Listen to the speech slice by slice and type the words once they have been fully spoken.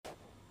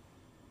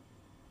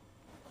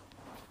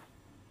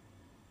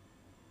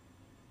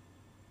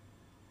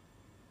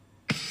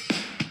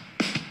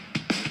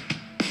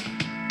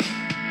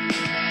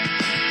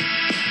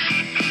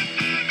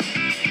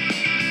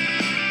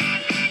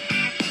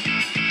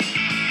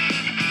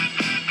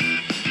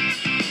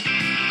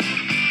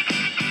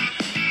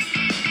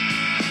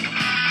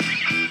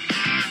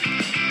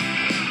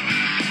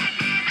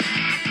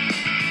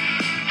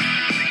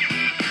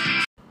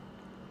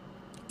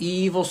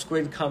Evil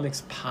Squid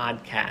Comics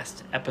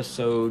Podcast,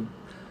 episode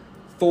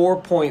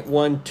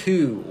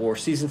 4.12, or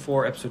season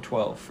 4, episode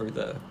 12, for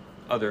the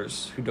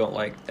others who don't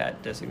like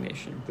that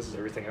designation. This is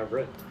everything I've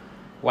read.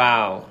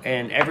 Wow,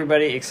 and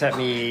everybody except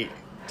me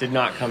did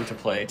not come to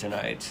play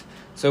tonight.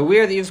 So we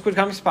are the Evil Squid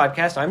Comics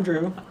Podcast. I'm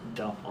Drew.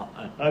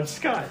 I'm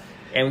Scott.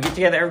 And we get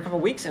together every couple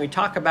of weeks and we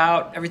talk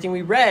about everything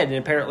we read. And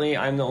apparently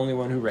I'm the only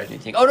one who read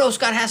anything. Oh no,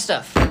 Scott has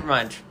stuff. Never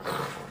mind.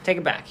 Take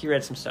it back. He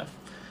read some stuff.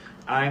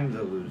 I'm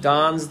the loser.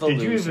 Don's the loser.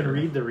 Did you even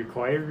read the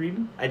required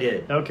reading? I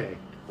did. Okay.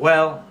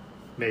 Well,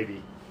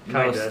 maybe.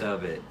 most Kinda.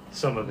 of it.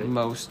 Some of it.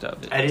 Most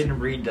of it. I didn't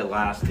read the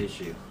last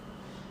issue.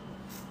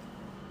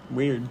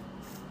 Weird.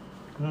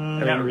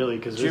 Not really,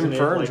 because Jim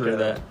Ferns read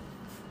that.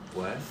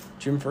 What?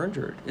 Jim Ferns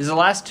read. Is the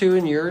last two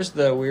in yours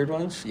the weird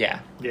ones? Yeah.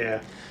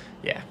 Yeah.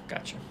 Yeah,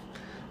 gotcha.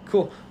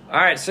 Cool.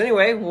 All right, so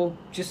anyway, we'll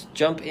just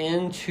jump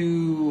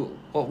into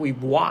what we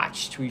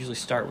watched. We usually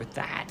start with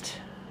that.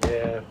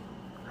 Yeah.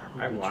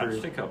 I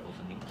watched a couple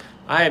things.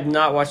 I have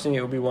not watched any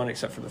Obi-Wan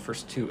except for the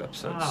first 2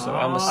 episodes, so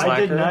I'm a slacker. I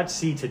did not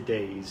see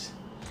today's.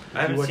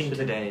 I haven't watch seen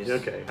today's?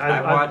 today's. Okay.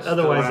 I watched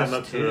otherwise, the last I'm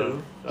up to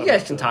two. You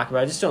guys can talk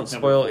about it. Just don't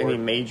spoil Number 4.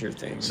 any major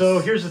things. So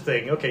here's the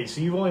thing. Okay, so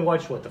you've only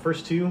watched, what, the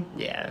first 2?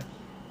 Yeah.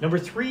 Number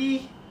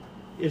 3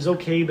 is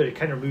okay, but it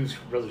kind of moves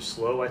rather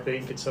slow, I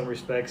think, in some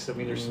respects. I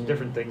mean, there's some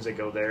different things that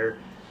go there.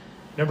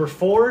 Number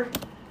 4,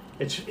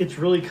 it's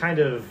really kind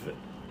of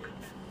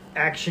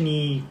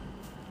action-y,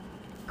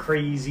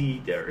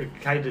 crazy,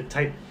 kind of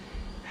type.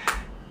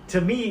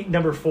 To me,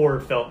 number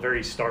 4 felt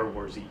very Star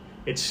Wars-y.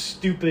 It's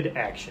stupid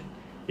action.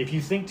 If you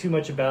think too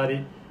much about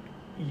it,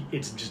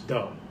 it's just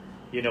dumb.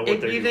 You know what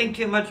If they're you doing. think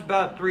too much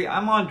about 3,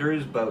 I'm on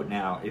Drew's boat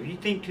now. If you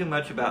think too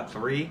much about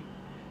 3,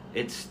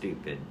 it's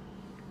stupid.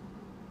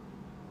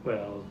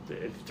 Well,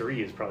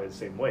 3 is probably the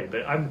same way,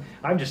 but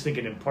I'm just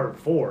thinking in part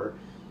 4,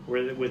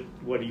 where with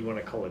what do you want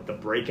to call it, the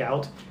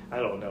breakout? I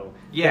don't know.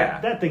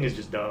 Yeah, that thing is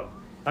just dumb,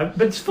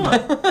 but it's fun.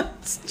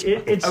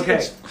 it's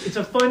okay. It's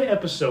a fun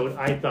episode.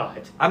 I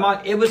thought.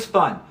 It was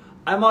fun.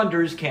 I'm on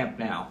Drew's camp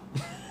now.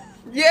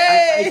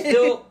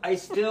 Yay! I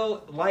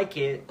still like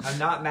it. I'm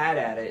not mad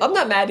at it. I'm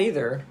not mad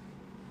either.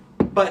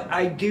 But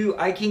I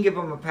can give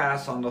him a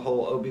pass on the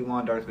whole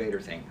Obi-Wan Darth Vader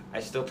thing.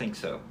 I still think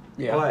so.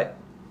 Yeah. But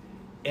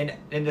and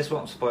this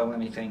won't spoil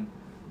anything.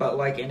 But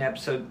like in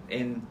episode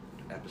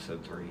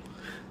 3.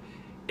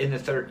 In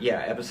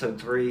the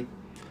episode 3,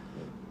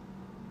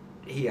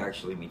 he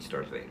actually meets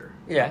Darth Vader.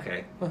 Yeah.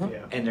 Okay. Uh-huh.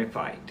 Yeah. And they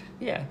fight.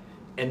 Yeah.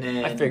 And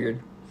then I figured.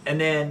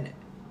 And then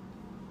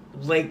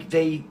like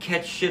they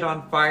catch shit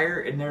on fire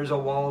and there's a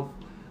wall of,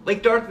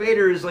 like Darth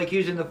Vader is like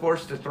using the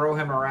Force to throw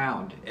him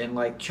around and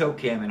like choke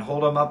him and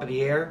hold him up in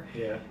the air.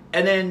 Yeah.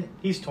 And then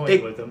He's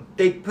toying with him.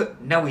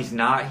 No, he's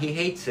not. He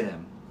hates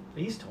him.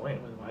 He's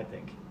toying with him, I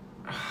think.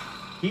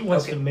 He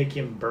wants Okay. to make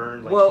him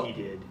burn like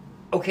he did.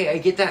 Okay, I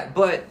get that,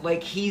 but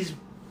like he's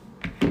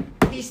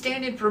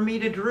standing for me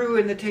to Drew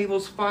in the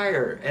table's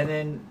fire, and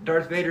then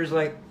Darth Vader's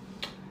like,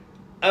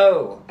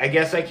 "Oh, I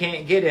guess I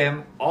can't get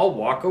him. I'll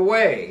walk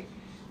away."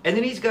 And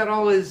then he's got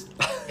all his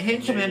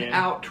henchmen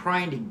out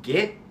trying to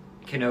get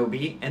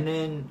Kenobi, and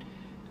then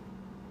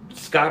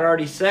Scott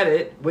already said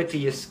it with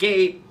the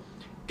escape.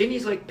 Then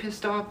he's like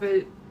pissed off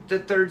at the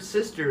third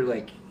sister,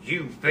 like,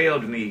 "You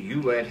failed me.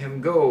 You let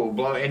him go."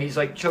 Blah, and he's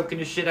like choking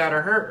the shit out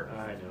of her.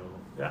 I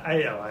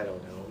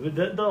don't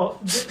know.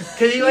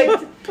 Because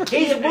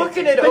he's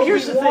looking at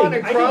Obi-Wan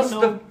across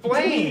the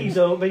flames.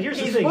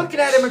 He's looking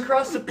at him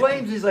across the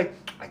flames. He's like,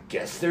 I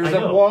guess there's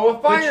a wall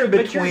of fire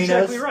between us. You're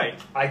exactly right.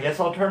 I guess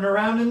I'll turn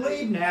around and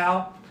leave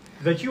now.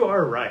 But you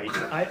are right.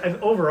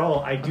 Overall,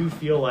 I do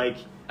feel like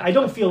I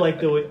don't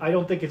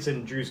think it's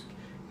in Drew's.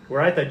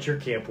 Where I thought your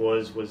camp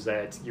was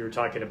that you were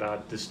talking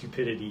about the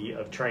stupidity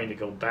of trying to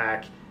go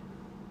back.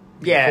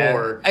 Yeah,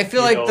 before, I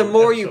feel like the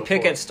more you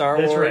pick 4. at Star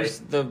That's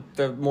Wars, right.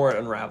 the more it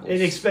unravels.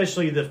 And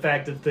especially the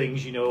fact of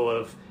things,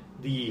 of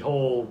the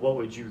whole, what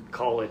would you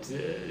call it,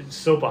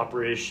 soap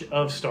opera-ish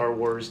of Star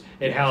Wars,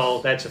 and how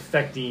that's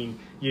affecting,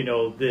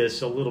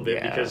 this a little bit.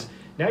 Yeah. Because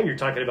now you're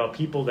talking about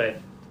people that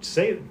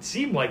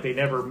seem like they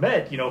never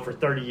met, for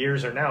 30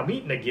 years are now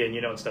meeting again,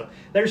 and stuff.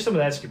 There's some of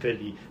that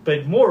stupidity.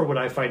 But more what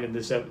I find in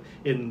this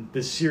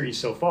series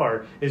so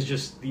far is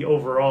just the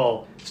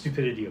overall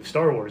stupidity of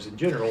Star Wars in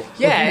general.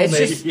 Yeah, it's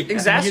just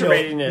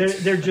exacerbating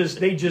it.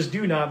 They just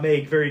do not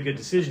make very good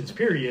decisions,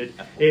 period.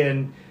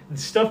 And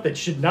stuff that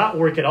should not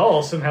work at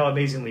all somehow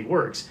amazingly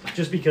works,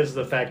 just because of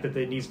the fact that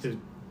it needs to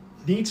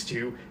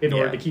in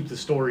order to keep the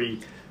story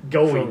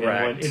going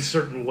in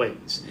certain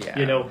ways.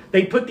 Yeah.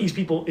 They put these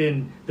people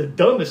in the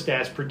dumbest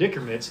ass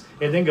predicaments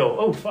and then go,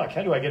 oh fuck,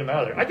 how do I get them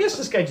out of there? I guess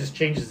this guy just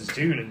changes his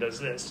tune and does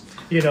this.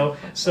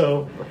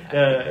 So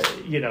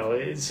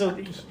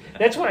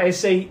that's why I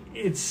say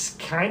it's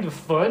kind of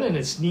fun and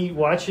it's neat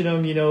watching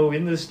them,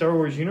 in the Star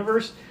Wars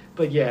universe.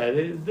 But yeah,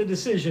 the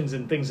decisions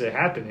and things that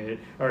happen in it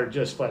are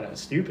just flat out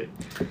stupid.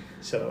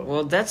 So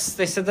well, they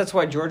said that's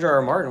why George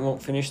R.R. Martin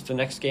won't finish the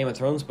next Game of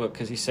Thrones book,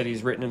 because he said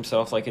he's written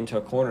himself into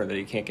a corner that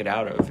he can't get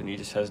out of, and he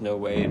just has no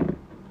way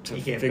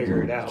You can't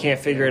figure it out. Can't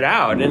figure it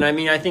out. And I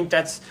mean, I think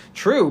that's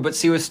true. But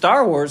see, with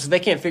Star Wars, they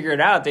can't figure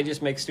it out. They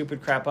just make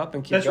stupid crap up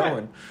and keep That's going.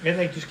 right. And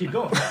they just keep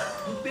going.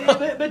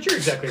 but you're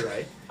exactly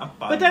right. I'm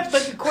fine.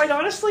 But quite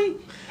honestly,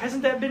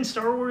 hasn't that been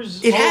Star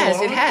Wars? It all has.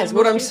 along It has. in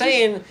What most I'm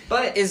cases?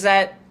 saying is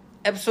that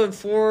episode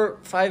 4,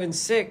 5, and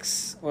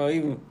 6, well,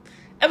 even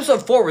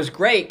episode 4 was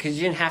great because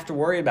you didn't have to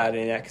worry about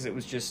any of that because it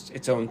was just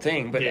its own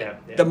thing. But Yeah.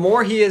 the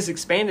more he has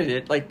expanded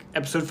it, like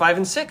episode 5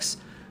 and 6,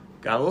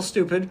 got a little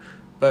stupid,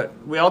 but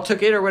we all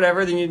took it or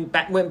whatever. Then you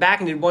went back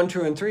and did 1,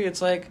 2, and 3.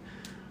 It's like,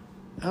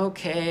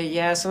 okay,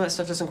 yeah, some of that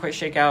stuff doesn't quite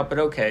shake out, but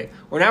okay.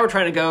 Well, now we're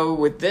trying to go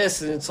with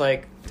this, and it's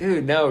like,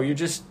 dude, no, you're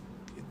just...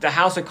 The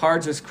house of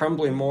cards is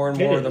crumbling more and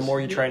more the more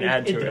you try and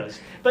add to it. Does.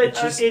 But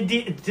It's just-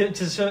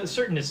 to a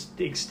certain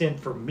extent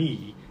for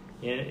me,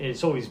 and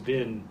it's always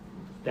been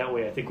that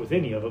way, I think, with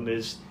any of them,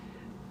 is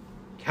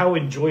how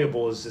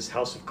enjoyable is this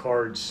House of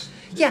Cards?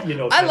 Yeah, you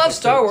know, I type love of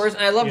Star things, Wars,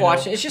 and I love you know?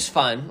 watching it. It's just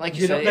fun. Like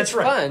you, You know, said, that's it's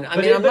right. fun. I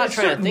But mean, I'm but not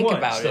trying to certain think ones,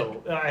 about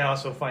it. though, I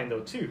also find, though,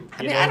 too.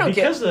 I mean, I don't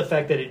because get... of the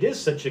fact that it is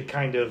such a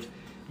kind of,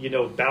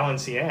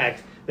 balancing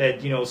act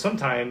that,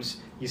 sometimes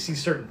you see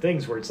certain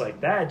things where it's like,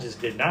 that just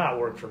did not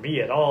work for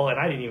me at all, and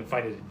I didn't even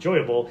find it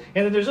enjoyable.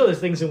 And then there's other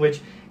things in which,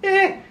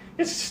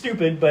 it's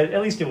stupid, but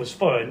at least it was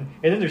fun.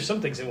 And then there's some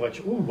things in which,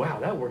 ooh, wow,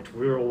 that worked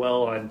real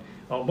well on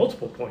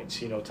multiple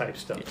points, type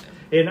stuff.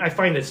 Yeah. And I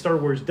find that Star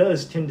Wars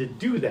does tend to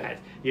do that,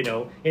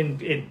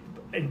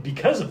 and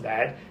because of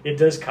that, it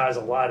does cause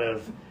a lot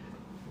of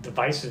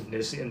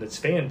divisiveness in its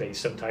fan base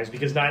sometimes,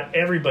 because not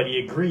everybody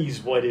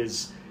agrees what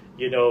is,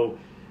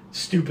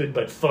 stupid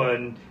but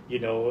fun,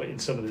 in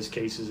some of these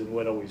cases, and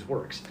what always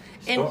works.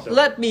 And So-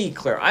 let me be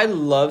clear, I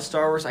love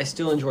Star Wars. I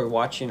still enjoy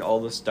watching all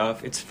the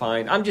stuff. It's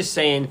fine. I'm just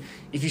saying,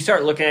 if you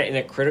start looking at it in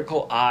a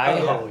critical eye,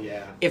 Oh,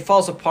 yeah. it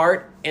falls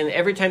apart. And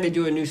every time they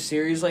do a new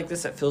series like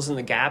this that fills in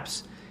the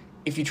gaps,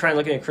 if you try and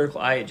look in a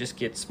critical eye, it just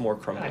gets more I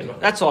crumbly. know.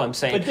 That's all I'm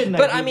saying. But didn't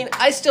But I I do- mean,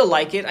 I still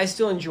like it. I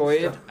still enjoy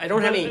it. I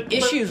don't have any But,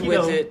 issues with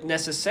know- it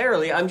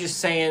necessarily. I'm just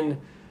saying,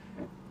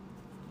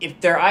 if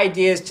their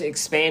idea is to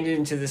expand it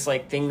into this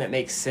like thing that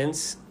makes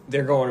sense,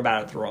 they're going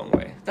about it the wrong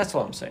way. That's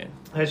all I'm saying.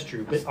 That's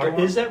true. But Storm-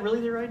 is that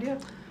really their idea?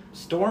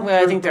 Stormtroopers.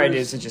 Well, I think their idea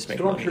is to just make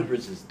money.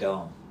 Stormtroopers is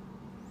dumb.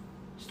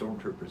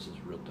 Stormtroopers is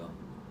real dumb.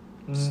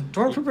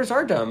 Stormtroopers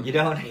are dumb. You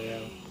don't. Yeah.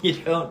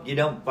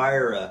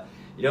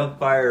 You don't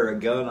fire a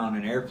gun on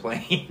an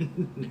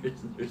airplane.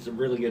 there's a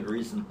really good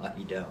reason why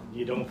you don't.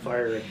 You don't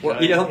fire a Well,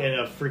 gun you don't- in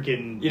a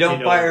freaking... You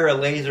don't fire a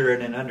laser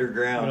in an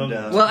underground.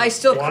 Well, I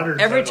still water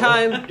every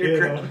tunnel, time you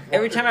know.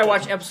 every time I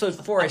watch episode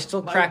 4, I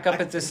still crack up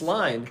at this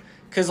line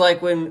because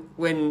like when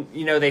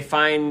they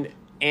find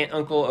Aunt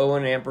Uncle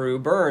Owen and Aunt Beru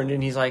burned,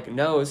 and he's like,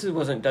 no, this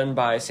wasn't done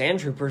by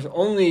sand troopers.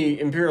 Only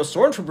Imperial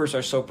stormtroopers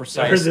are so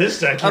precise. Or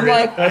this accurate. I'm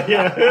like,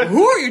 yeah.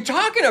 who are you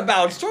talking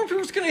about?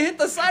 Stormtrooper's gonna hit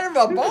the side of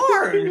a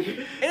barn,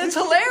 and it's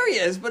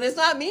hilarious, but it's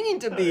not meaning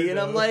to be. And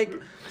I'm like,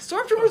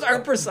 Stormtroopers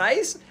aren't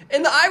precise.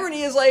 And the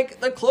irony is like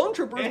the clone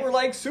troopers were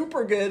like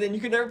super good, and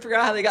you could never figure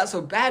out how they got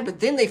so bad. But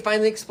then they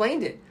finally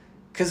explained it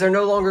because they're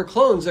no longer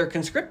clones; they're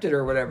conscripted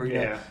or whatever. You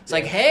know? Yeah. It's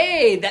like,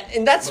 hey,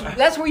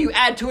 that's where you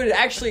add to it. It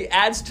actually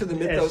adds to the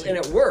mythos, and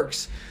it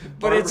works.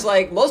 But it's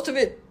like most of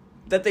it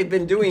that they've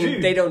been doing,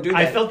 Dude, they don't do that.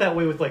 I felt that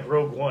way with like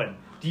Rogue One.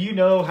 Do you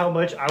know how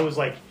much I was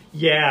like,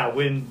 yeah,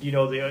 when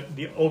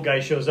the old guy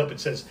shows up and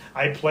says,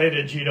 I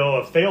planted a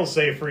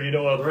failsafe for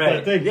a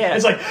Right. thing. Yeah.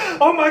 It's like,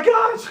 oh my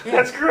gosh, Yeah.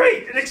 that's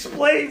great. It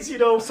explains So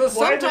why there's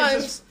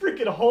sometimes- this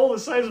freaking hole the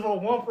size of a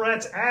womp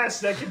rat's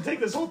ass that can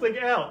take this whole thing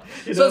out.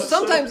 So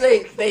sometimes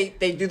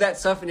they do that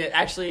stuff and it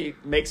actually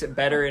makes it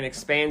better and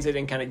expands it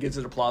and kind of gives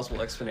it a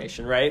plausible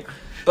explanation, right?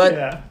 But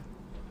yeah.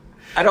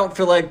 I don't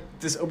feel like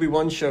this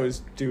Obi-Wan show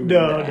is doing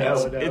No, that.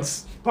 no, no.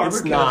 It's Barbara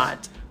goes-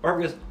 not.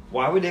 Barbara goes,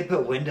 why would they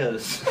put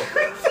windows?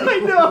 I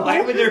know.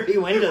 Why would there be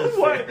windows?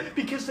 Why?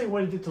 Because they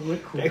wanted it to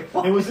look cool. They It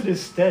wanted- was an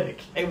aesthetic.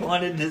 They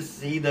wanted to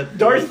see the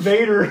Darth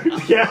Vader,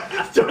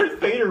 Darth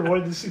Vader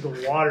wanted to see the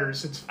water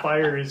since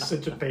fire is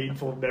such a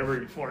painful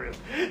memory for him.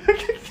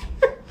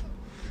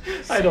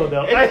 I don't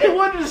know. I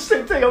wanted the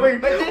same thing. I mean,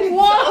 But then it's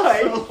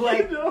why? also,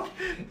 like- You know?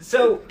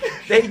 So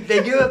they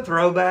do a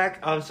throwback.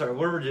 I'm sorry,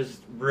 we're just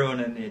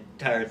ruining the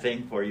entire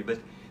thing for you, but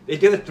they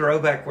do a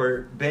throwback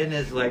where Ben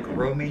is like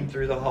roaming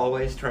through the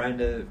hallways trying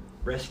to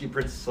rescue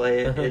Princess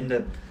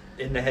Leia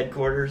in the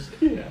headquarters,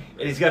 Yeah.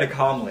 and he's got a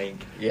comm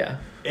link, Yeah.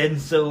 and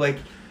so like,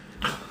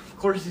 of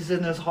course he's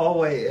in this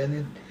hallway, and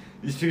then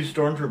these two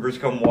stormtroopers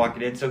come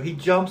walking in. So he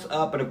jumps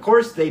up, and of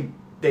course they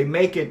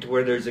make it to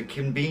where there's a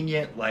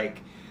convenient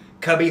like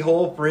cubby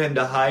hole for him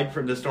to hide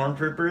from the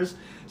stormtroopers.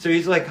 So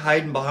he's like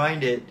hiding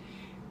behind it,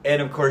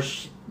 and of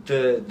course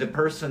the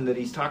person that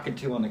he's talking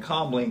to on the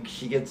comm link,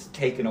 she gets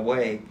taken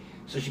away.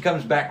 So she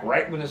comes back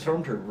right when the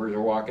stormtroopers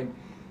are walking.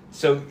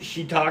 So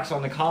she talks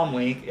on the comm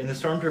link, and the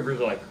stormtroopers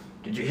are like,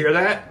 "Did you hear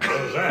that?"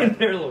 What was that? And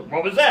they're like,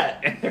 "What was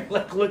that?" And they're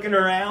like looking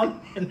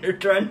around, and they're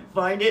trying to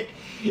find it.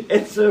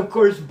 And so of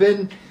course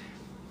Ben,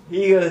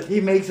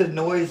 he makes a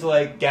noise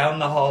like down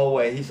the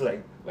hallway. He's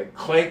like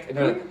click, and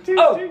they're like,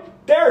 "Oh,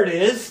 there it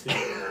is.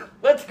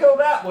 Let's go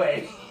that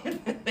way." And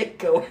then they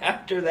go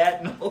after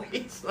that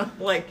noise. I'm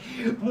like,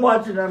 I'm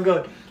watching it, I'm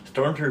going,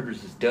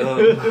 Stormtroopers is dumb.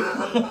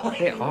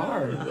 They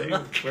are. They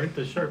weren't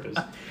the sharpest.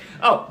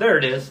 Oh, there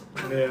it is.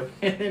 Yeah.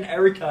 And then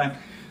every time,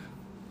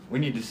 we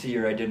need to see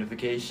your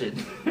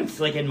identification. It's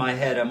like in my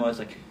head, I'm always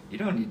like, you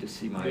don't need to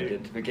see my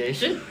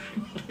identification.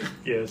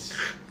 Yes.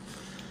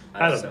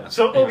 I don't know.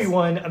 So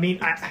Obi-Wan, I mean,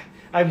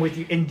 I'm with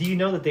you. And do you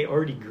know that they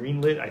already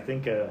greenlit, I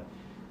think, a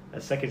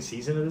second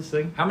season of this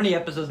thing? How many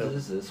episodes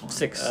is this one?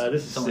 6.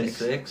 This is only 6.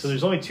 6? So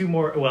there's only 2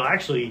 more. Well,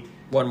 actually,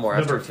 One more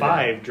number after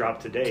 5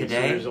 dropped today.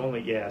 Today?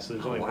 So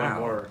there's only one wow.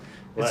 more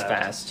It's left.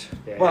 fast.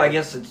 Yeah. Well, I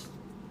guess it's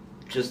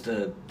just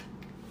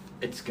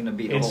it's going to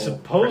be the And whole...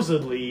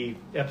 supposedly,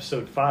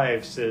 episode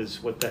 5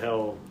 says what the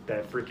hell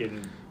that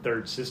freaking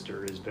third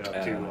sister has been up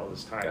to all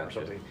this time or Gotcha.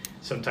 something.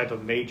 Some type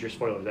of major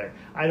spoiler there.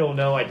 I don't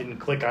know. I didn't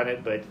click on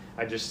it, but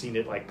I just seen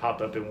it like pop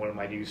up in one of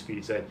my news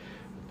feeds that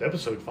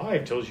episode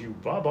 5 tells you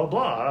blah, blah,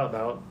 blah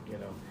about,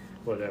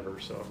 whatever.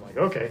 So I'm like,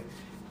 okay,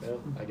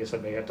 well, I guess I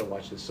may have to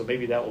watch this. So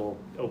maybe that will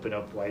open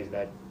up why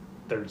that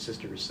third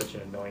sister is such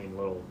an annoying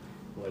little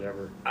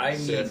whatever. I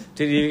Sith.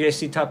 Did you guys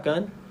see Top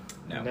Gun?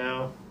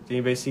 No. Did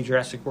anybody see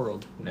Jurassic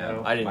World?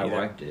 No. I didn't My either.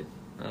 wife did.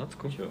 Oh, that's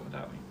cool. She went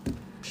without me.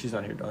 She's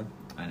not here, Dawn.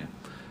 I know.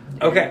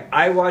 Okay,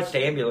 I watched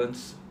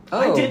Ambulance.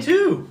 I did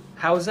too.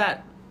 How was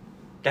that?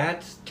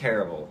 That's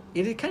terrible.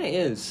 It kind of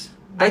is.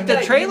 I Like, the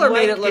thought you trailer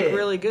made it liked look it.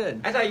 really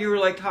good. I thought you were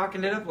like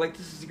talking it up like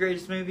this is the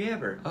greatest movie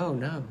ever. Oh,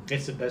 no.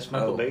 It's the best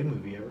Michael Oh. Bay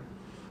movie ever.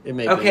 It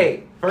may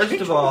Okay, first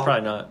of all,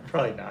 Probably not.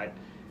 Probably not.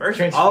 all I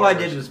Transformers.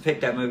 did was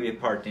pick that movie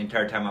apart the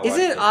entire time I watched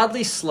Isn't it. it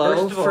oddly slow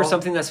First of for all-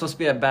 something that's supposed to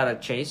be about a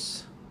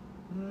chase?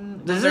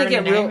 Doesn't They're it get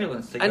in an real-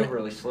 ambulance? They I go kn-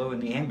 really slow in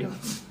the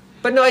ambulance.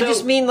 But no, I So-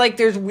 just mean like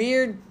there's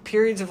weird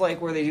periods of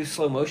like where they do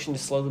slow motion to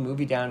slow the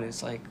movie down, and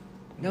it's like,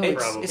 no,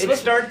 It's, Probably. it's it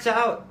supposed starts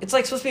out. it's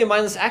like supposed to be a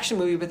mindless action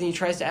movie, but then he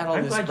tries to add all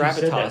I'm this glad you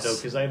said that gravitas. though,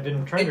 because I've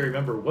been trying to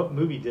remember what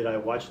movie did I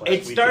watch last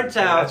It week. starts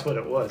and out- That's what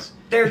it was.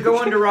 They're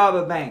going to rob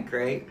a bank,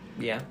 right?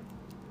 Yeah,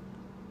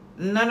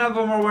 None of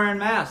them are wearing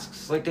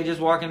masks. Like they just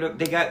walk into.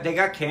 They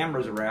got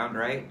cameras around,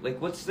 right?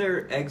 Like what's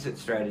their exit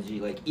strategy?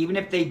 Like even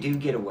if they do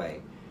get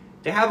away,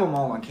 they have them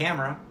all on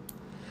camera,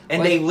 and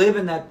Like- they live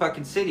in that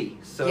fucking city.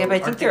 So yeah, but I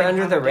aren't think they they're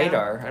gonna under the hunt them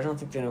down? radar. I don't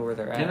think they know where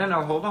they're at.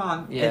 No, hold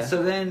on. Yeah. And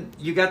so then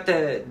you got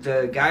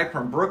the guy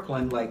from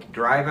Brooklyn like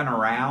driving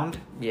around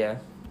Yeah,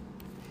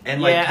 and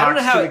like yeah. I don't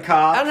know talks how to the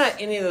cops. I don't know how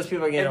any of those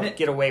people are And gonna then-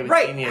 get away with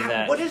right. any of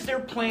that. What is their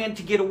plan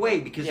to get away?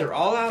 Because Yeah, they're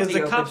all out in 'cause the the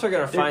open. cops are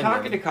gonna They're find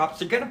talking them. to cops.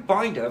 They're gonna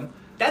find them.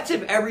 That's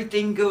if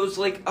everything goes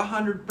like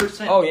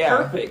 100% Oh yeah,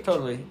 perfect.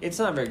 totally. It's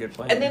not a very good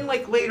plan. And then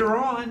like later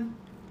on,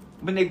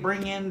 when they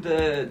bring in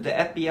the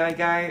FBI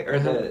guy or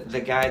the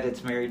guy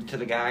that's married to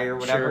the guy or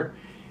whatever, Sure.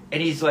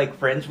 and he's like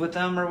friends with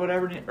them or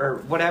whatever,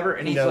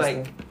 and He he's knows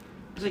like,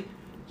 them.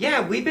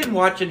 yeah, we've been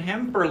watching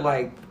him for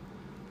like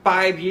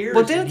 5 years.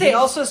 well, didn't and they he's-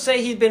 also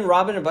say he'd been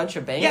robbing a bunch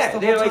of banks? Yeah, the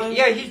they're whole like, time?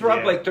 yeah, he's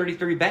robbed Yeah. like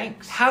 33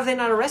 banks. How have they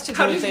not arrested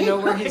How him if does they he know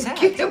where not he's at?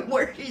 get him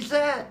where he's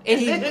at? And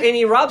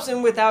he robs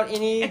him without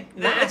any And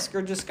then- mask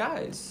or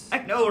disguise. I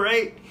know,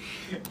 right?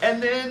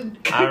 And then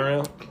I don't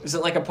know. Is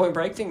it like a Point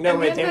Break thing? No, And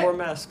wait, then they the- wore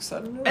masks. I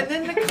don't know. and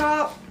then the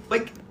cop,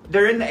 like,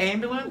 they're in the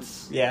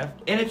ambulance yeah.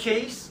 in a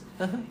chase,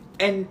 Uh-huh.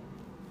 and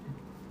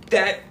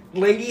that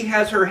lady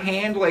has her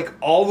hand like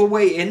all the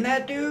way in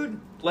that dude,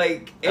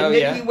 like, and Oh, then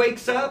yeah? he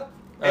wakes up,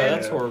 Oh, and,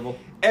 that's horrible.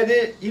 and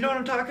then you know what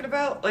I'm talking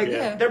about? Like,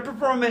 Yeah. they're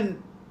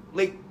performing.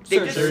 Like they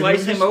Sure, just sure.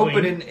 slice They're him doing a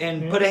open swing.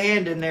 and Yeah. put a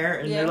hand in there,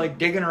 and Yeah. they're like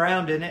digging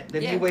around in it.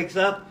 Then Yeah. he wakes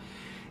up,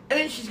 and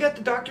then she's got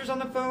the doctors on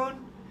the phone.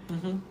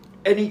 Mm-hmm.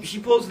 And she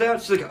pulls it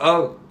out. She's like,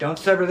 "Oh, don't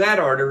sever that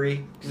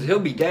artery, because he'll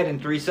be dead in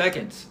 3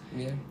 seconds."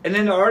 Yeah. And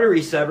then the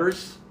artery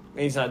severs,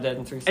 And he's not dead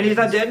in 3 seconds. and he's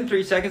not dead in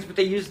 3 seconds. But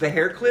they use the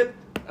hair clip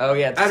Oh,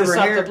 yeah. out To of her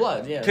stop hair the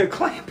blood, yeah. to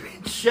clamp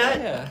it shut,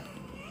 Yeah.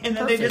 and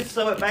then they Perfect. just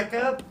sew it back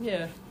up.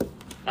 Yeah.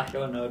 I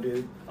don't know,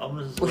 dude. I'm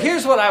just Well, like-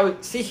 here's what I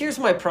would... See, here's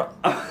my problem.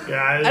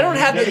 Yeah, I don't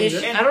have the yeah, issue.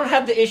 and- I don't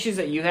have the issues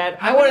that you had.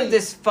 I How wanted many-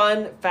 this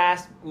fun,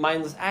 fast,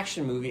 mindless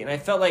action movie, and I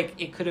felt like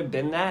it could have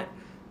been that,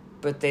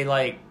 but they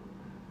like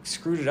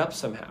screwed it up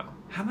somehow.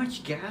 How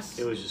much gas?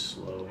 It was just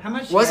slow. How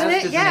much? Wasn't gas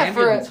it? does Yeah, an for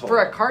a ambulance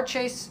hold? car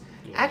chase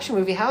Yeah. action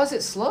movie. How is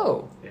it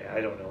slow? Yeah,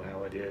 I don't know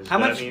how it is. How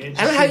but much- I mean, it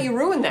I don't know how just- you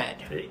ruin that.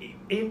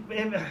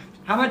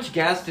 How much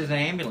gas does an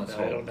ambulance I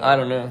hold? don't know. I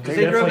don't know. Because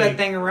They they drove that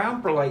definitely- thing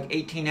around for like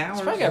 18 hours.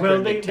 It's probably got-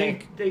 Well, pretty they,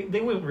 big they,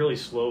 they went really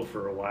slow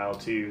for a while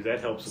too. That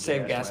helps with the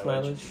Save gas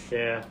mileage.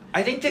 Yeah,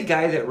 I think the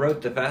guy that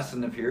wrote the Fast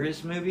and the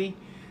Furious movie,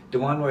 the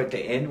one where at the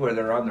end where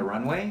they're on the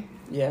runway,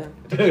 Yeah,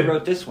 I think he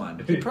wrote this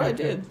one. he probably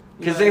did.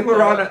 Because they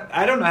were on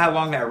I don't know how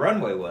long that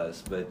runway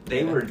was, but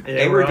they were on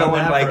going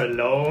that like for a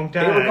long they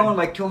time. were going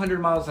like 200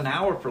 miles an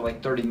hour for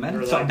like 30 For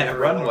minutes like on that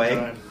for a long runway.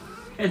 time.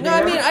 And No,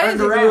 I mean, I didn't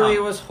think around. really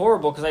it was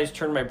horrible because I just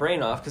turned my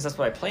brain off because that's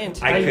what I planned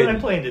to. I couldn't- I'm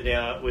playing it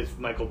down with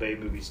Michael Bay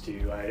movies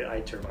too. I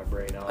turn my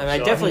brain off. I mean, I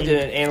So, definitely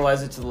didn't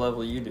analyze it to the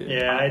level you did.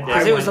 Yeah, I did.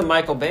 Because it was a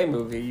Michael Bay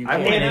movie. You I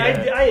can't. went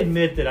And in- I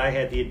admit that I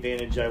had the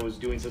advantage. I was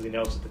doing something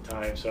else at the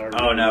time, so I really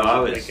Oh no, I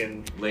was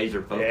thinking.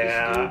 laser focused.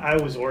 Yeah, dude. I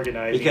was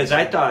organizing Because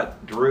I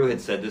thought Drew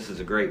had said this is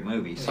a great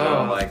movie, so Oh,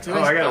 I'm like, dude,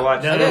 I gotta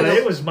watch No, I this. gotta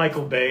go- it was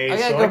Michael Bay. I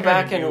gotta so go kinda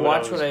back and knew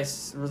watch was-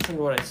 listen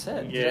to what I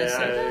said. Did I say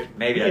Yeah, that?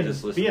 Maybe I being-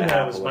 just listened being to that it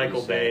half was of what you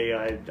Michael said. Bay,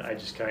 I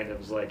just kind of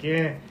was like,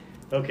 yeah,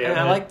 okay. And I'm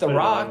I gonna like The put it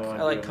Rock. on while I'm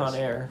I like doing Con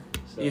this. Air.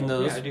 So, Even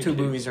though Yeah, those I do two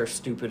too. movies are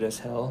stupid as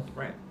hell,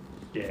 Right.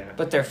 yeah,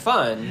 but they're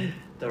fun.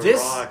 The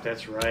this- Rock.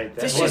 That's right.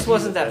 That this was just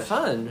wasn't the that best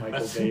fun. Michael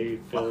That's- Bay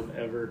film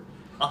ever.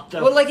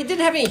 Well, like it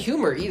didn't have any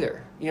humor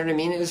either. You know what I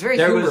mean? It was very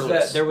There humorless.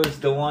 was there was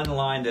the one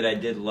line that I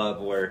did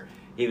love where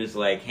he was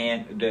like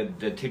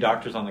the two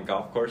doctors on the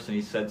golf course, and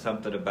he said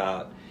something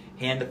about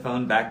hand the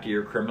phone back to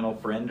your criminal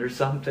friend or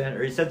something,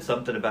 or he said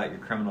something about your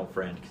criminal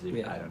friend because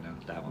Yeah. I don't know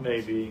that one.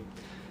 Maybe,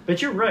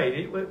 but you're right.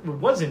 It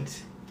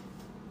wasn't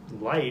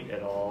light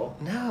at all.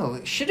 No,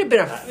 it should have been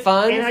a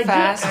fun, And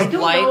fast, I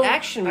don't light know,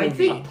 action I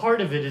movie. think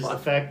part of it is the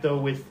fact, though,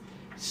 with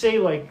say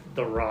like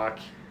The Rock,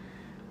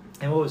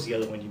 and what was the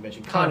other one you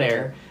mentioned? Con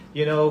Air.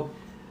 You know,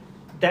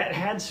 that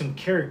had some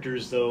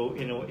characters though,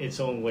 in its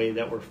own way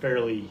that were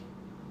fairly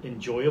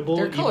enjoyable.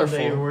 They're even colorful.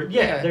 They were,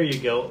 Yeah. there you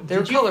go. They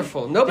were Did you-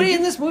 colorful. Nobody did in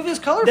you- this movie is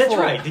colorful. That's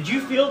right. Did you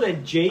feel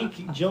that Jake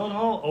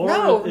Gyllenhaal or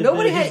No,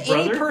 nobody his had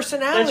any brother-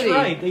 personality.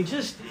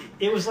 That's right.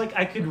 It was like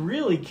I could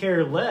really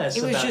care less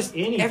It was about just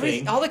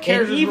anything. all the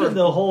characters and even were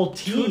the whole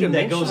team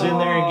that goes in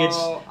there and gets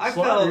I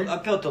slaughtered.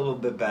 felt a little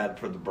bit bad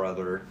for the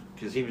brother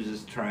because he was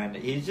just trying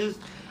to.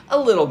 A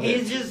little bit.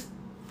 He's just.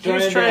 He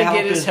was trying to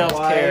get his health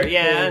care. wife,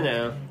 Yeah, I and-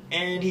 know.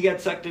 And he got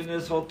sucked into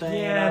this whole thing. and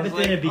Yeah, I was but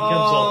then like, it becomes a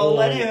whole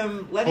let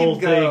him whole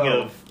go. thing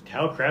of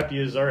how crappy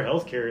is our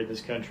healthcare in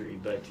this country.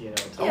 But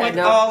it's I'm Yeah, like,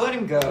 no. let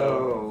him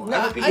go. No, I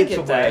hope he I gets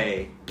get that.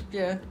 away.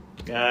 Yeah,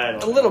 I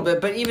don't a know. little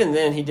bit, but even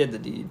then, he did the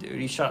deed, dude.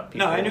 He shot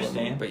people. No, I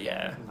understand. But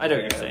yeah, I know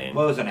what you're saying.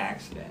 Well, it was an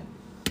accident.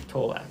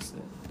 Total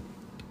accident.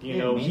 You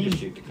know, he didn't mean to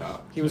shoot the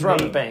cop. He was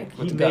robbing a made- bank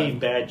with He a gun. made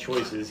bad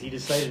choices. He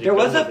decided. To There go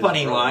was a with his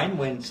funny brother. line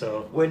when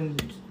So when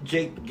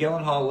Jake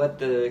Gyllenhaal let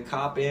the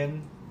cop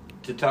in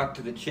to talk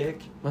to the chick,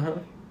 Uh-huh.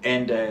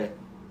 and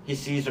he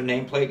sees her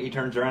nameplate. He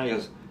turns around. and He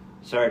goes,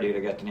 "Sorry, dude, I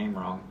got the name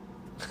wrong."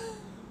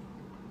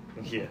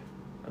 yeah,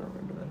 I don't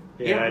remember that.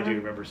 yeah, Yeah, I right. do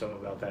remember something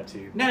about that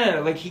too.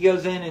 No, like he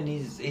goes in and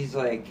he's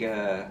like,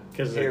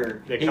 Because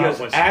here. the He cop goes,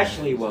 wants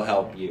Ashley will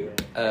help you.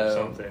 or Oh.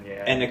 something.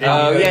 Yeah, And the Oh,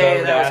 guy goes yeah, over yeah,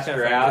 to that was ask kinda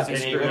her funny, out, 'cause he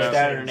and he screwed looks up.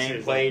 down at her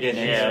It's nameplate, and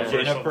Yeah, it's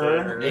or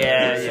Jennifer. something.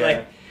 Yeah, It's yeah.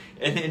 like,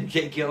 and then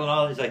Jake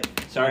Gyllenhaal is like,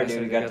 "Sorry,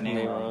 dude, I got the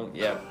name wrong."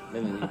 Yep.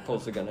 And then he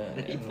pulls the gun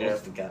out. He Yeah.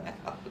 pulls the gun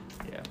out.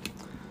 Yeah.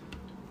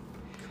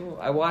 Cool.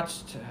 I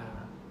watched.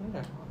 What did I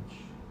watch?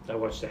 I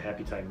watched the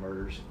Happy Time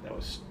Murders. That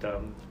was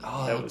dumb.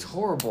 Oh, that that was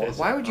horrible. that's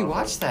Why would you awful.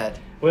 watch that?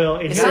 Well,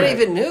 and It's here- not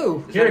even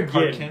new. Is Here that a again.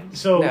 cartoon?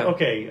 So No.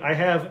 okay, I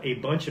have a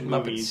bunch of Muppets.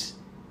 movies.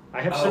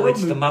 I have Oh, several.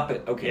 it's the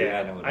Muppet. Okay, Yeah,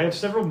 I know. What I have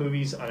several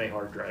movies on a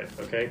hard drive.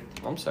 Okay,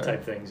 I'm sorry.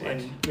 type things,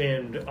 What?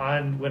 and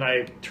on when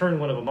I turn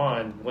one of them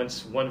on,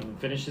 once one of them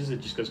finishes,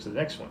 it just goes to the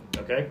next one.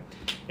 Okay,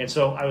 and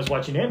so I was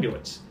watching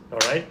Ambulance. All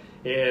right,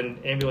 and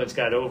Ambulance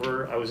got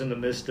over. I was in the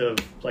midst of,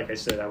 like I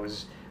said, I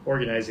was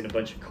organizing a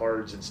bunch of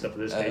cards and stuff of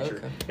this Oh, nature.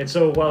 okay. And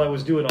so while I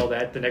was doing all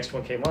that, the next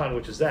one came on,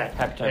 which was that.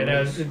 Happy Time and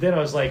Murders. then I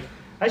was like,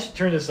 I should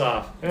turn this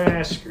off.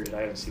 Screw it,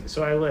 I haven't seen it.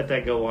 So I let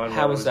that go on.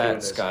 How while I was doing that,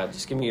 this. Scott?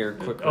 Just give me your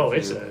quick Oh,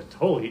 review.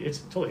 it's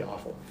totally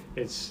awful.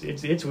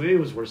 It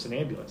was worse than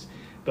Ambulance,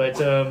 but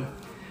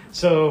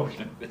so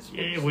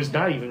it was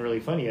not even really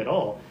funny at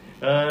all.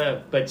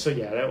 But so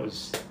yeah, that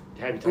was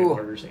Happy Time Ooh.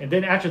 Murders, and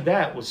then after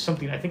that was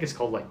something I think it's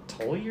called like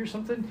Tully or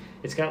something.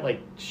 It's got like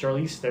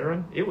Charlize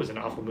Theron. It was an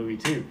awful movie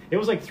too. It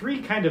was like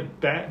three kind of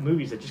bad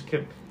movies that just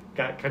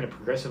got kind of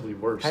progressively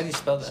worse. How do you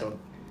spell that? So,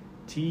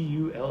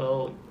 Tully,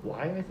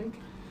 I think.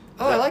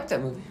 Oh, I like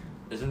that movie.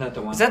 Isn't that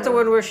the one? Is that the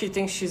one where she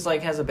thinks she's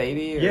like has a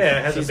baby? Or Yeah,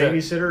 it has a she's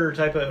babysitter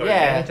type of or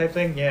Yeah. nanny type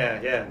thing.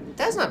 Yeah.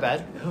 That's not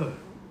bad. Ugh.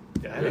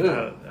 I did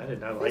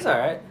not like It's it. all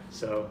right.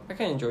 So I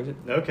kind of enjoyed it.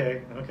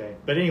 okay.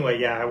 But anyway,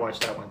 yeah, I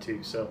watched that one too.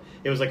 So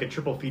it was like a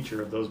triple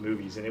feature of those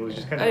movies, and it was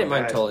just kind I of. didn't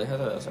mind Tully. I thought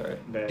that was all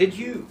right. Bad, Did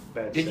you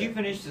bad did set. you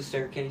finish the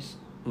staircase?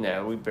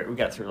 No, we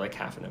got through like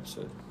half an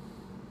episode.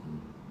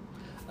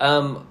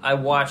 I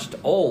watched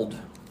Old.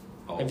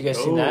 Oh. Have you guys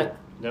seen that?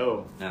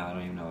 No, No, I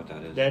don't even know what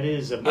that is. that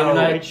is a M. M.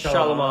 Night Night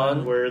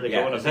Shyamalan. where they go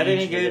yeah, on a is that beach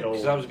any and good? get Because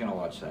old. I was gonna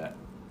watch that.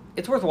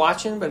 It's worth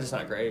watching, but it's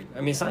not great. I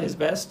mean, it's not his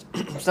best.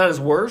 It's not his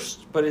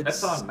worst, but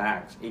it's. That's on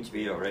Max,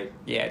 HBO, right?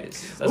 Yeah, it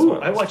is. That's Ooh,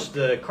 what I watched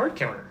The Card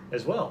Counter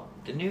as well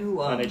The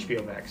new on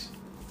HBO Max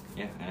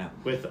Yeah, I know.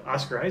 with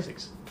Oscar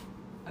Isaacs.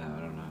 I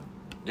don't know.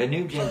 The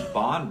new James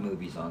Bond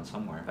movie's on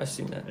somewhere. I've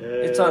seen that.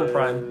 It's on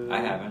Prime. I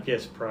haven't.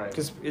 Yes, Prime.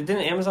 Because didn't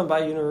Amazon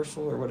buy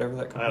Universal or whatever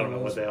that company I don't know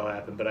was? what the hell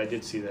happened, but I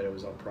did see that it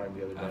was on Prime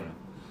the other I day. don't know.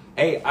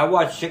 Hey, I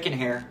watched Chicken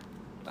Hair.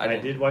 I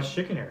did watch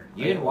Chicken Hair.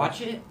 You didn't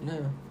watch it?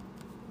 No.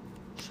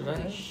 Should I?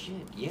 Holy shit!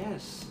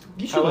 Yes.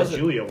 You How should let was it?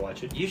 Julia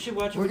watch it. You should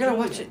watch it. We're with gonna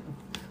Julia. watch it.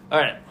 All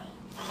right.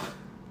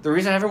 The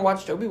reason I haven't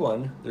watched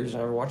Obi-Wan, the reason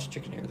I haven't watched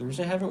Chicken Hair, the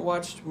reason I haven't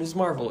watched Ms.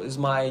 Marvel is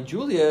my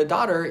Julia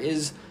daughter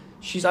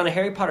she's on a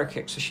Harry Potter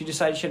kick, so she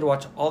decided she had to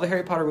watch all the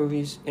Harry Potter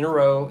movies in a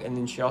row, and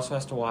then she also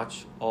has to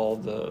watch all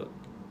the,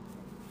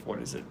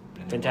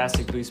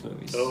 Fantastic Beasts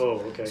movies.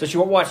 Oh, okay. So she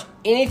won't watch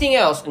anything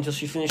else until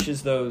she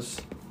finishes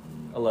those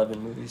 11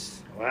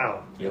 movies.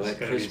 Wow. You let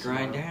Chris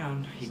grind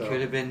down. He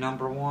could have been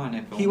number one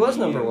if he was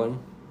number one.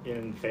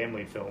 In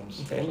family films.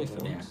 In family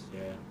films.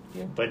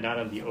 Yeah. But not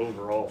on the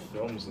overall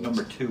films list.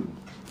 Number 2.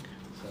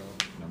 So,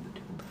 Number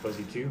 2. was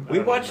he 2? We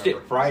watched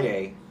it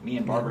Friday. Me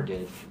and Barbara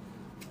did.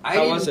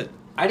 How was it?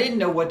 I didn't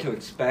know what to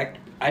expect.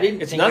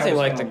 It's think nothing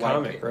like the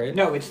comic, right?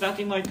 No, it's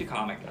nothing like the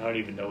comic. I don't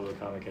even know the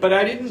comic. But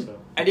I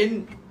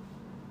didn't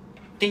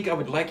think I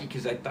would like it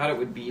because I thought it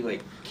would be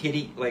like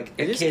kiddie, like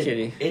it is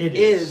kiddie. It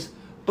is,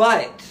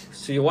 but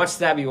so you watch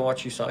that, but you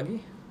watch Usagi?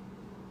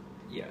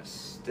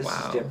 Yes, this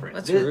wow, is different.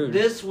 That's rude.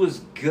 This was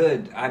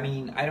good. I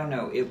mean, I don't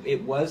know.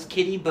 It was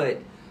kiddie,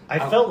 but I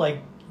felt like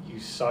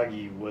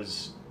Usagi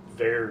was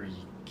very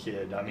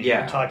kid. I mean,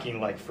 you're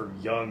talking like for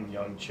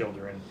young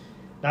children.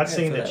 Not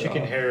saying that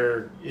Chicken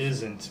Hair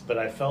isn't, but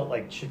I felt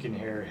like Chicken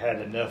Hair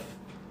had enough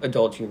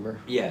adult humor.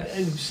 Yes,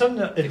 and some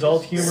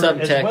adult humor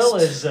subtext. as well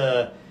as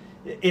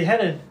it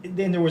had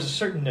then there was a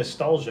certain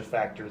nostalgia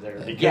factor there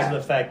because of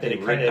the fact that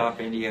it kind off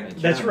Indiana Jones.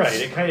 That's right.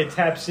 It kind of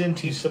taps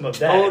into some of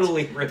that.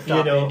 Totally ripped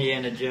off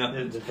Indiana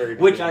Jones,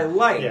 which I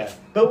like. Yeah,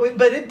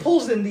 but it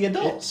pulls in the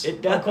adults.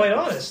 It does, quite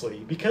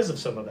honestly, because of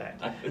some of that.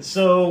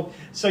 So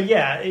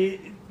yeah,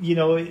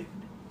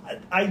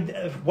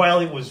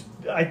 while it was,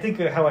 I think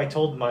how I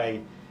told my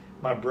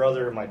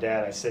brother and my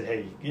dad, I said,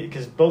 hey,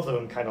 because both of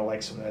them kind of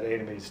like some of that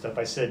animated stuff.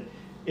 I said,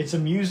 it's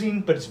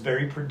amusing, but it's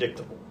very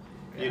predictable.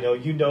 Yeah.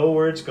 You know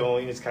where it's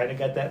going. It's kind of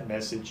got that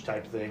message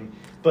type thing,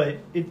 but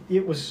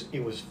it was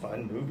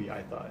fun movie.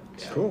 I thought.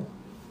 Yeah. Cool.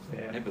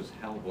 Yeah, it was a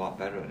hell of a lot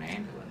better than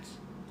Ambulance.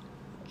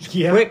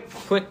 Yeah.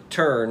 Quick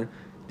turn.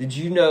 Did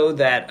you know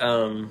that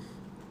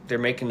they're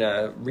making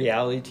a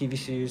reality TV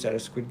series out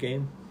of Squid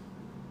Game?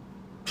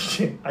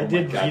 I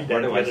did read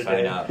that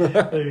the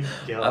other day.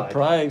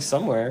 Probably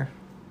somewhere.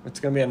 It's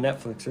gonna be on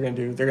Netflix. They're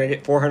gonna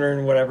get 400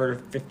 and whatever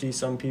 50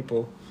 some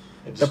people.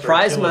 The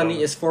prize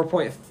money is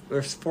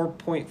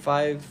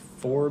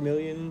 4.54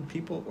 million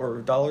people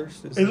or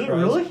dollars. Is it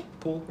really?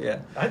 Pool?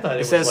 Yeah. I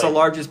thought it says it's the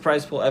largest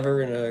prize pool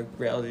ever in a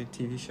reality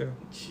TV show.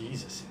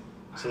 Jesus.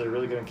 So they're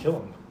really gonna kill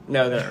him?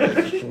 No, they're not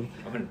really.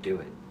 I'm gonna do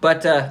it.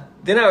 But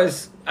then I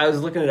was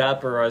looking it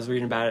up or I was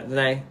reading about it. And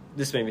then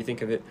this made me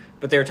think of it.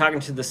 But they were talking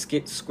to the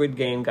Squid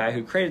Game guy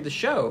who created the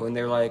show, and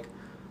they're like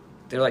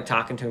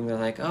talking to him. They're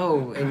like,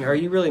 "Oh, and are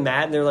you really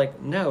mad?" And they're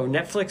like, "No,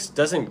 Netflix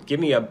doesn't give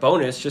me a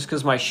bonus just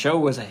because my show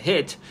was a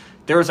hit.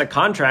 There was a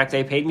contract.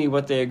 They paid me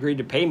what they agreed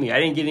to pay me. I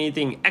didn't get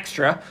anything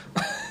extra.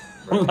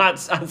 I'm not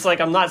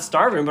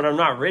starving, but I'm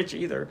not rich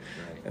either."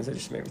 Right. And so it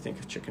just made me think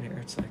of Chicken Hair.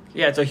 It's like,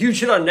 yeah, it's a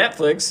huge hit on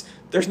Netflix.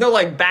 There's no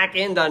back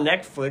end on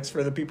Netflix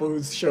for the people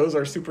whose shows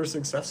are super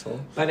successful.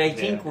 But I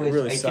think with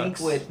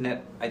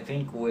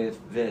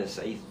this,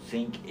 I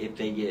think if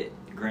they get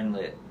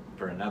greenlit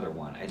for another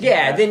one,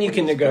 then you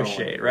can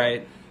negotiate,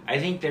 right? I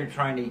think they're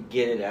trying to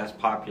get it as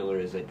popular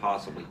as they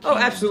possibly can. Oh,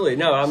 absolutely.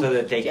 No, so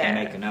that they can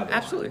make another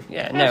absolutely. one.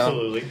 Yeah, no.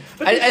 Absolutely.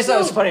 But I thought it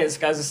was funny. This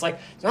guy's just like,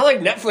 it's not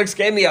like Netflix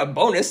gave me a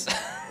bonus,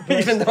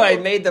 even though I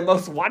made the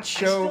most watched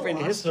show in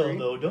history.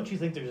 Though, don't you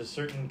think there's a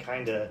certain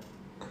kind of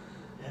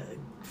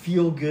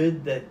feel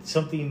good that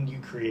something you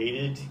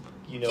created,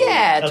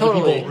 other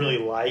totally. people really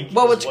like?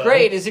 Well, what's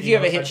great is if you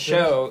have a hit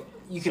show,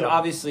 you can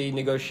obviously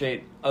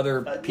negotiate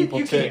other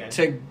people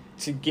to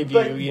give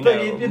money for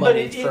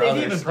other stuff.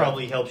 It even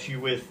probably helps you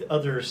with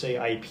other,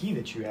 say, IP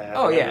that you have.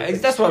 Oh, yeah.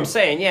 That's what I'm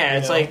saying. Yeah,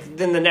 it's like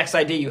then the next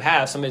idea you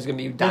have, somebody's going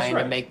to be dying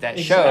to make that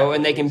show,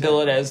 and they can bill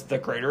it as the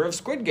creator of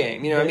Squid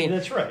Game. You know what I mean?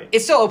 That's right.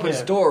 It still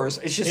opens doors.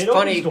 It's just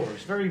funny. Opens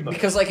doors, very much.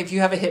 Because, if you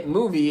have a hit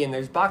movie and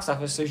there's box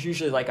office, there's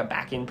usually, a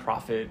back-end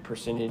profit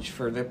percentage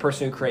for the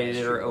person who created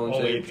it or owns it.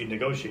 Only if you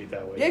negotiate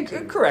that way. Yeah,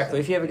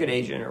 correctly. If you have a good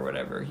agent or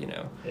whatever,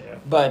 Yeah.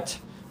 But...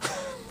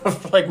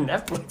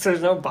 Netflix,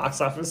 there's no box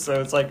office,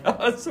 so it's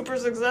it's super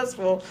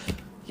successful.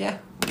 Yeah,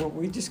 well,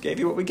 we just gave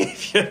you what we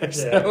gave you.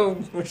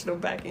 There's no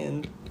back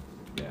end.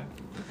 Yeah.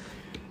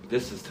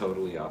 This is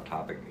totally off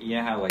topic. You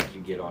know how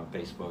you get on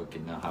Facebook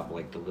and they'll have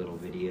the little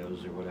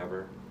videos or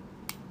whatever,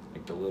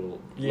 the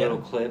little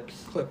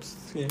clips.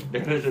 Clips. Yeah.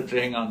 There was a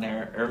thing on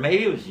there, or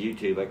maybe it was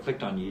YouTube. I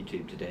clicked on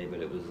YouTube today,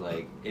 but it was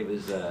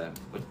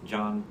with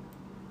John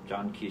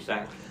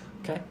Cusack.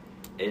 Okay.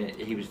 And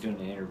he was doing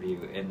an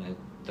interview, and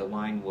the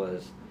line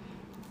was,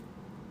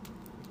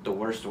 the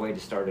worst way to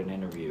start an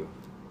interview.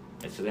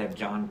 And so they have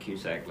John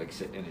Cusack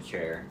sitting in a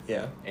chair.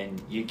 Yeah.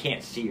 And you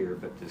can't see her,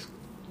 but this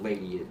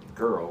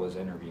girl is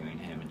interviewing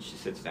him, and she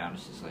sits down and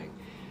she's like,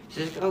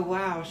 oh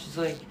wow, she's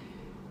like,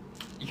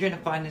 you're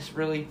gonna find this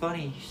really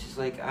funny. She's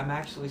like, I'm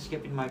actually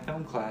skipping my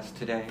film class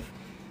today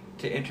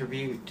to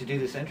do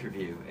this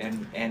interview,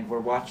 and we're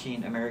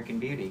watching American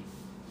Beauty.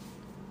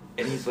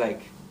 And he's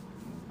like,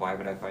 why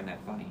would I find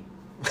that funny?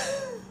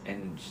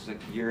 And she's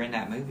like, you're in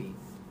that movie.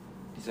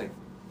 He's like,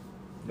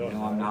 No,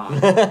 I'm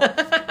not.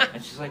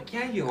 And she's like,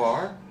 yeah, you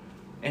are.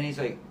 And he's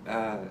like,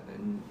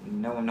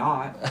 no, I'm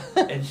not.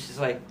 And she's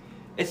like,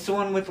 it's the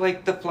one with,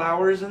 like, the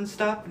flowers and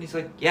stuff? And he's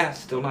like, yeah,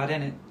 still not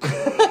in it.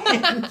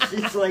 And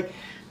she's like,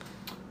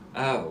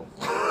 oh.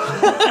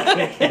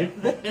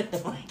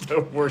 It's like,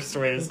 The worst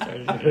way to start.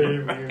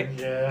 Very weird,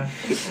 yeah.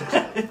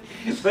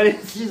 but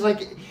she's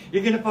like,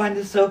 you're going to find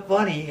this so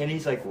funny. And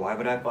he's like, why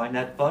would I find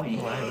that funny?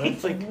 Why would I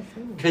It's like, find that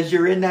funny? because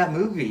you're in that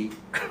movie.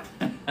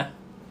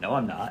 No,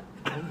 I'm not.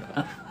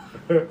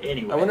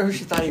 Anyway. I wonder who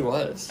she thought he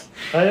was.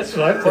 That's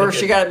what I'm thinking. Or if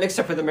she got it mixed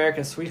up with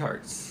American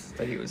Sweethearts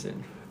that he was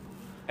in.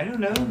 I don't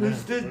know.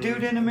 Who's the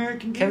dude in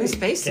American Kevin Beauty?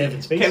 Spacey. Kevin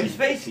Spacey. Kevin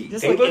Spacey.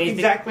 Just They like look anything-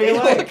 exactly they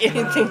alike. look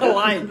anything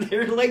alike.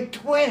 They're like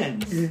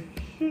twins.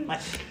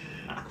 Like,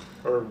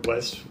 Or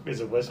Wes, is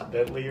it Wes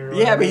Bentley or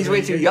Yeah, but whatever? he's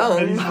way too young.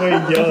 But he's way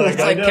young.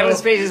 It's I like know. Kevin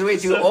Spacey's way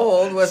too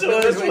old. Wes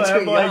Bentley's that's way why too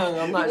I'm young.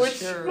 I'm not which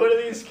sure. one of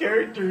these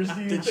characters do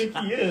you Did think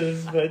he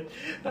is? But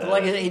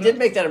Like he did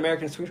make that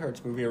American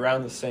Sweethearts movie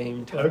around the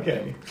same time.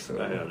 Okay. So,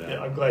 I don't know.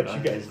 Yeah, I'm glad you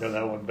guys know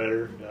that one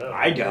better.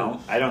 I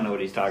don't. I don't know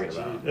what he's talking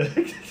about.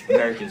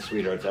 American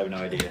Sweethearts. I have no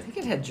idea. I think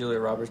it had Julia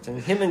Roberts in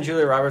it. Him and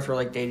Julia Roberts were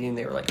like dating.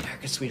 They were like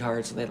American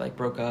Sweethearts, and they like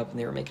broke up, and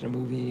they were making a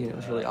movie, and it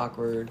was really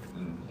awkward.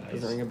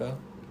 Doesn't ring a bell.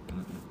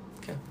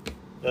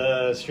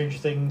 Okay. Stranger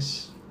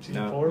Things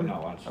season No, 4. we're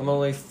not watching. I'm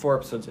only 4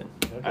 episodes in.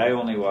 Okay. I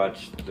only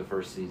watched the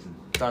first season.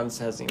 Don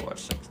hasn't even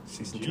watched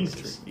season 2 or 3.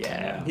 Jesus. Yeah,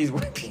 Yeah. he's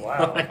way behind.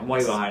 Wow. I'm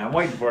way behind. I'm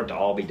waiting for it to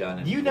all be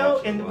done. You know,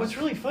 watch it and once. what's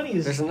really funny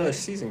is There's another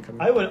season coming.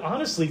 I would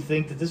honestly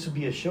think that this would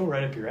be a show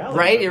right up your alley.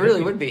 Right, But it really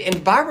maybe- would be,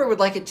 and Barbara would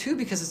like it too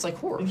because it's like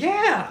horror.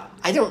 Yeah.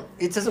 I don't.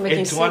 It doesn't make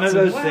any It's sense. one of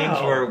those Wow. things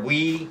where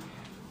we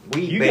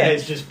You binged-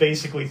 guys just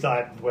basically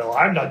thought, well,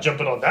 I'm not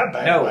jumping on that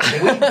No,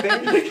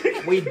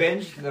 bandwagon. we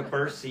binged the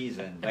first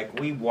season. Like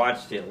we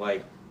watched it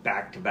like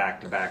back to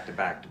back to back to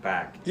back to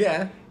back.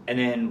 Yeah. And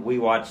then we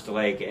watched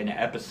like an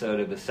episode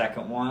of the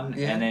second one,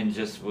 Yeah. and then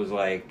just was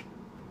like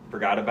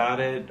forgot about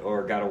it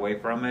or got away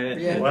from it.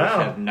 Yeah. And Wow. just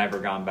have never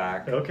gone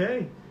back.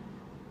 Okay.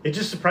 It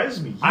just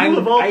surprises me. You I-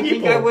 of all I think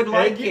people. I would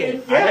like and-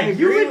 it. Yeah, I you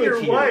agree and your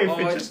with you. wife. Oh,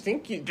 it I just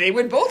think they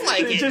would both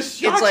like It it. just It's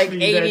shocks like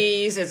me that-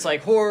 80s. It's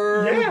like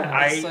horror.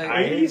 yeah, It's like,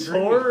 I 80s agree.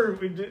 horror,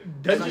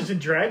 Dungeons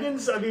and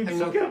Dragons. I mean,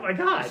 So- oh my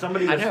god.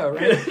 Somebody I was, know,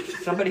 right?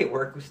 somebody at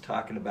work was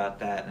talking about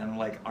that, and I'm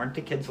like, aren't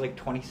the kids like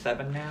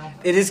 27 now?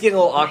 It is getting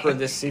a little awkward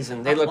this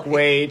season. They look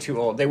way too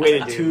old. They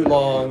waited They too do.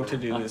 long to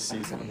do this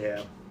season.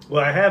 Yeah.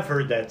 Well, I have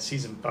heard that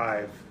season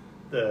 5.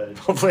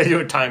 Hopefully, they do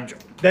a time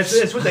jump.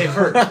 That's what they've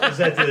heard. Is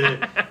that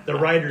the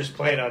writers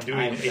plan on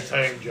doing a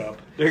time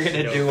jump? They're gonna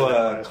You know, do for that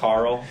a last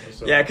Carl. one.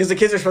 So- Yeah, because the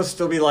kids are supposed to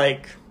still be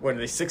like, what are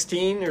they,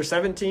 16 or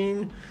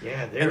 17?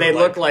 Yeah, And they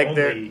look like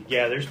only,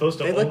 they're supposed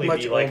to they look only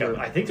much be like older.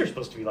 I think they're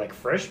supposed to be like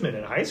freshmen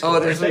in high school. Oh,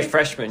 they're aren't supposed to they? be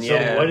freshmen, So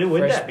yeah. what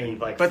would that freshmen. be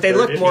like? But they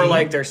look 13? more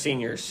like they're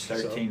seniors.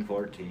 13,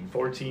 14.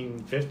 14,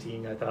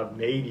 15. I thought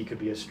maybe could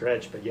be a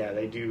stretch, but yeah,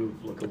 they do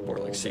look a little More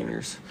like older.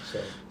 seniors. So,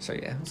 So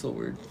yeah, it's a little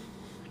weird.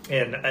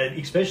 and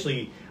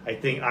especially,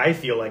 I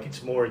feel like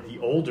it's more the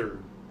older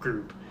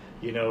group.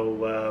 You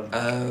know,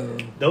 Oh.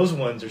 those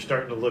ones are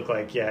starting to look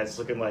like it's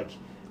looking like.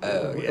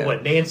 Oh, yeah.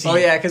 What Nancy? Oh,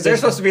 yeah, 'cause they're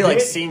supposed to be, like,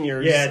 Nan-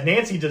 seniors. Yeah,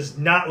 Nancy does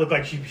not look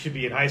like she should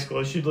be in high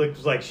school. She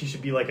looks like she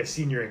should be like a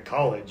senior in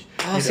college.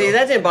 Oh, you see, know?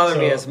 that didn't bother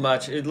me So, as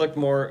much. It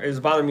was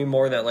bothering me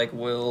more that like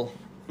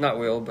not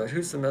Will, but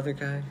who's another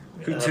guy?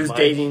 Who's Mike,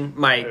 dating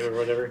Mike? or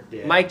whatever.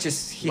 Yeah. Mike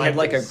he Mike had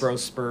like is- a growth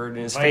spurt, and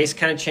his Mike- face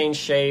kind of changed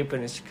shape,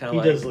 and it's kind He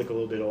of like does look a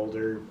little bit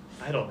older.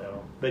 I don't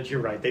know, but you're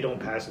right. They don't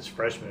pass as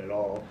freshmen at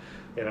all.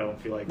 And I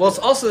don't feel like. Well, it's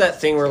also that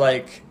thing where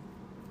like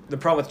the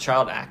problem with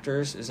child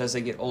actors is as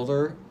they get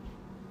older,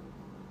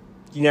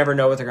 you never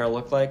know what they're going to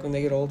look like when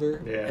they get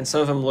older. Yeah. And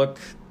some of them look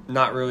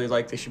not really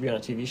like they should be on a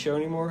TV show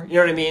anymore. You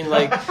know what I mean?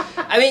 Like,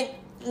 I mean,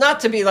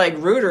 not to be like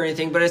rude or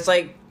anything, but it's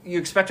like you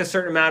expect a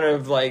certain amount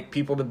of like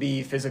people to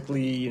be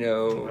physically,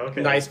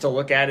 Okay. nice to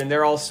look at, and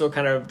they're all still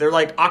they're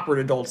like awkward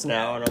adults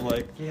now, and I'm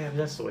like, Yeah, but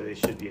that's the way they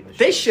should be in the show.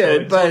 They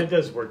should, so but it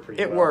does work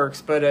pretty it well.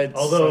 works, but it's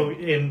Although,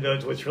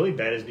 like, what's really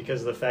bad is because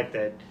of the fact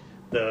that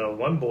the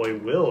one boy,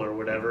 Will or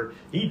whatever,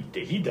 he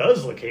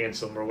does look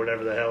handsome or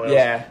whatever the hell else.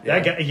 Yeah,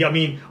 that guy. I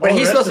mean, But all the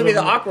he's rest supposed to of be the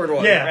them- awkward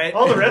one, Yeah, right?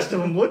 all the rest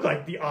of them look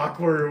like the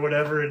awkward or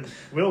whatever, and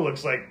Will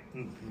looks like.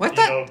 I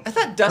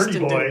thought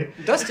Dustin boy.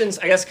 did. Dustin's,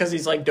 I guess, because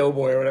he's like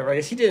Doughboy or whatever. I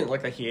guess he didn't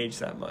look like he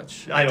aged that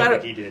much. I don't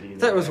thought think he did either. I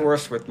thought it was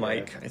worse with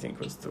Mike. I think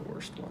was the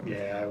worst one.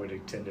 Yeah, I would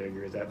tend to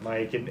agree with that,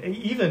 Mike, and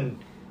even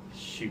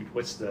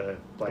what's the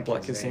black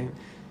Black kid's kid's name? name?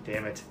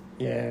 Damn it.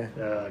 Yeah.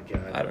 Oh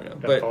God, I don't know, I'm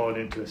but-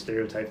 falling into a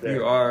stereotype there.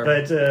 You are.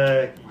 But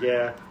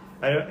yeah,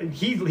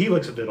 he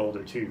looks a bit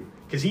older too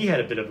because he had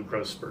a bit of a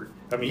growth spurt.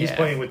 I mean, he's Yeah.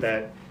 playing with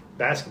that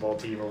basketball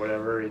team or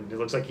whatever, and it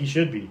looks like he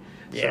should be.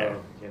 Yeah.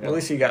 So, you know, At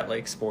least he got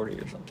like sporty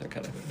or something,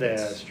 kind of. yeah,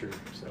 that's true.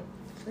 So,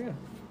 Yeah.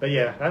 but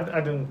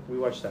yeah, we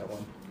watched that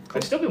one.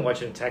 I've still been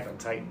watching Attack on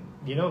Titan.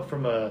 You know,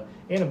 from a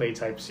anime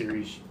type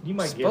series, you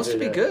might Supposed give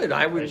to it be good.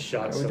 I would. a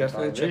shot I would sometime.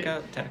 definitely check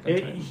out Attack on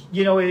Titan.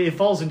 You know, it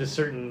falls into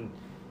certain,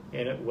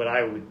 and what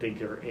I would think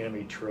are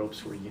anime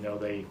tropes where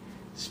they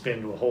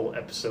spend a whole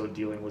episode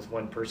dealing with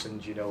one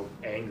person's,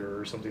 anger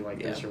or something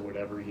like this Yeah. or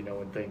whatever,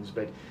 and things.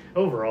 But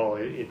overall,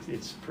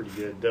 it's pretty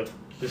good.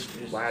 This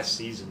last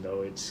season,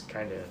 though, it's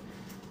kind of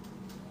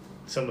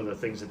some of the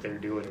things that they're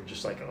doing are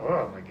just like,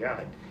 oh my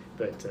god,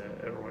 but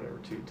or whatever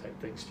too type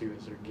things too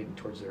as they're getting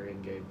towards their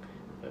end game.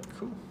 But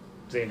Cool.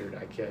 Xander and I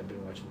have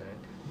been watching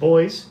that.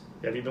 Boys,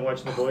 have you been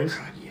watching The Boys?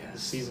 God,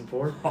 yes. Season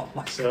 4. Oh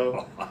my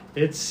So God.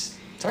 it's.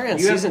 Sorry, on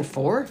You have- season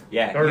 4?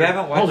 Yeah, Or, you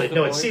haven't watched hold it. The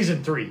No, Boys? it's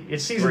season 3.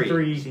 It's season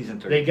 3. Season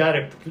 3. They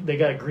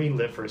got a green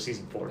lit for a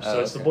season 4. So Oh,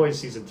 it's The okay. Boys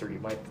season 3.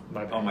 My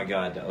bad. Oh my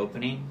god, the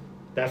opening?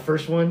 That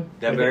first one.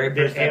 That with very the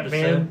first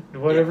Ant-Man,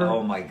 episode? whatever. Yeah,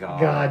 oh my god.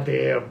 God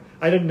damn.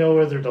 I didn't know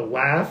whether to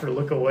laugh or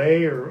look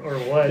away or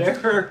what.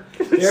 There are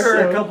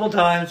So- a couple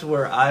times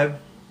where I've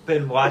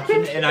been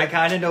watching and I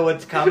kind of know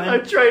what's coming.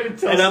 I'm trying to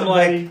tell And I'm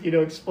somebody,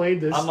 explain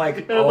this. I'm like,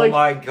 And I'm oh like,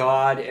 my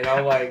god, and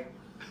I'm like,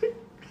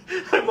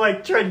 I'm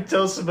like trying to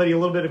tell somebody a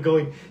little bit of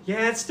going,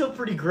 yeah, it's still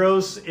pretty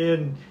gross,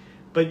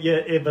 but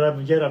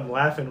I'm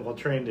laughing while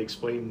trying to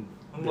explain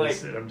I'm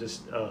this, like- and I'm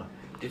just,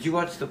 did you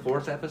watch the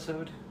 4th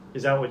episode?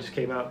 is that what just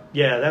came out?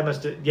 Yeah, that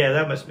must have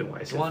been why I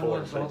The said one 4.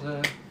 with all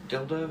the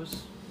dildos?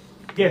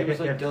 Yeah, it was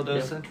yeah, like yeah, Dildo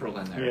yeah. Central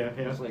in there. Yeah,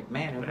 yeah. I was like,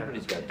 man,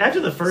 everybody's got After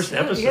dildos. the first You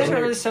guys episode,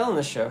 aren't really selling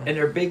this show. And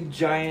their big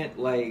giant,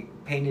 like,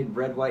 painted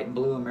red, white, and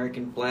blue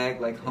American flag,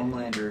 like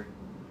Homelander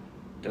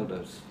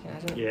dildos. Yeah, I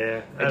don't-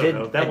 yeah, I I don't did-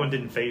 know. That I- one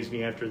didn't phase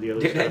me after the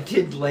other Dude, I stuff.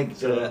 did like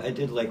So- I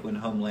did like when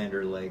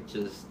Homelander like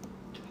just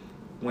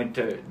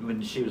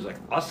when she was like,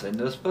 I'll send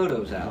those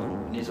photos out,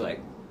 and he's like,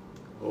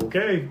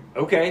 Okay.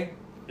 okay.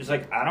 He's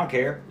like, I don't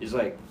care. He's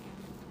like,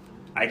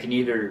 they can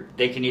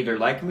either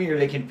like me or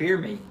they can fear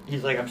me.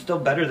 He's like, I'm still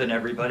better than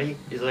everybody.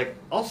 He's like,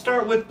 I'll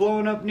start with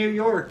blowing up New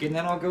York, and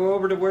then I'll go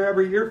over to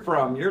wherever you're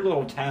from, your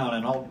little town,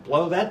 and I'll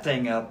blow that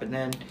thing up, and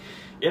then,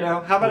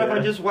 how about if I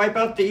Yeah. just wipe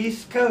out the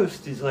East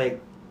Coast? He's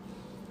like,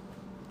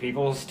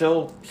 people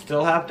still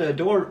have to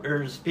adore,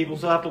 or people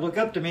still have to look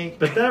up to me.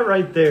 But that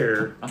right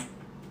there,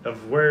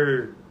 of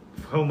where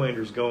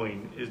Homelander's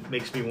going, it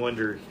makes me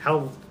wonder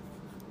how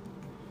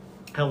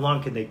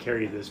long can they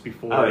carry this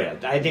before? Oh yeah,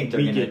 I think they're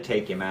we going to get-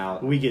 take him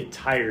out. we get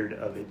tired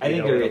of it. I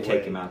think they're in a gonna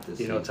take way, him out this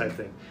type season.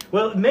 thing.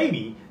 Well,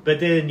 maybe, but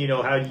then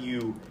how do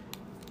you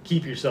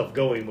keep yourself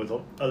going with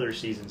other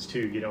seasons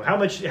too? How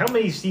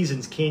many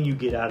seasons can you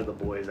get out of The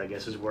Boys? I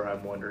guess is where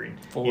I'm wondering.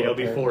 4,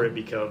 Before it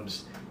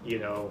becomes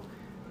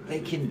They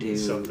can do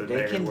something they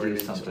there can where do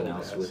it's something all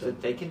else that with stuff.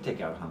 it. They can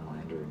take out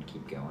Homelander and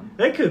keep going.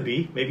 that could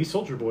be maybe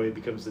Soldier Boy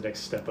becomes the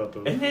next step up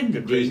of And then the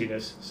the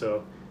craziness.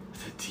 So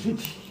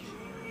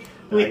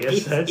I When guess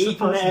he's that's a eating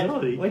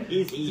possibility. when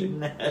he's eating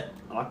that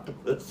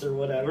octopus or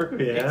whatever.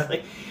 Yeah. It's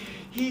like,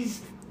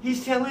 he's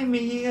telling me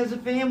he has a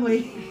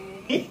family.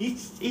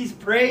 he's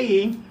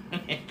praying.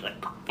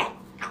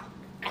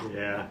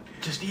 yeah,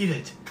 just eat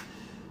it.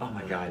 Oh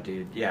my god,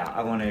 dude. Yeah,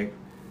 I want to.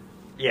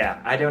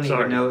 Yeah, I don't Sorry.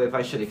 even know if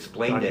I should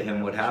explain Sorry, to him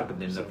yeah, what I happened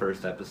should- in the so-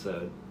 first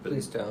episode. But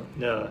Please don't.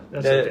 No,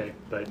 that's The- okay.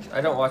 But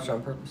I don't watch it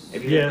on purpose.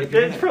 If you- yeah, if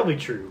you're it's gonna- probably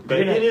true. But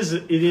gonna- it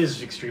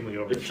is extremely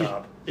over the if you-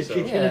 top. if so.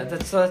 you- Yeah,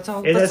 that's the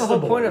whole, And that's the whole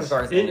The point Boys. of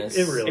Garth It Ennis.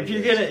 really if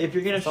you're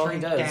gonna That's all he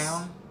shrink does.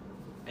 down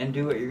and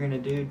do what you're gonna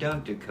do,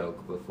 don't do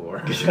coke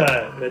before.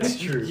 Yeah, that's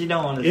true. You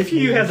don't want to. If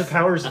you have the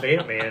powers of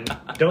Ant-Man,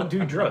 don't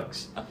do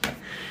drugs.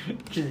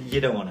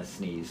 You don't want to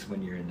sneeze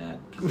when you're in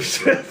that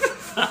position.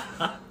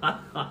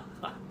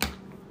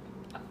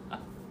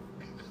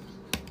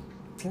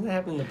 Didn't that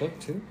happen in the book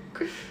too?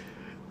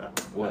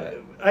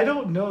 What? I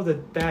don't know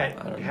that I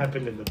don't know.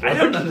 happened in the book. I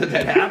don't know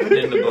that happened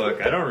in the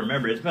book. I don't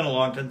remember. It's been a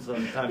long time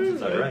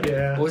since I read it.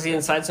 Yeah. Was he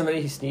inside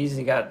somebody? He sneezed.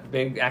 He got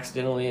big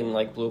accidentally and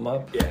blew him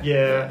up. Yeah.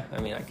 Yeah. I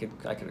mean, I could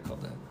have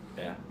called that.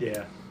 Yeah.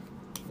 Yeah.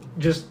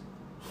 Just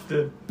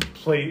the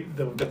place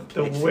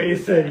way he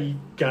was that at. he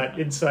got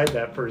inside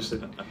that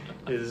person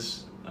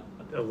is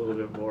a little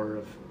bit more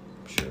of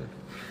Sure.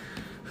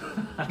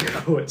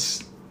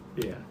 what's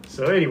yeah.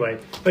 So anyway,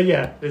 but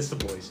yeah, it's The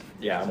Boys.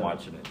 Yeah, I'm So,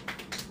 watching it.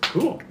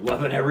 Cool.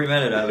 Loving every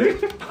minute of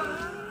it.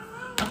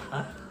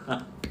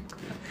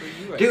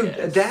 Dude,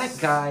 that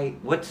guy,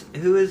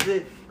 who is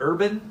it?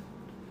 Urban?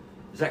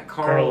 Is that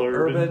Carl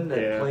Urban that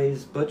yeah.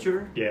 plays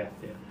Butcher? Yeah,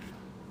 yeah.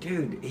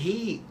 Dude,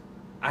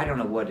 I don't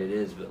know what it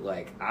is, but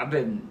like, I've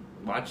been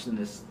watching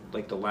this,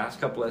 like the last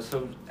couple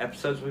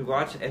episodes we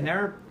watched, and there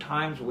are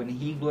times when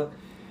he looks,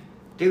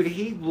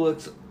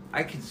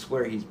 I can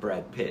swear he's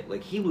Brad Pitt.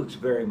 Like, he looks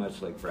very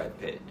much like Brad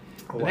Pitt.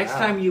 The next Wow.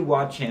 time you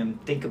watch him,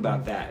 think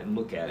about that and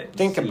look at it. and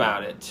Think see-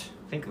 about it.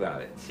 Think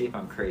about it. See if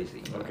I'm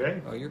crazy.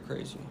 Okay. Oh, you're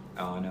crazy.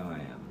 Oh, I know I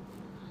am.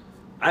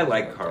 I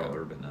like Okay. Carl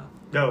Urban,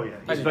 though. Oh yeah.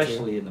 I He's do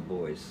Especially in The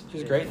Boys. He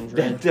was great in The,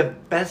 Dread. the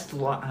best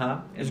line, huh?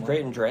 He was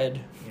great in Dread.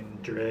 in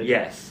Dread.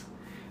 Yes.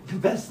 The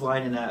best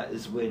line in that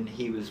is when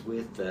he was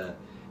with,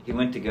 he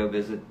went to go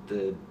visit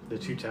the The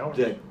Two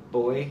Towers.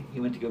 boy. He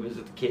went to go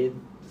visit the kid,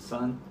 the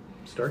son.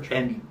 Star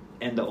Trek.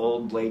 And the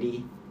old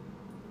lady,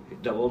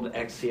 the old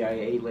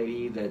ex-CIA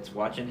lady that's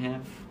watching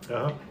him,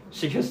 Uh-huh.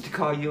 she goes, to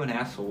call you an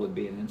asshole would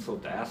be an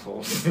insult to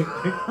assholes.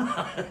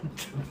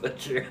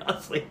 But I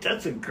was like,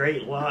 that's a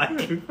great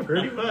line.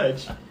 Pretty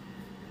much.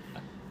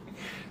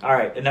 All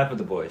right, enough of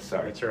the boys.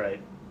 Sorry. That's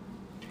right.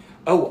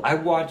 Oh, I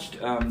watched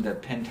the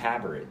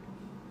Pentaverate.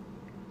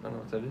 I don't know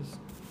what that is.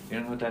 You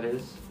don't know what that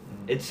is?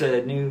 It's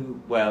a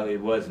new. Well, it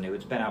was new.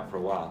 It's been out for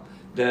a while.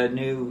 The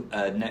new.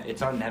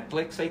 It's on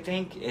Netflix, I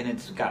think, and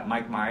it's got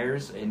Mike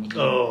Myers, and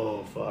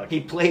Oh, fuck.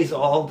 he plays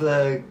all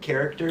the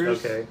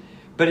characters. Okay.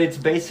 But it's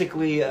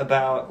basically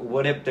about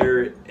what if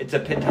it's a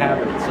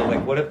Pentaverate. So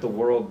like, what if the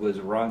world was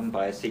run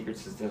by a secret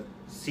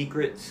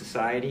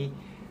society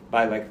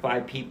by like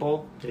 5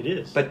 people, It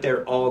is. but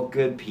they're all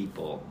good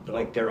people. Oh.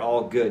 Like they're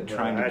all good,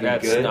 trying to be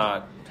That's good.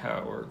 not how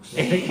it works.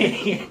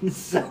 And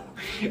so,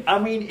 I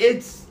mean,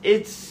 it's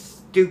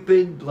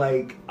stupid,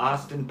 like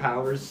Austin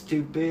Powers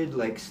stupid,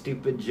 like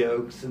stupid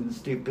jokes and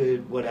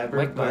stupid whatever.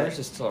 Mike but- Myers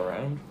is still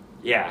around.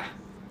 Yeah,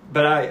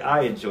 but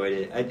I enjoyed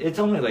it. It's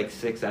only like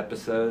 6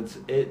 episodes.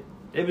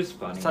 It was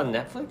funny. It's on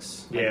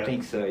Netflix. Yeah. I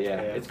think so. Yeah.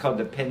 Yeah. It's called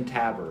the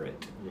Pentaverate.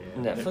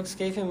 Yeah. Netflix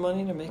gave him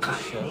money to make a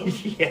show.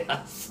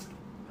 Yes.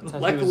 I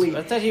Luckily,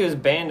 thought he was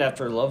banned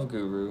after Love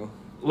Guru.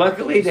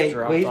 luckily Just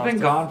dropped he's off been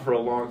the- gone for a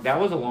long. That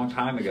was a long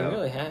time He ago.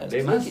 really has.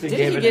 They must have Did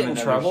he given get him in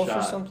another trouble for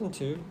shot. something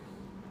too?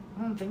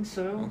 I don't think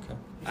so. Okay.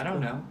 I don't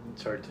know.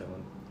 It's hard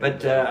telling.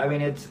 But I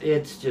mean,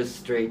 it's just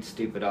straight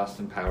stupid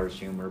Austin Powers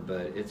humor,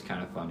 but it's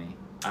kind of funny.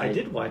 I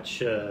did watch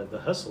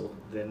The Hustle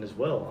then as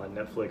well on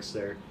Netflix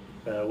there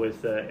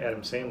with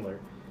Adam Sandler.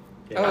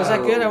 Oh, is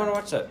that good? I want to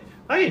watch that.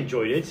 I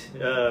enjoyed it.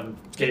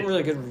 It's getting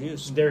really good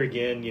reviews. There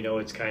again,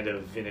 it's kind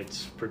of in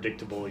its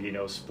predictable,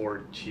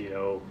 sport,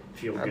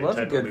 feel I good love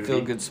a type of good movie.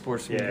 feel good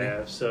sports movie.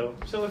 Yeah, so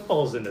it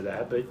falls into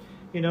that. But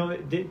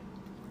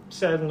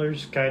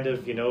Sandler's kind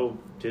of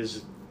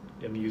his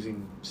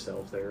amusing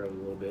self there a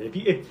little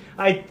bit.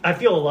 I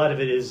feel a lot of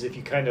it is if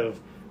you kind of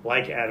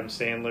like Adam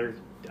Sandler,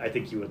 I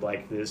think you would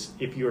like this.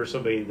 If you are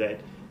somebody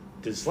that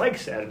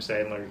dislikes Adam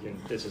Sandler,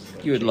 this is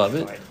You would love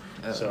it?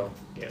 So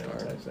type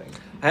Alright. of thing.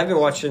 I have been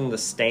watching The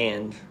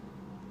Stand.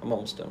 I'm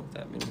almost done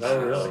with that.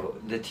 Oh, really?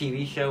 The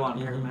TV show on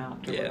Mhm.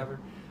 Paramount or Yeah. whatever.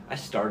 I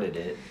started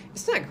it.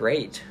 It's not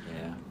great.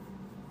 Yeah.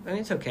 I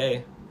mean, it's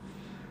okay.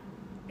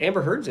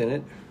 Amber Heard's in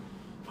it.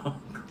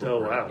 Oh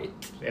wow! Right.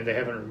 And they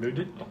haven't removed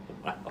it.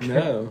 Wow.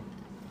 No.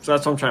 So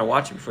that's why I'm trying to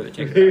watch it before they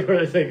take it out. Before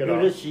they take it Who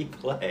off. does she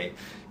play?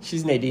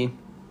 She's Nadine.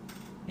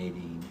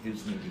 Nadine.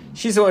 Who's Nadine?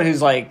 She's the one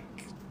who's like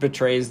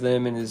betrays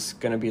them and is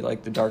going to be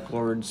like the Dark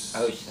Lords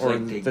Oh, she's or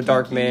like the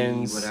Dark geeky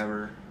Man's.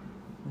 whatever.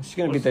 She's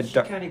going to be the She's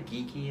dark. kind of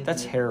geeky. Isn't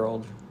That's it?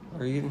 Harold.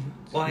 Are you?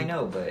 Well, I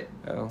know, but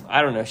Oh,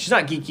 I don't know. She's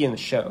not geeky in the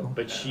show.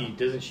 But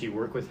doesn't she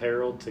work with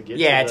Harold to get?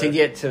 Yeah, to to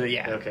get to the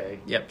Okay.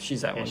 Yep,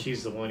 she's that And one.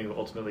 she's the one who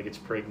ultimately gets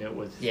pregnant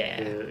with. Yeah.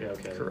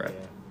 Okay. Correct.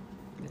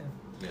 Yeah.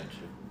 Yeah. gotcha.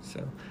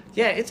 So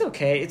yeah, it's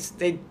okay. It's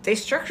they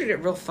structured it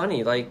real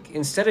funny. Like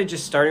instead of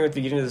just starting with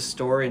the beginning of the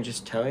story and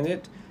just telling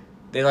it,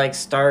 they like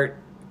start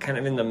kind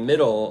of in the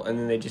middle and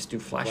then they just do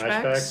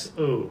flashbacks.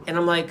 Ooh. And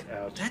I'm like,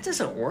 Ouch. that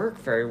doesn't work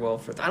very well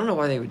for. I don't know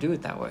why they would do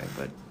it that way,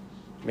 but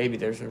maybe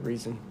there's a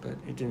reason. But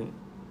it didn't.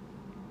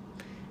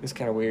 It's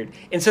kind of weird.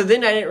 And so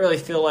then I didn't really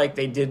feel like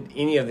they did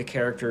any of the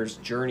characters'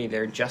 journey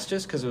there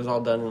justice because it was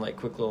all done in like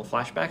quick little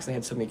flashbacks. And they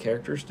had so many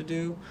characters to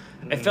do.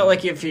 I felt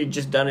like if you'd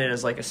just done it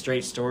as like a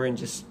straight story and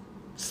just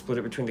split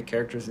it between the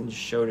characters and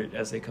just showed it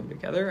as they come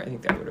together, I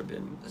think that would have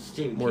been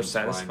Stephen more King's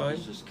fine. satisfying.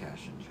 He's just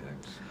cashing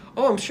checks.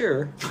 Oh, I'm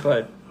sure,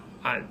 but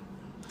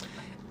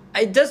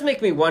it does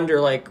make me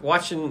wonder. Like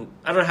watching,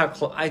 I don't know how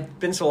close. I've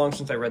been so long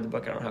since I read the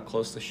book. I don't know how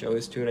close the show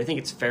is to it. I think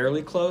it's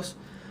fairly close,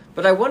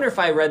 but I wonder if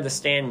I read The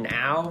Stand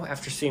now,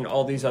 after seeing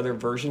all these other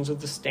versions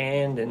of The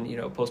Stand and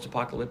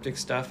post-apocalyptic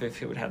stuff,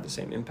 if it would have the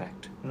same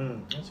impact.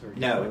 That's very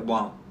No, good. it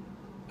won't.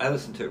 I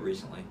listened to it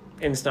recently.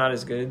 And it's not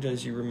as good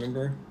as you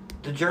remember.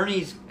 The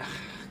journey's. God,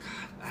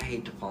 I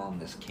hate to fall in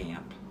this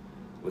camp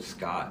with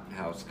Scott.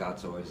 How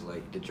Scott's always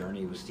like the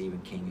journey with Stephen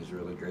King is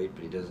really great,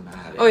 but he doesn't know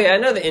how to. Oh yeah, I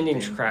know the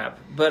ending's thing. crap,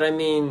 but I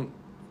mean,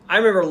 I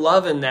remember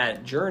loving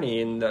that journey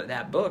in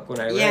that book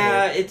when I read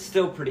Yeah, it. it's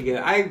still pretty good.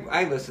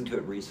 I listened to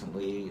it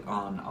recently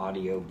on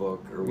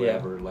audiobook or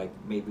whatever, like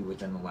maybe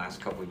within the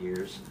last couple of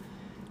years,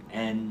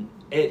 and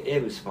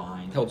it was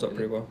fine. It holds up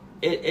pretty well.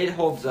 It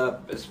holds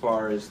up as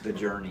far as the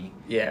journey.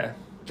 Yeah.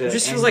 The It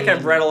just feels like I've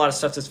ending- read a lot of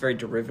stuff that's very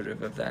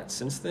derivative of that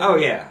since then. Oh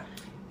yeah,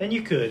 And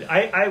you could.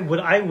 What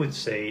I would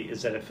say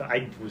is that if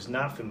I was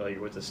not familiar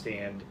with The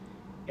Stand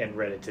and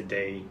read it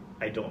today,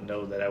 I don't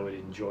know that I would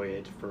enjoy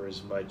it for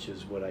as much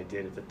as what I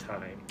did at the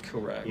time.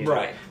 Correct. You know?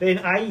 Right. And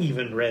I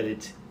even read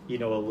it, a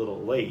little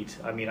late.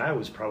 I mean, I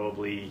was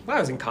probably. Well, I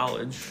was in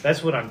college.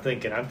 That's what I'm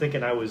thinking. I'm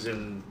thinking I was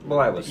in. Well,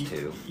 I was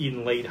too.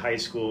 In late high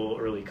school,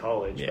 early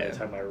college by Yeah. the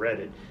time I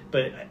read it.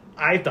 But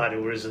I thought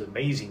it was an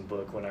amazing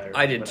book when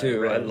I did when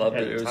too. read I loved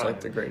at it. the It was like time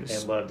the greatest.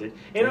 and loved it.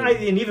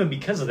 And even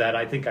because of that,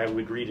 I think I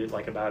would read it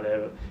like about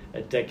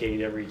a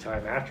decade every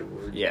time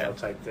afterward. Yeah.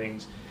 Type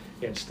things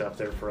and stuff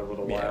there for a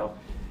little Yeah. while.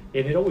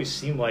 And it always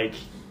seemed like,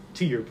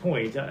 to your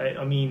point,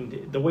 I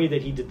mean, the way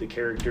that he did the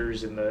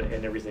characters and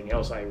everything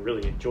else, I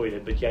really enjoyed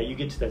it. But yeah, you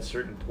get to that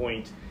certain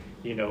point,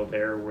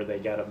 there where they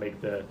got to make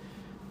the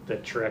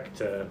trek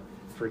to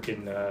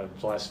freaking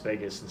Las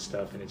Vegas and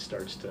stuff, and it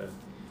starts to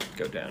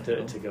go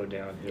downhill. to go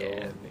downhill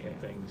Yeah.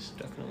 and things.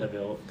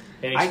 Definitely.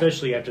 And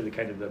especially after the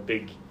kind of the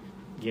big,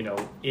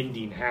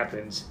 ending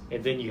happens,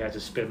 and then you have to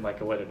spend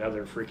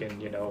another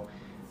freaking,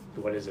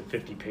 what is it,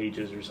 50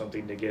 pages or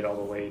something to get all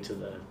the way to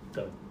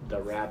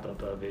the wrap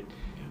up of it.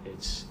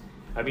 It's,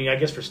 I mean, I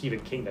guess for Stephen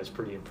King that's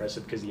pretty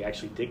impressive because he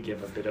actually did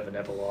give a bit of an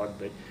epilogue,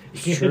 but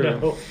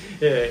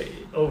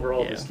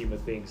overall the scheme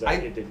of things,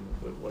 it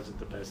wasn't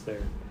the best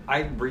there.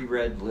 I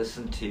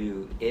listened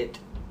to it.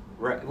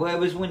 Well, it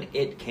was when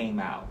it came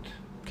out.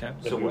 Okay.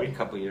 So a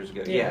couple years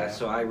ago. Yeah.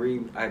 So I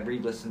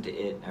re-listened to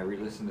it. I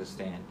re-listened to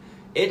Stand.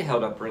 It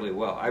held up really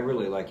well. I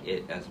really like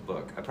it as a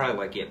book. I probably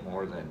like it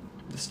more than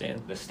The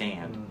Stand.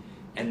 Mm.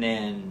 And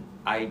then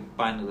I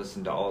finally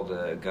listened to all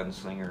the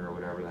Gunslinger or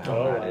whatever the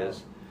hell that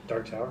is.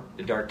 Dark Tower.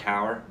 The Dark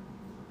Tower.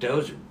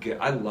 Those are good.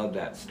 I love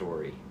that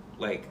story.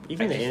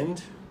 Even the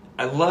end.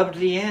 I loved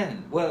the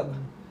end. Well,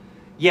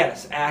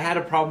 yes, I had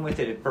a problem with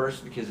it at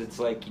first because it's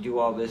like you do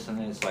all this and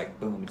then it's like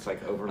boom, it's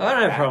like over. I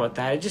don't have a problem with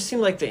that. It just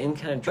seemed like the end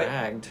kind of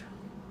dragged.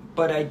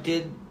 But I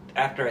did,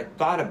 after I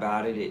thought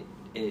about it,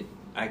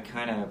 I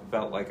kind of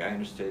felt like I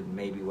understood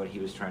maybe what he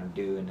was trying to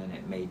do, and then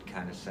it made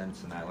kind of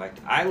sense, and I liked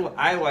it.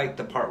 I liked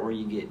the part where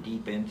you get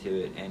deep into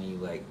it, and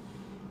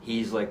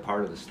he's like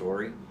part of the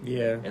story.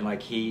 Yeah. And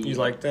You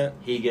like that?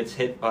 He gets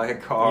hit by a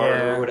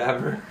car or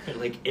whatever.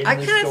 I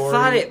kind of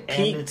thought it peaked.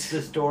 And it's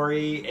the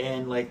story,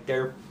 and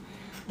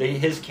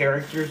his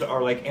characters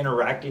are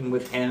interacting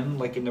with him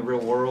in the real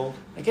world.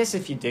 I guess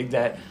if you dig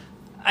that.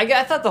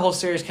 I thought the whole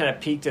series kind of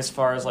peaked as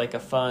far as a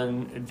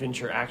fun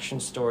adventure action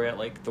story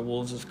at the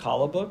Wolves of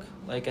Kala book.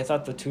 I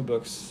thought the two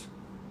books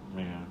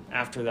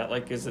after that,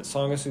 is it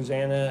Song of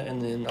Susanna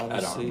and then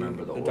obviously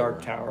the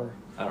Dark Tower.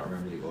 I don't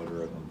remember the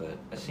order of them, but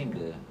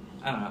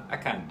I don't know, I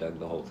kind of dug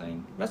the whole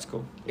thing. That's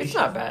cool. It's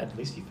not bad. At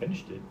least he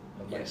finished it,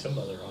 unlike some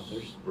other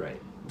authors.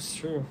 Right. It's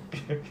true.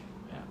 Yeah.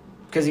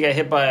 Because he got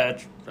hit by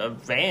a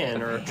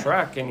van or a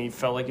truck and he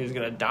felt like he was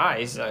going to die.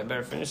 He said, I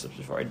better finish this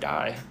before I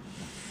die.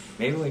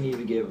 Maybe we need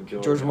to give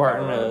George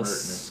Martin a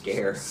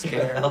scare.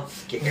 Scare.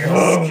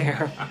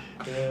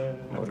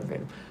 Motivate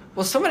him.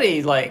 Well,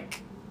 somebody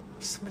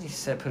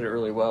said put it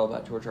really well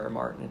about George R. R.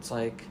 Martin. It's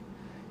do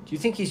you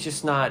think he's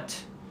just not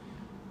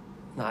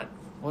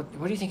what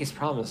do you think his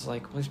problem is?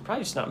 He's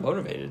probably just not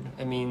motivated.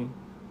 I mean,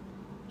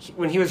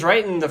 when he was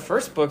writing the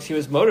first books, he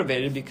was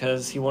motivated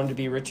because he wanted to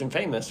be rich and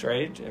famous,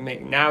 right? I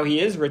mean, now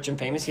he is rich and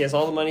famous. He has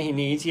all the money he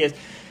needs. It's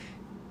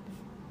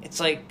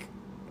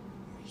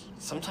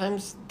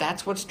sometimes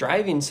that's what's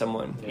driving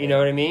someone. You know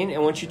what I mean?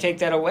 And once you take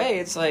that away,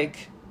 it's now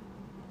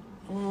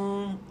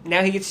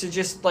he gets to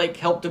just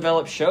help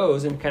develop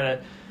shows and kind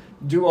of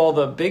do all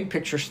the big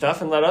picture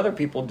stuff and let other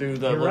people do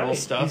the little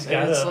stuff. He's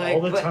got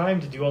all the time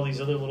to do all these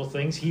other little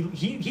things.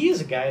 He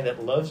is a guy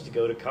that loves to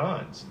go to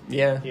cons.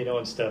 Yeah.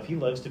 And stuff. He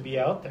loves to be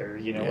out there,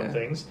 and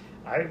things.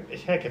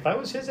 If I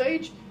was his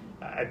age,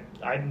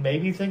 I'd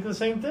maybe think the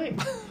same thing.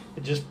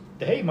 Just,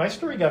 hey, my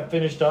story got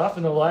finished off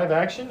in the live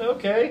action.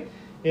 Okay.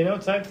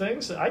 Type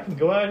things. I can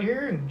go out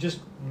here and just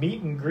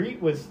meet and greet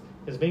with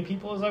as many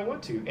people as I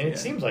want to. And it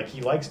seems like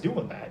he likes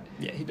doing that.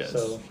 Yeah, he does.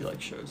 So, he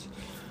likes shows.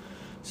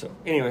 So,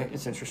 anyway,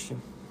 it's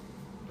interesting.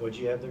 What'd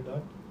you have there,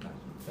 Doc?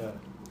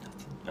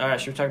 All right,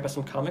 should we talk about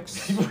some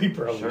comics? We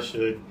probably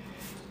should.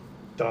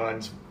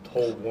 Don's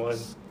hold one.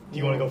 Do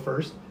you want to go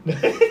first?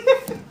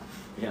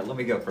 Yeah, let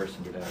me go first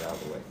and get that out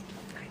of the way.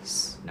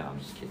 Nice. No, I'm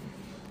just kidding.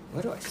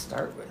 What do I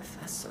start with?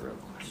 That's the real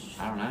question.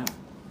 I don't know.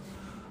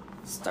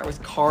 Let's start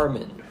with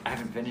Carmen. I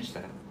haven't finished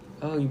that.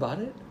 Oh, you bought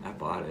it? I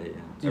bought it,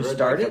 yeah. You I read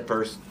started? the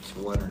first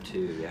one or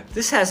two, yeah.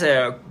 This has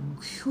a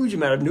huge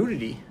amount of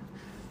nudity.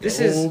 This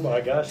oh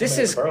my gosh! This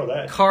I is borrow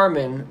that.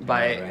 Carmen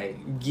by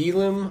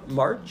Guillaume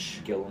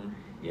March. Gillum,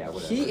 yeah,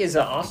 whatever. He is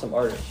an awesome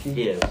artist.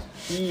 He is.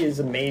 He is Is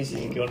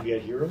amazing. he going to be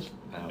at Heroes?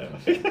 I don't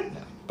think so. No.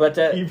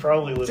 But He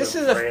probably lives this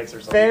in is France or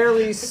a something.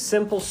 fairly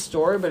simple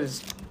story, but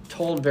it's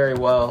told very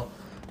well.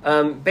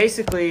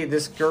 Basically,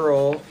 this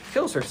girl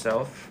kills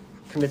herself,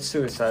 commits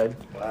suicide.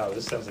 Wow,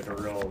 this sounds like a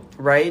real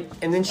Right,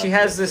 and then she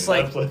has this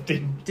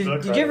uplifting Did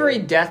book you right ever here.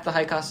 read Death: The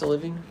High Cost of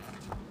Living?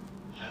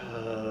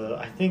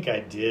 I think I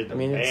did. But I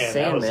mean, it's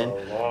man, Sandman. that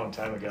was a long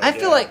time ago. I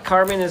feel like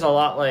Carmen is a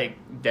lot like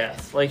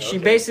Death. She Okay.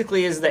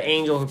 basically is the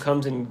angel who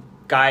comes and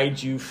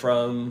guides you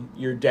from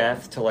your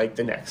death to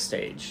the next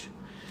stage.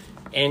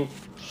 And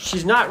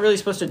she's not really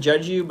supposed to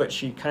judge you, but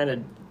she kind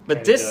of.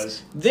 But Kinda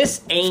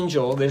this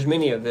angel, there's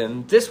many of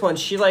them. This one,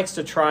 she likes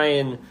to try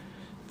and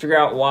figure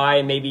out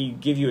why, maybe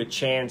give you a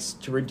chance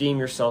to redeem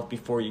yourself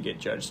before you get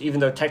judged. Even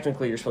though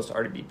technically you're supposed to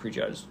already be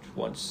prejudged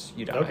once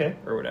you die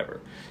or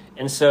whatever.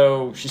 And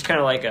so she's kind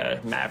of like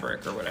a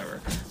maverick or whatever.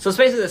 So it's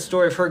basically the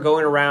story of her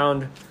going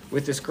around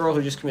with this girl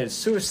who just committed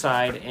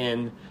suicide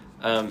and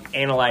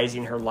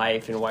analyzing her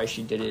life and why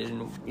she did it,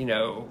 and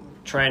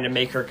trying to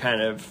make her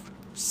kind of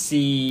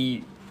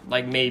see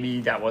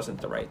maybe that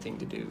wasn't the right thing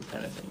to do,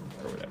 kind of thing,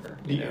 or whatever.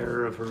 the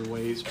error of her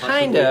ways.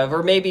 Kind of,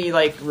 or maybe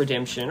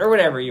redemption or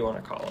whatever you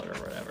want to call it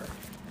or whatever.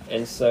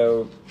 And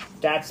so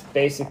that's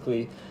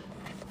basically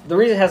the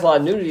reason it has a lot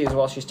of nudity is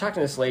while she's talking to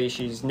this lady,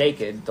 she's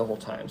naked the whole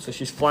time. So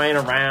she's flying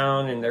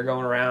around, and they're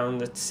going around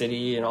the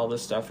city and all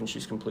this stuff, and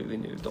she's completely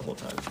nude the whole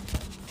time.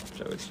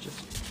 So it's just,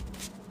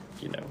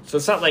 So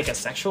it's not like a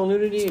sexual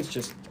nudity, it's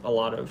just a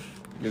lot of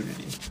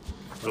nudity.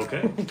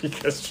 Okay.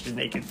 Because she's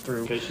naked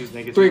through Because she's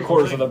naked.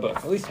 three-quarters of the book,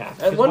 at least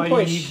half. At one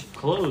point, you need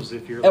clothes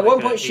if you're at one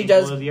like point an she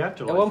angel does. of the At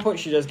afterlife. one point,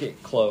 she does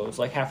get clothes,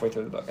 like halfway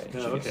through the book. I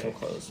think she gets some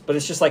clothes, but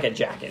it's just like a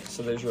jacket.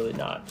 So there's really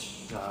not.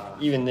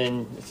 Even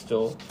then, it's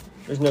still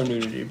there's no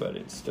nudity, but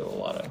it's still a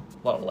lot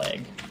of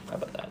leg. How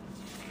about that?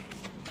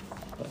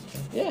 But,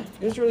 yeah,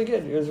 it was really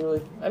good. It was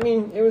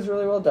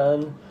really well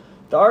done.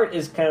 The art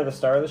is kind of the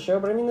star of the show,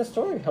 but the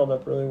story held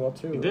up really well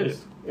too.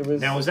 It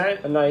was Now was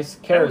that a nice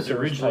That character? was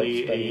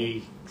originally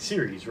a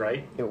series,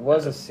 right? It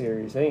was a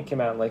series. I think it came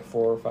out in like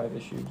 4 or 5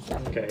 issues.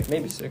 Okay.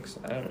 Maybe 6.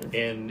 I don't know.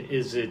 And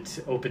is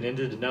it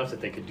open-ended enough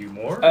that they could do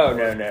more? Oh,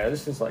 no.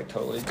 This is like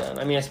totally done.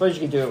 I suppose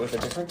you could do it with a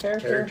different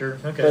character.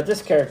 Okay. But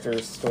this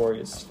character's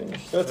story is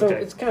finished. So it's,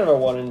 it's kind of a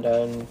one and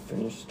done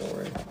finished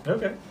story.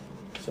 Okay.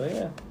 So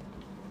yeah.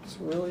 It's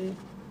really,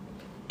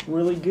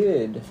 really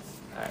good.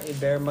 I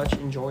very much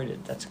enjoyed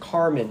it. That's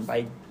Carmen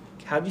by,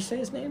 how do you say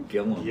his name?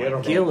 Gilliam. Yeah, I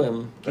don't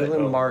know.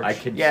 Gilliam March. I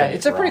could yeah, say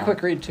it's a pretty wrong.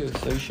 quick read too,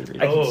 so you should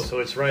read it. Oh, so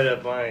it's right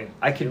up mine.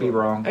 I could be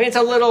wrong. It's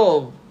a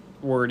little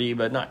wordy,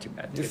 but not too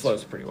bad. It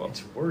flows pretty well.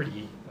 It's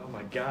wordy. Oh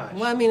my gosh.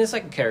 Well, it's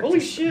like a character.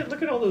 Holy shit!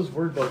 Look at all those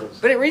word bubbles.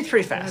 But it reads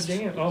pretty God fast.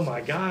 damn! Oh my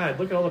god!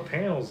 Look at all the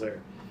panels there.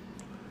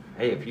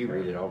 Hey, if you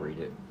read it, I'll read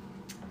it.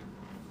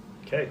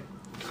 Okay.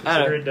 I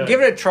don't Consider know. it done.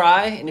 Give it a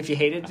try, and if you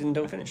hate it, then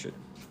don't finish it.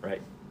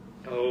 Right.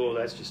 Oh,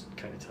 that's just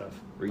kind of tough.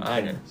 Read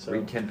I 10. know. So-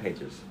 Read 10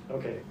 pages.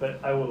 Okay,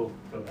 but I will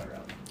go that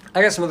route.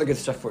 I got some other good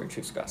stuff for you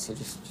too, Scott. So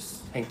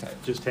just hang tight.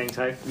 Just hang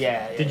tight.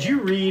 Yeah. Did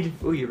you read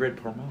Ooh, you read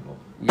Portmanteau.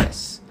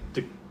 Yes.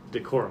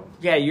 Decorum?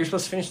 Yeah, you're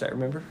supposed to finish that.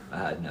 Remember?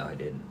 No, I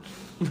didn't.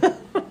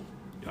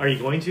 Are you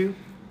going to?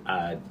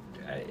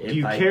 If Do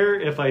you I- care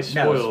if I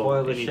spoil, No,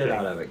 spoil the anything? shit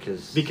out of it,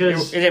 because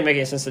Because It didn't make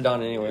any sense to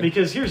Don anyway.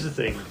 Because here's the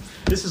thing,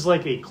 this is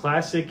like a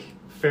classic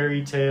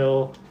fairy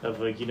tale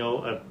of a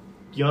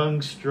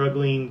young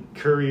struggling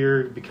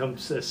courier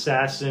becomes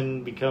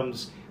assassin,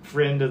 becomes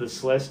friend of the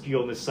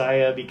celestial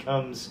messiah,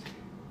 becomes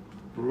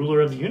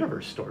ruler of the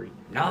universe story.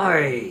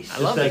 nice. I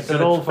love Just it. that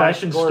good old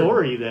fashioned Flash Gordon.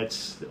 story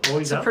that's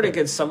always It's a out pretty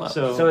there. good sum up.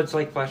 So it's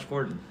like Flash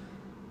Gordon.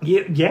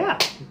 Yeah,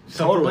 something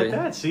Totally. like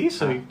that. See,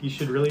 so you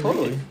should really read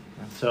Totally. it.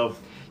 So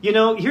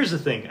here's the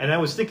thing, and I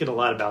was thinking a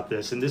lot about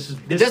this, and this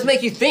It does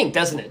make you think,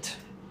 doesn't it?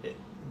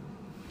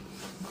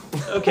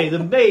 okay,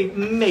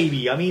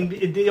 maybe.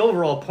 The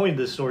overall point of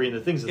the story and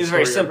the things of the It's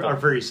very story simple. are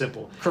very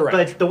simple. Correct.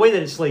 But the way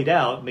that it's laid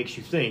out makes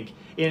you think.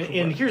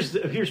 And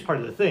here's part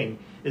of the thing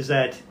is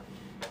that,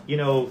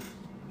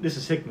 this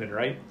is Hickman,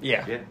 right?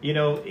 Yeah. Yeah.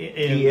 And,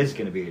 He is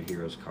going to be at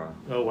Heroes Con.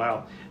 Oh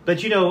wow!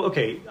 But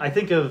okay, I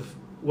think of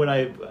what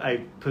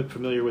I put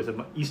familiar with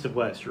him, East of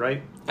West,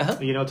 right?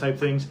 Uh-huh. Type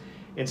things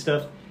and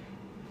stuff.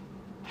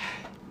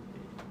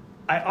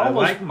 I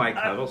like Mike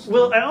Huddleston.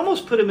 Well, I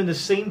almost put him in the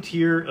same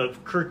tier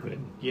of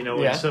Kirkman, Yeah.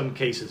 in some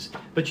cases.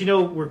 But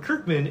where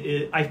Kirkman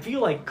is, I feel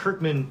like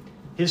Kirkman,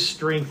 his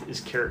strength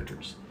is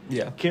characters.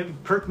 Yeah.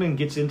 Kirkman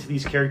gets into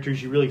these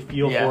characters, you really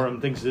feel Yeah. for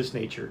them, things of this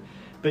nature.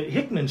 But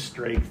Hickman's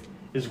strength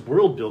is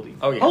world building.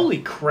 Oh, yeah. Holy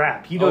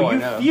crap! I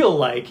know. Feel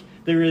like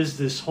there is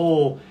this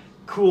whole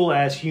cool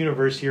ass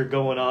universe here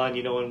going on,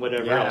 and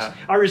whatever Yeah. else.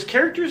 Are his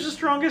characters the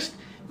strongest?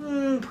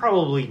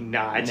 Probably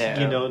not.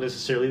 No.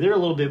 Necessarily. They're a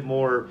little bit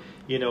more,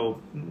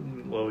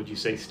 what would you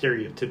say,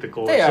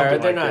 stereotypical? They or something are. They're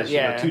like not- this,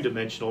 yeah.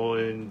 2-dimensional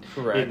in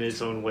Correct.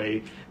 its own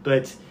way.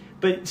 But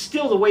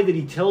still, the way that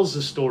he tells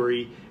the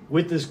story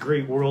with this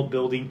great world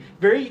building,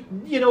 very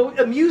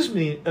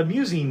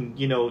amusing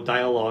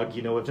dialogue.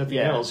 If nothing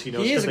Yeah. else, He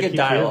stuff is a that good keeps you in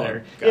dialogue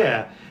there. guy.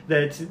 Yeah,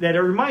 that it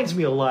reminds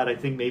me a lot. I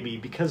think maybe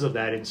because of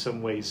that in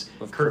some ways,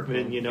 Of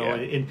Kirkman.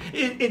 Kirkman, And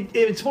yeah.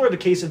 it's more of a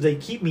case of they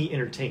keep me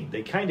entertained.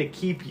 They kind of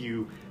keep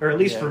you, or at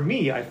least Yeah. for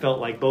me, I felt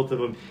like both of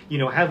them,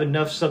 have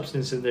enough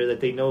substance in there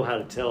that they know how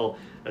to tell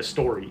a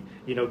story.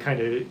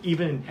 Kind of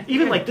even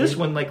like this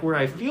one, like where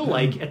I feel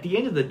like at the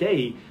end of the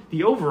day,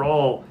 the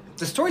overall.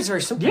 The story's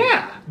very simple.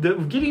 Yeah, the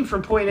getting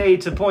from point A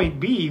to point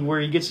B,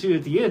 where he gets to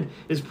at the end,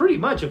 is pretty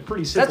much a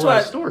pretty simple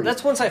story.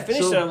 That's once I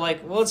finished So- it, I'm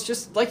like, well, it's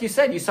just like you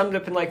said. You summed it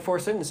up in like 4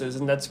 sentences,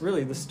 and that's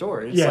really the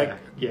story. It's yeah, like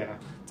yeah,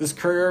 this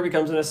courier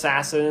becomes an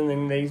assassin, and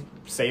then they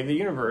save the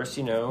universe.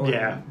 yeah,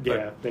 and- but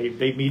yeah.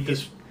 They meet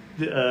this.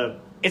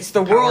 It's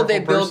the world they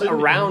powerful build person,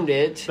 around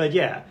it. But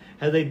yeah,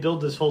 how they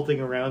build this whole thing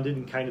around it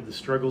and kind of the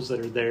struggles that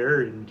are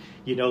there and,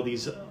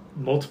 these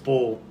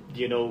multiple,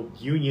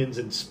 unions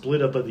and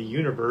split up of the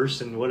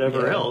universe and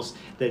whatever Yeah. else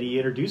that he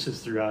introduces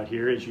throughout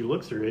here as you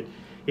look through it.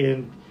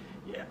 And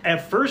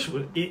at first,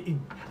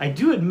 I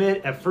do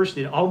admit, at first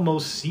it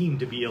almost seemed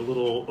to be a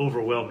little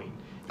overwhelming.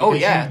 Oh,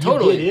 Because yeah, you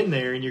totally. get in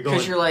there and you're going,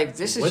 Because you're like,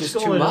 this is what's just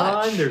too going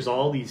much. on? There's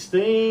all these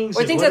things.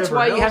 Well, I and think that's why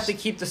whatever you have else. to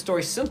keep the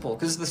story simple,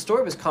 because the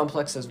story was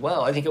complex as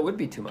well. I think it would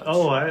be too much.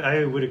 Oh,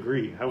 I would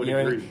agree. I would You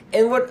know what I agree. mean?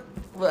 And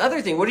the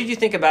other thing, what did you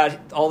think about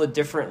all the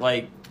different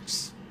like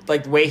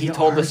the way he The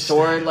told the art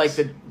story, styles.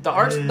 like the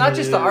art, not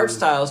just the art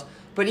styles,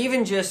 But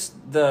even just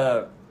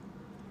the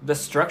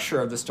structure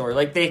of the story,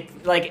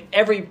 like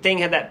everything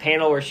had that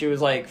panel where she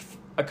was like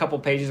a couple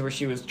pages where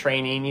she was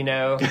training,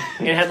 and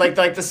it had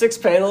like the 6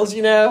 panels, I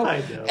know.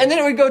 and then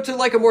it would go to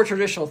like a more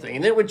traditional thing,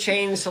 and then it would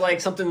change to like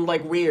something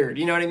like weird.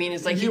 You know what I mean?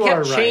 It's like you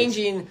kept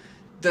changing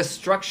the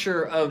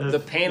structure of the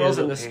panels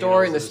and the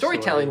story, and the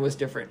storytelling was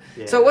different.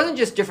 Yeah. So it wasn't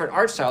just different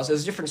art styles; it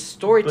was different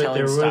storytelling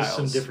styles. But there was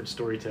some different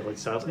storytelling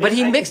styles. But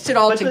he mixed it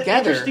all together. The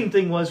interesting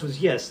thing was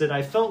yes, that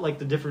I felt like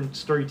the different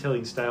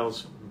storytelling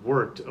styles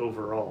worked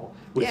overall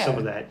with some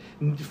of that.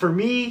 For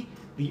me,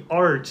 the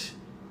art.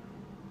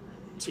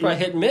 It's probably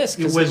hit and miss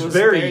because it was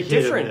very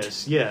different. Hit and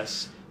miss,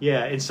 yes.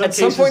 Yeah, at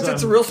some points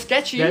it's real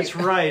sketchy. That's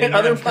right. At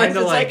other points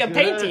it's like a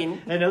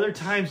painting. And other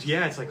times,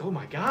 it's like, oh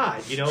my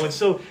god, And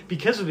so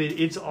because of it,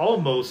 it's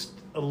almost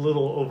a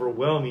little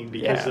overwhelming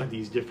because of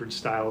these different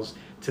styles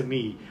to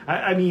me.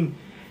 I mean,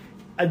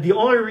 the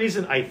only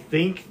reason I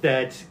think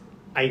that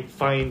I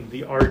find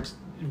the art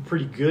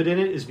pretty good in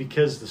it is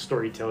because the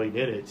storytelling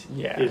in it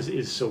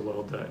is so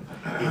well done,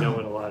 in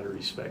a lot of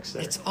respects.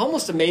 There. It's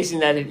almost amazing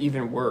that it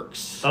even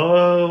works.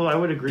 Oh, I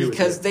would agree with you.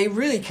 Because they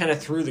really kind of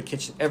threw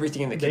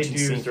everything in the kitchen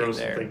sink in there. They do throw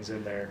some things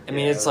in there. I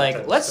mean, it's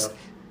like,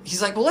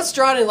 he's like, well, let's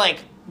draw it in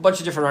like a bunch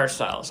of different art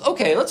styles.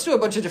 Okay, let's do a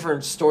bunch of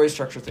different story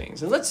structure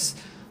things. And let's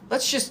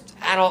just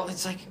add all,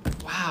 it's like,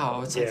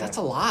 wow, it's like, that's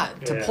a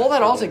lot. To pull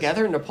that all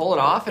together and to pull it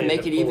off and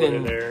make it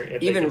even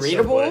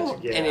readable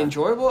and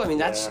enjoyable, I mean,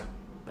 that's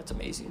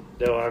amazing.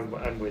 No,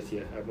 I'm with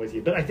you.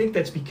 But I think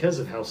that's because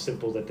of how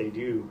simple that they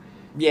do.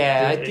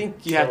 Yeah, I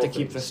think you have to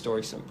keep the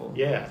story simple.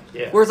 Yeah.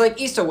 Whereas like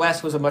East to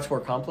West was a much more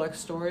complex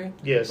story.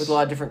 Yes. With a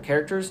lot of different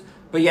characters,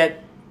 but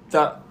yet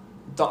the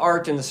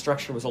art and the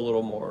structure was a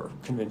little more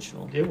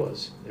conventional. It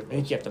was. I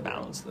think you have to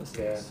balance those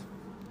things.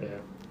 Yeah.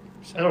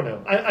 I don't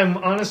know. I'm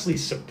honestly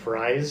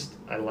surprised.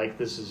 I like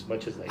this as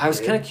much as I did. I was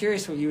kind of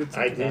curious what you would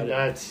think about it. I did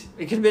not.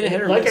 It could have been a hit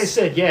or miss. Like I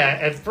said,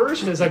 at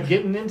first, as I'm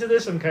getting into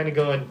this, I'm kind of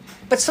going...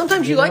 But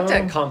sometimes you like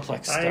that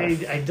complex stuff.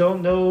 I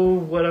don't know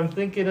what I'm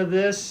thinking of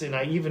this, and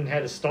I even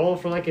had to stall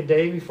for like a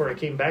day before I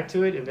came back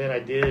to it, and then I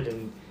did,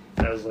 and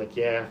I was like,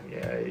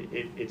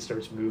 it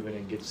starts moving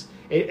and gets...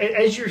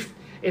 As you're...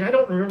 And I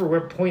don't remember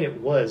what point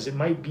it was. It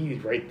might be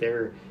right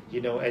there,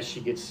 as she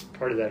gets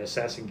part of that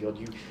assassin guild.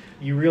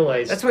 You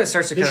realize... That's when it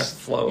starts to kind of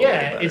flow.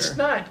 Yeah, it's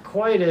not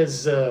quite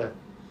as,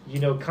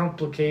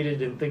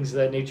 complicated and things of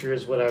that nature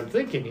as what I'm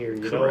thinking here,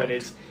 Correct.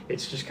 And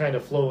it's just kind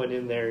of flowing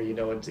in there,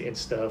 and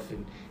stuff.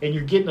 And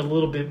you're getting a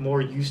little bit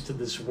more used to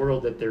this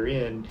world that they're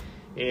in.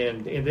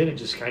 And then it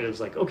just kind of is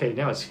like, okay,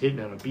 now it's hitting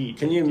on a beat.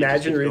 Can you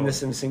imagine reading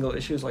this in single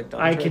issues like that?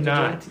 I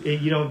cannot.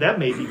 That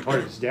may be part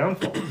of its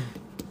downfall.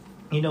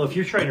 If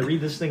you're trying to read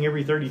this thing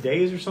every 30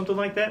 days or something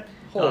like that,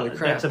 holy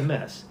crap, that's a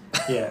mess.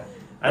 Yeah.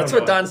 That's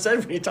what Don said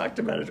when he talked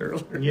about it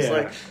earlier. Yeah. He's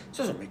like, it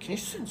doesn't make any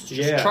sense. It's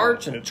just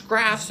charts and it's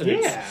graphs and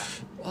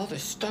it's all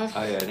this stuff.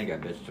 I think I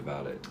bitched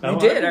about it. You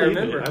did, I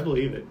remember. I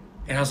believe it.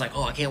 And I was like,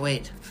 I can't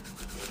wait.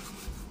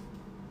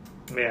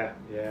 Yeah.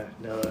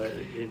 No,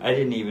 I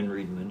didn't even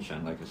read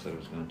Moonshine like I said I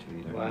was going to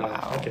either.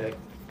 Wow. Okay.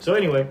 So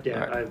anyway,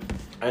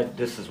 right.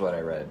 This is what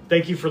I read.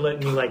 Thank you for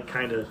letting me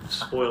kind of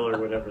spoil or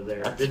whatever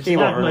there. It's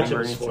not much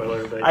of a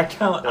spoiler, but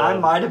I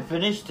might have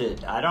finished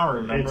it. I don't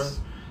remember.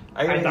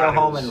 I gotta go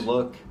home and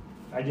look.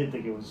 I did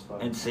think it was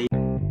fun. And see.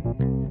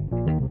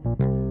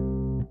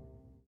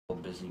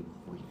 Busy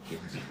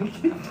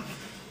weekends.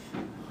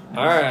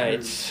 All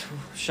right.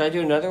 Should I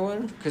do another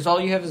one? Because all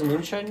you have is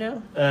Moonshine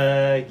now?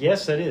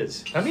 Yes, that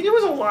is. I mean, it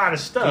was a lot of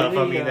stuff.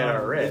 That I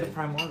read. The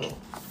Primordial.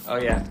 Oh,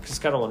 yeah. Because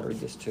Scott will want to read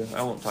this, too.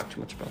 I won't talk too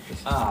much about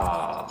this.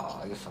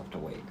 I guess I'll have to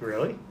wait.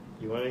 Really?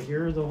 You want to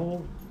hear the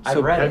whole... I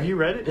read it. Have you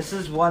read it? This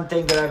is one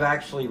thing that I've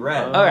actually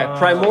read. All right,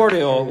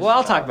 Primordial. Well,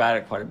 I'll talk about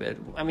it quite a bit.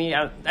 I mean,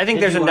 I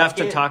think there's enough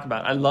to talk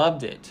about. I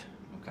loved it.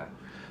 Okay.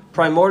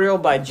 Primordial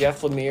by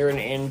Jeff Lemire and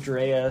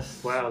Andreas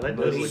that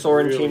does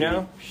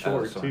Sorrentino.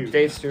 Really short, too.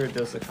 Dave Stewart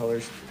does the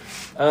colors.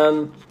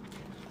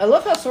 I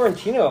love how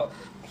Sorrentino,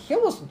 he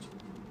almost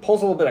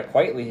pulls a little bit of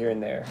Quietly here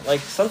and there. Like,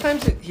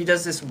 sometimes he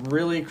does this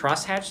really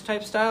crosshatch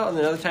type style, and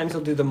then other times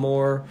he'll do the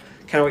more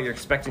kind of what you're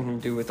expecting him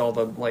to do with all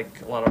the,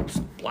 a lot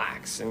of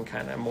blacks and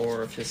kind of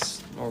more of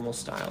his normal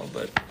style.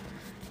 But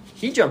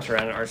he jumps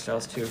around in art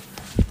styles, too.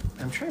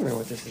 I'm trying to remember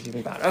what this is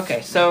even about.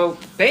 Okay, so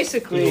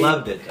basically... He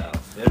loved it, though.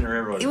 Didn't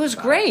remember what it was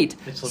great.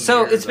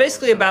 It's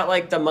basically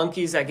about, the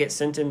monkeys that get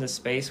sent into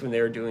space when they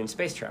were doing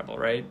space travel,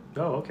 right?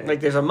 Oh, okay.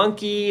 There's a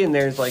monkey, and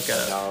there's,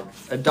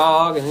 a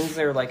dog, and then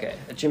there's,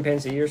 a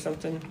chimpanzee or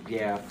something.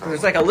 Yeah. Probably.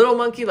 There's, a little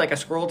monkey, a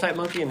squirrel-type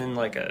monkey, and then,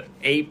 a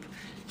ape,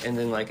 and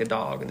then, a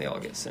dog, and they all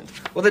get sent.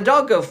 Well, the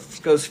dog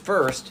goes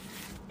first,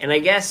 and I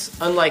guess,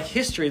 unlike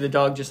history, the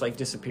dog just,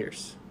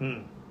 disappears.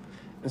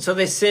 And so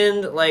they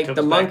send, the monkeys... Comes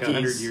back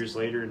 100 years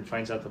later and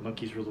finds out the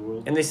monkeys rule the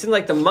world. And they send,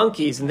 the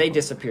monkeys, and they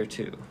disappear,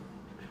 too.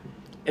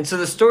 And so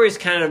the story is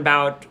kind of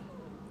about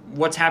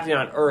what's happening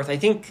on Earth. I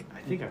think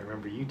I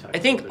remember you talking. I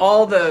think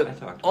all the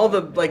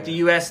the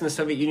U.S. and the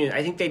Soviet Union,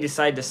 I think they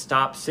decide to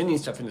stop sending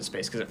stuff into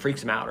space because it freaks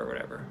them out or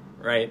whatever,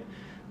 right?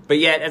 But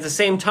yet, at the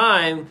same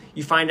time,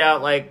 you find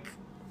out,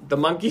 the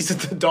monkeys and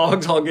the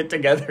dogs all get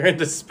together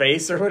into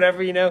space or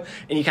whatever, you know,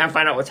 and you kind of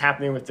find out what's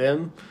happening with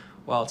them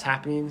while it's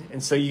happening.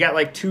 And so you got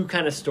like two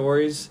kind of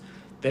stories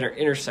that are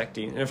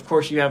intersecting. And of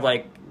course you have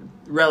like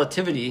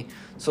relativity.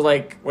 So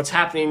like what's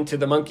happening to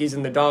the monkeys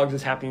and the dogs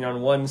is happening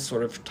on one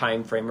sort of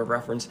time frame of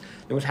reference.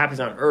 And what happens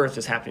on Earth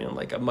is happening on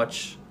like a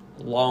much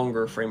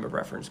longer frame of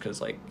reference,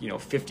 because like, you know,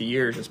 50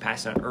 years is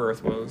passing on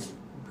Earth. Well,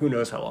 who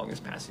knows how long is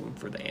passing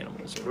for the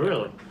animals. Or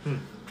Really?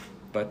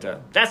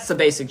 But that's the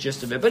basic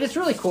gist of it. But it's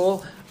really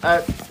cool.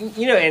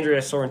 You know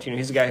Andrea Sorrentino,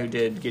 he's the guy who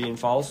did Gideon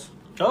Falls.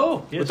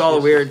 Oh, yes. With all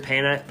the weird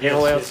panel layouts.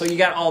 yes. So you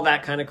got all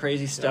that kind of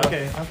crazy stuff.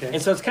 Okay.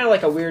 And so it's kind of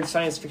like a weird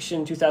science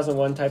fiction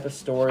 2001 type of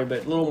story,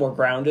 but a little more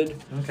grounded.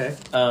 Okay.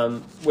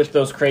 With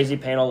those crazy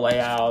panel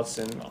layouts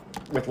and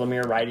with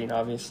Lemire writing,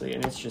 obviously.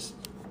 And it's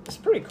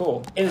pretty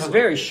cool. And it's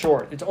very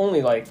short. It's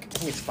only like, I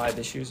think it's 5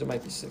 issues. It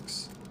might be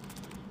 6.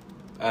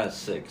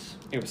 6.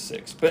 It was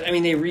 6. But, I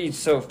mean, they read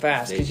so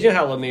fast. Because you know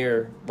how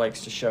Lemire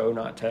likes to show,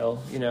 not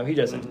tell. You know, he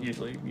doesn't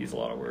usually use a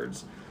lot of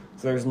words.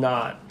 So there's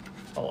not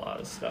a lot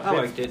of stuff. I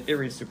liked it. It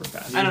reads super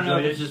fast. I don't know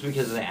if it's just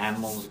because of the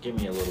animals. Give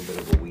me a little bit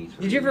of a We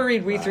 3. Did you ever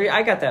read We 3?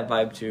 I got that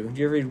vibe, too. Did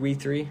you ever read We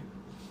 3?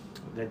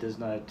 That does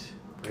not.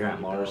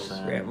 Grant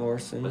Morrison. Grant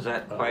Morrison. Was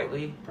that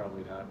Quietly?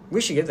 Probably not. We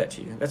should give that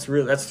to you. That's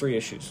 3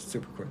 issues.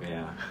 Super quick.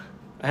 Yeah.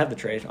 I have the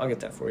trade. I'll get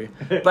that for you.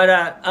 But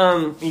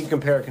you can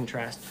compare and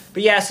contrast.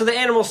 But yeah, so the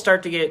animals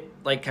start to get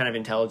like kind of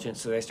intelligent,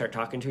 so they start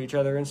talking to each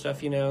other and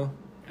stuff, you know.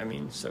 I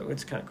mean, so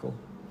it's kind of cool.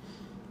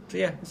 So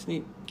yeah, it's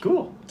neat.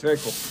 Cool. It's very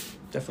cool.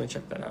 Definitely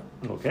check that out.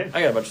 Okay.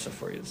 I got a bunch of stuff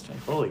for you this time.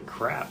 Holy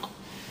crap. Well,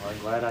 I'm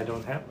glad I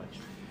don't have much.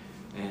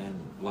 And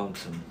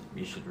Lonesome.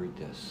 You should read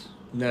this.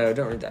 No,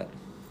 don't read that.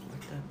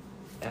 What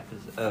the F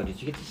is... Oh, did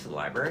you get this at the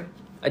library?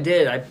 I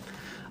did.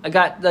 I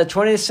got the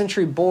 20th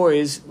Century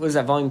Boys. Was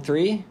that volume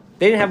 3?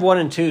 They didn't have 1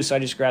 and 2, so I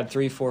just grabbed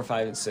 3, 4,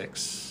 5, and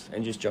 6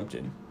 and just jumped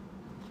in.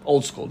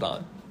 Old school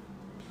Don.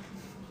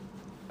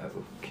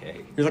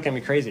 Okay. You're looking at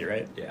me crazy,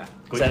 right? Yeah.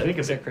 What do you think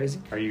Is of that it? crazy?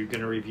 Are you going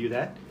to review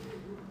that?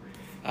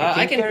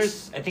 I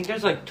think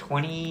there's like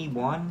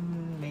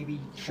 21, maybe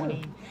 20.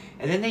 Sure.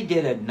 And then they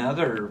did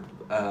another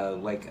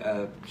like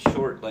a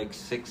short like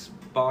 6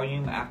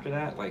 volume after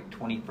that, like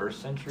 21st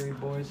Century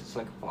Boys. It's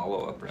like a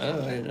follow up or Oh,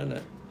 something. I didn't know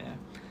that.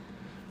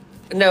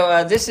 Yeah.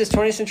 No, this is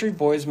 20th Century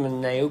Boys,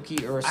 Naoki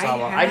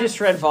Urasawa. I just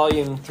read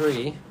volume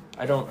 3.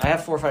 I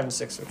have 4, 5, and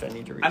 6, which I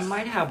need to read. I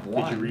might have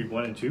one. Did you read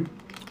 1 and 2?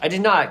 I did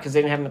not, because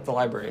they didn't have them at the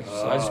library.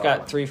 So I just Oh.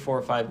 got 3,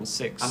 4, 5, and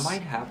 6. I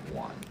might have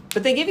one.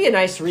 But they give you a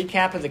nice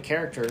recap of the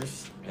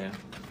characters. Yeah.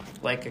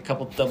 Like a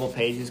couple double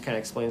pages kind of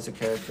explains the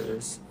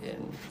characters.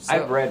 And so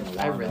I've read one.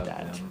 I read of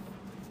that. them.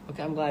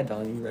 Okay, I'm glad,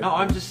 Don, you read No,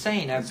 one. I'm just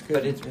saying. That's good.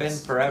 But it's been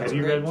It's- forever. Have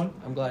you read one?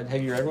 I'm glad.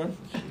 Have you read one?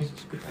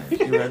 Jesus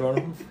Christ. You read one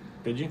of them?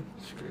 Did you?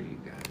 Screw you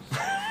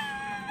guys.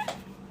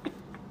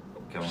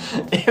 Come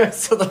on.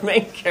 So the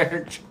main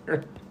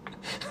character...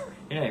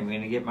 You're not even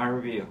going to get my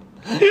review.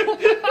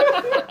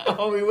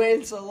 Oh, we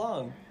waited so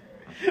long.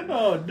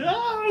 Oh,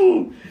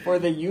 no! For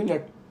the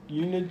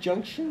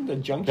Unijunction? The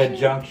Junction? The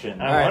Junction.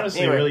 All I'm right,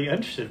 honestly anyway. really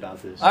interested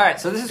about this. All right,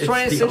 so this is It's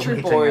 20th the Century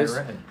only thing I Boys.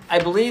 read. I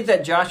believe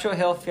that Joshua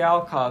Hill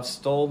Fialkov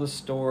stole the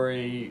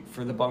story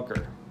for The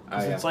Bunker.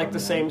 'Cause yeah, it's like from the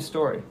them. same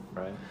story.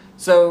 Right.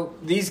 So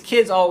these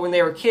kids, when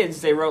they were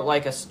kids, they wrote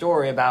like a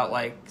story about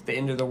like the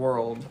end of the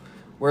world,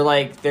 where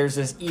like there's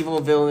this evil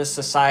villainous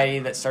society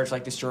that starts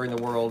like destroying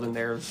the world, and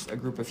there's a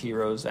group of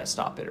heroes that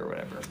stop it or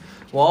whatever.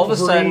 Well, all of a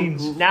sudden,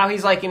 Wolverines. now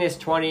he's like in his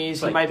 20s. It's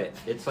He like might that.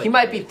 It's like he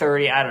might be that.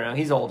 30. I don't know.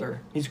 He's older.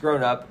 He's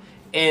grown up,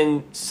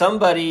 and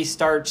somebody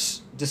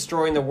starts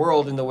destroying the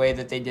world in the way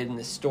that they did in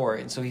this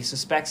story, and so he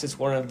suspects it's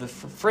one of the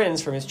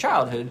friends from his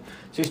childhood.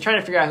 So he's trying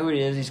to figure out who it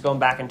is. He's going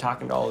back and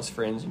talking to all his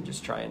friends and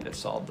just trying to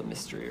solve the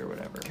mystery or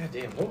whatever. God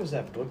damn, what was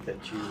that book that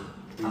you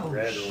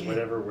read shit. or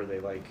whatever where they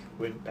like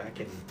went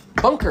back in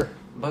Bunker.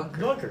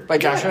 Bunker? By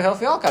Joshua Hill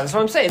Fialkov. That's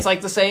what I'm saying. It's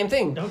like the same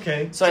thing.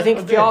 Okay. So I think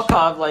Son of a bitch.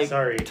 Fialkov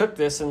Sorry. took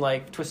this and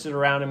like twisted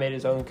around and made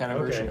his own kind of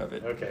version of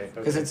it. Okay.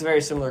 Because it's a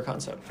very similar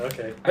concept.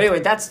 Okay. But anyway,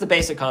 that's the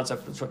basic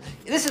concept.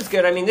 This is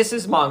good. I mean, this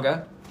is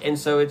manga, and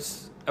so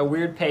it's a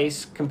weird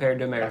pace compared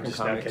to I'm American just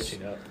now comics.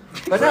 catching up.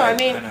 But no, I Right,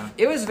 mean, I know.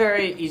 it was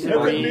very easy to Never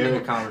Why you read. hear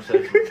the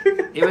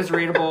conversation? It was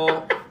readable.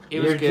 It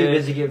You're was too good.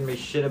 busy giving me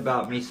shit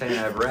about me saying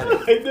I've read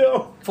it. I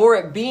know. For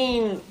it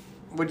being,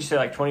 what'd you say,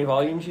 like 20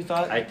 volumes, you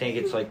thought? I think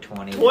it's like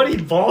 20. 20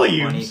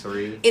 volumes.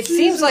 23. It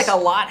seems Jesus. like a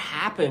lot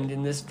happened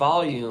in this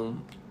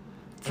volume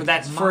for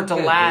It's it to manga,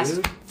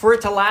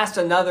 last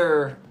dude.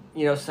 another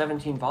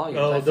 17 volumes.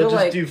 Oh, I they'll feel just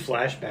like do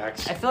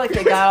flashbacks. I feel like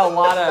they got a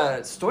lot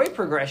of story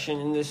progression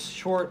in this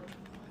short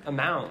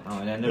amount. Oh,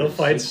 and then They'll there's a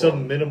find sequel.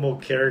 some minimal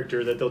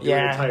character that they'll do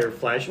Yeah. an entire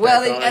flashback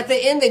Well, on. at the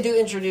end they do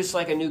introduce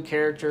like a new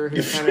character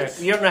who's kind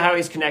of you don't know how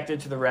he's connected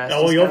to the rest.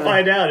 Oh, He's you'll kinda-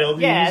 find out. It'll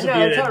Yeah, used to no,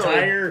 be an totally.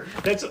 entire.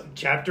 That's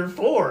chapter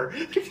 4.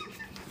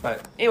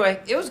 But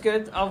anyway, it was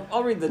good.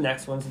 I'll read the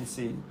next ones and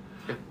see.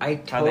 I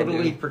How they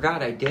totally do.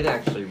 forgot. I did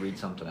actually read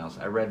something else.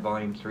 I read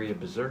volume 3 of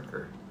Berserk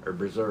or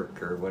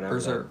whatever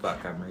Berserk. the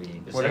fuck I'm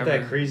reading. Is Whatever. that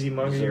that crazy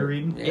manga you're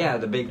reading? Yeah,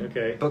 the big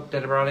Okay. book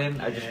that I brought in.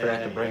 I just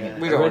forgot to bring it. Yeah.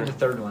 We I don't read want- the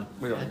third one.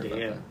 We don't God hear about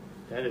damn.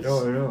 that. That is.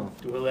 No.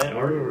 Well, that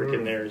artwork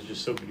in there is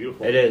just so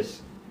beautiful. It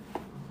is.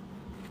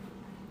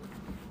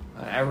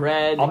 I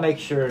read I'll make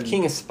sure.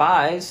 King of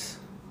Spies.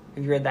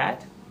 Have you read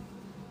that?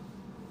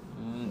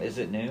 Is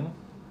it new?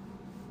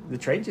 The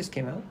trade just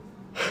came out.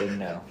 Didn't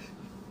know.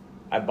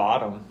 I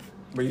bought them.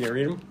 Were you going to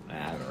read them? I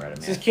haven't read them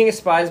This yet. is King of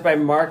Spies by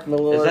Mark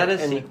Miller. Is that a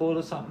and- sequel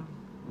to something?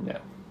 No.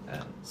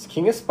 It's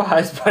King of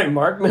Spies by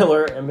Mark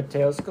Miller and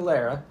Matteo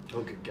Scalera.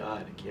 Oh, good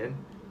God, again?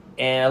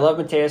 And I love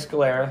Matteo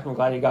Scalera. I'm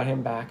glad you got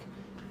him back.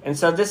 And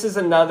so this is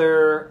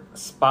another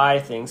spy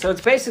thing. So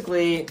it's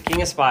basically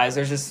King of Spies.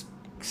 There's this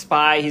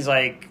spy. He's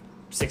like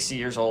 60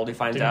 years old. He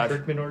finds Didn't out.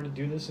 Kirkman order to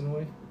do this in a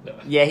way? No.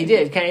 Yeah, he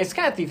did. It's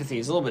kind of Thief of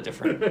Thieves. A little bit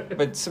different,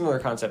 but similar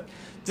concept.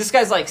 This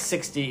guy's like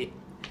 60,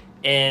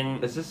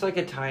 and Is this like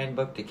a tie-in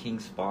book to King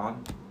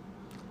Spawn?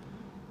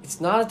 it's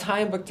not a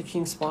tie-in book to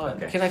King Spawn.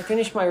 Okay. Can I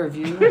finish my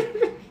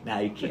review? Nah,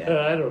 you can't.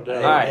 I don't know.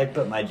 All right. I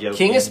put my joke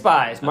King in. of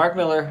Spies, Mark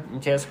Miller,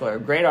 Matteo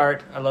Scalera. Great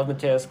art. I love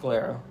Matteo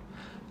Scalera.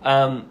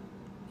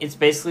 It's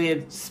basically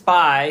a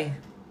spy.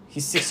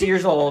 He's 60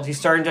 years old. He's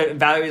starting to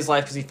evaluate his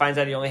life because he finds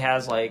out he only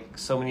has like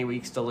so many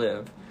weeks to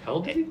live. How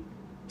old is he?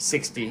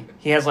 60.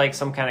 He has like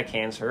some kind of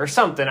cancer or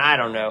something. I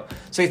don't know.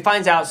 So he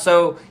finds out.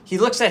 So he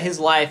looks at his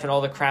life and all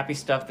the crappy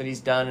stuff that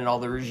he's done and all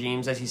the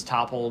regimes that he's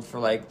toppled for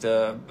like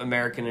the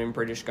American and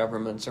British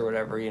governments or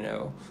whatever,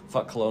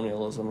 fuck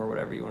colonialism or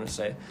whatever you want to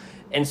say.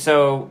 And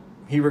so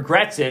he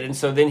regrets it. And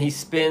so then he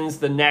spends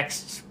the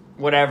next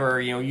whatever,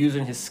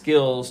 using his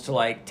skills to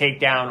like take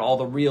down all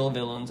the real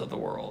villains of the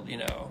world,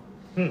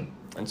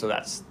 And so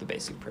that's the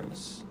basic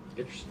premise.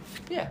 Interesting.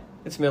 Yeah.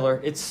 It's Miller.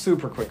 It's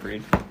super quick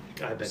read.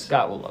 I bet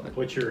Scott so. will love it.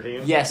 What's your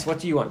hand? Yes, what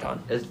do you want,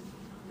 Don?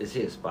 Is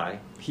he a spy?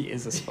 He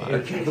is a spy.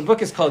 Okay. The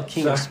book is called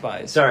King of Sorry.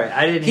 Spies. Sorry,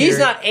 I didn't. He's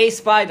hear, not a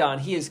spy, Don.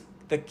 He is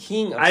the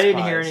king of spies. I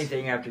didn't hear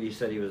anything after you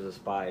said he was a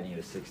spy and he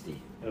was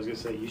 60. I was going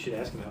to say, you should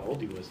ask him how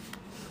old he was.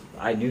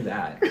 I knew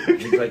that.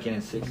 He's like in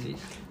his 60s.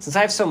 Since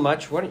I have so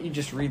much, why don't you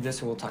just read this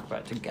and we'll talk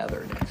about it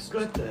together next?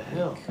 What the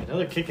hell?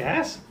 Another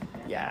kick-ass?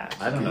 Yeah.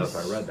 I don't know if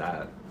I read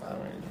that. I don't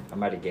know. I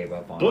might have gave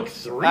up on Book it.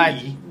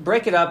 3?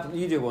 Break it up.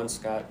 You do one,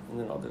 Scott, and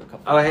then I'll do a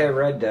couple. Oh, hey, I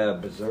read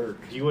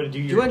Berserk. Do you want to do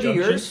your Do you want to do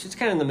junction? yours? It's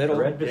kind of in the I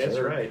middle. read Yeah, Berserk. that's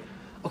right.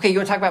 Okay, you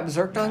want to talk about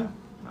Berserk, Don?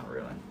 Not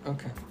really.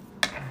 Okay.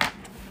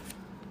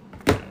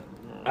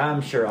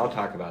 I'm sure I'll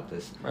talk about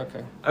this.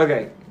 Okay.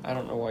 Okay, I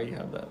don't know why you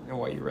have that and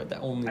why you read that.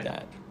 Only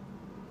that.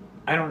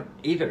 I don't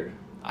either.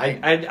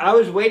 I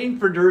was waiting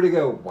for Drew to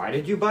go, why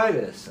did you buy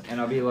this? And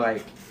I'll be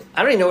like,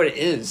 I don't even know what it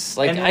is.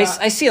 Like, And then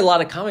I see a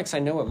lot of comics. I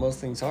know what most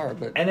things are,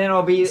 but and then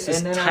I'll be, This is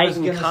and then I was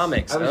Titan gonna,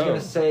 Comics. I was Oh. going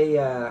to say,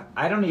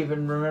 I don't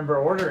even remember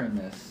ordering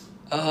this.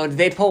 oh, did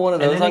they pull one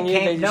of And those then on it you?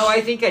 came, They no, just-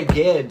 I think I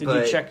did. Did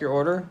but, you check your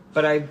order?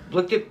 But I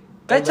looked at.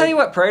 Did I tell you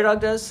what Prairie Dog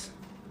does?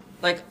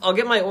 Like, I'll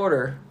get my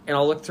order and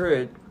I'll look through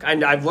it.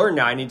 I've learned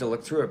now I need to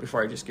look through it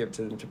before I just give it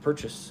to them to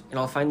purchase. And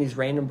I'll find these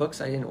random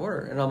books I didn't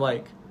order. And I'm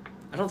like,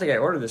 I don't think I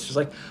ordered this. She's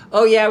like,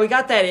 oh yeah, we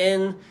got that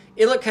in.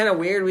 It looked kind of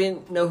weird. We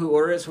didn't know who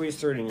ordered it, so we just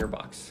threw it in your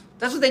box.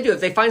 That's what they do. If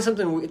they find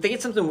something, if they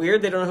get something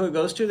weird, they don't know who it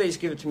goes to, they just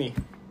give it to me.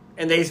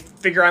 And they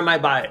figure I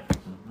might buy it.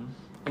 Mm-hmm.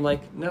 I'm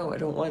like, no, I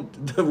don't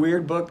want the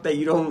weird book that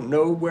you don't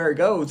know where it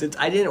goes.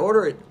 I didn't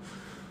order it.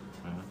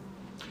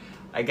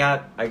 I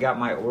got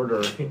my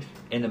order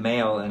in the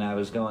mail and I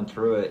was going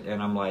through it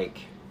and I'm like,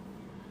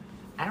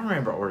 I don't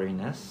remember ordering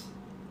this.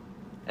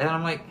 And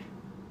I'm like,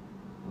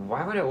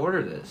 why would I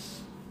order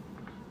this?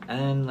 And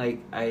then like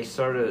I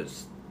sort of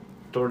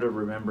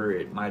remember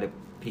it might have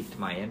piqued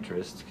my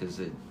interest because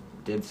it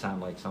did sound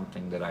like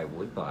something that I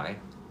would buy.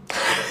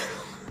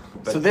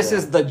 So this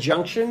is The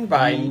Junction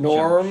by The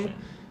Norm Junction.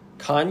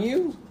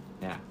 Conyu?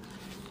 Yeah.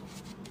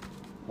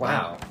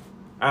 Wow.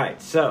 All right,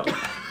 so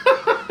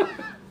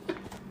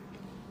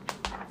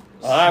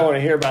Well, I want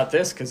to hear about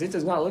this because it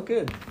does not look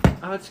good.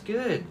 oh, it's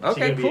good. Is he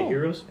Okay, gonna be a cool.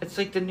 Heroes? It's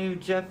like the new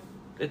Jeff.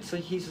 It's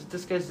like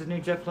this guy's the new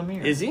Jeff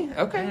Lemire. Is he?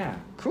 Okay. Yeah.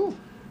 Cool.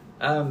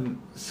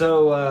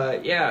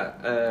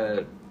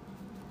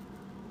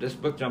 This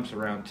book jumps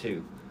around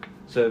too.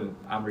 So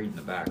I'm reading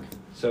the back.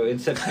 So in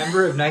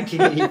September of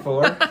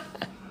 1984,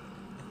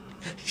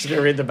 She's going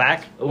to read the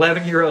back?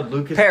 11-year-old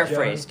Lucas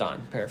Paraphrase, Jones,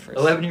 Don. Paraphrase.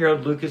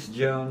 11-year-old Lucas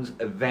Jones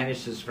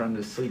vanishes from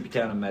the sleepy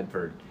town of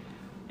Medford.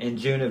 In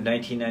June of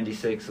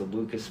 1996,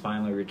 Lucas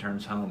finally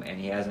returns home, and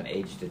he hasn't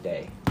aged a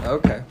day.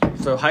 Okay.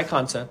 So high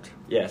concept.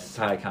 Yes, it's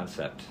high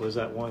concept. Was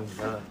that one,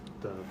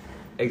 the...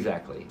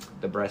 Exactly.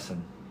 The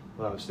Bresson.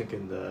 Well, I was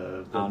thinking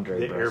the Andre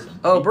the Bresson.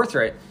 Oh,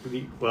 Birthright.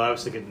 Well, I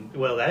was thinking...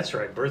 Well, that's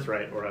right,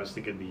 Birthright, or I was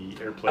thinking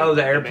the airplane. Oh,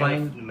 the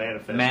airplane? The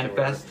Manifest.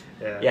 Manifest?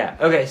 or whatever. Yeah.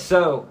 Okay,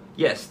 so,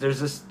 yes, there's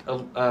this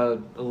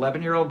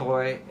 11-year-old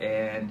boy,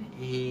 and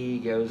he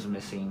goes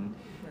missing,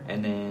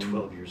 and then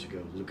 12 years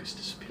ago, Lucas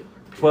disappeared.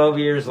 12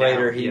 years Now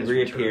later, he has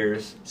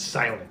reappears. returned.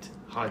 Silent,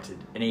 haunted,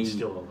 And and he- he's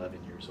still 11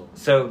 years old.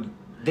 So,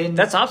 then...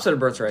 That's opposite of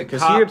Birthright The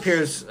because he cops-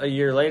 appears a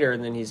year later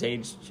and then he's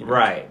aged.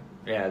 Right.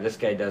 Yeah, this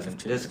guy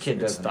doesn't... This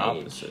kid It's doesn't the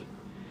age. opposite.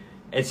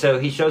 And so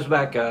he shows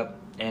back up,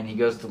 and he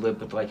goes to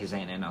live with, like, his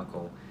aunt and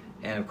uncle.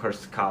 And, of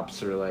course, the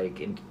cops are, like,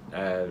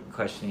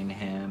 questioning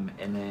him.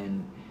 And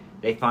then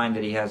they find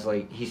that he has,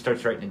 like... He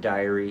starts writing a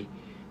diary.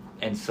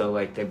 And so,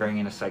 like, they bring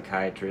in a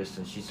psychiatrist,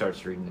 and she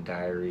starts reading the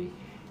diary.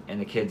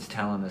 And the kid's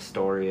telling the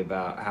story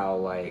about how,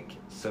 like,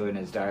 so in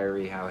his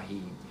diary, how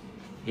he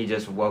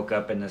just woke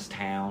up in this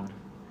town.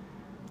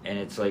 And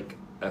it's, like,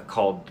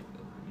 called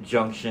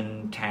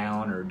Junction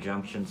Town or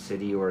Junction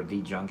City or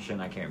The Junction.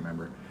 I can't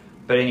remember.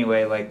 But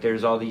anyway, like,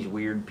 there's all these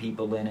weird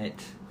people in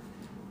it.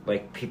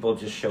 Like, people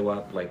just show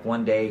up. Like,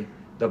 one day,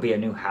 there'll be a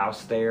new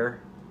house there.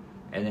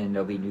 And then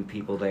there'll be new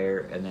people there.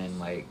 And then,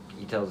 like,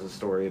 he tells a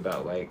story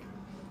about, like,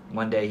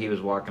 one day he was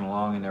walking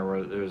along and there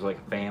was like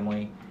a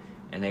family,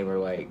 and they were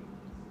like,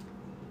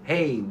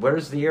 "Hey,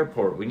 where's the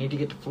airport? We need to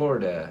get to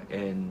Florida."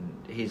 And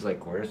he's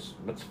like,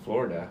 "What's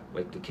Florida?"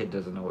 Like, the kid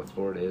doesn't know what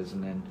Florida is.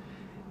 And then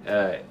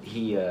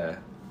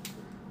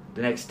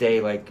the next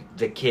day, like,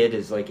 the kid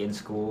is like in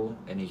school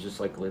and he's just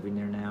like living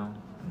there now.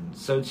 And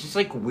so it's just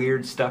like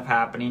weird stuff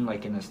happening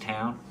like in this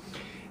town.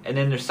 And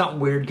then there's something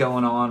weird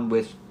going on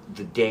with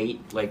the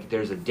date. Like,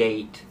 there's a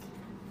date.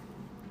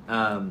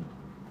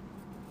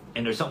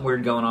 And there's something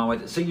weird going on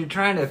with it. So you're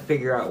trying to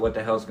figure out what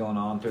the hell's going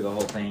on through the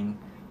whole thing.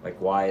 Like,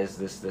 why is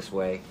this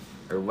way?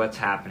 Or what's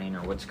happening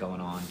or what's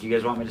going on. Do you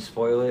guys want me to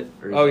spoil it?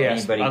 Or is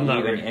anybody I'm not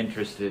even reading.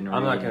 interested in reading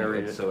I'm not going to it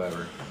read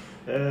whatsoever?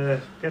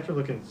 After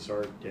looking at the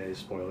sword, yeah, you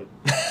spoil it.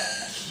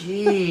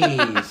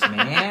 Jeez,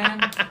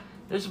 man.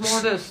 There's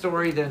more to the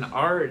story than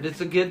art.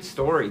 It's a good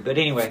story. But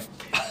anyway,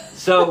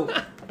 so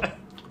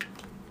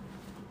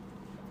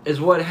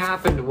what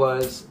happened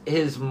was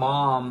his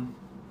mom,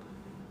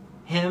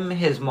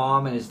 his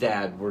mom, and his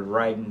dad were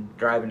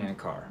driving in a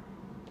car.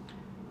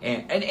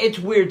 And it's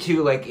weird,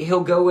 too. Like,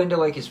 he'll go into,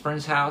 like, his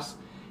friend's house,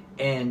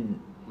 and,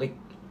 like,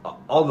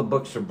 all the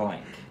books are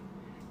blank.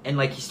 And,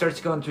 like, he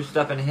starts going through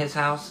stuff in his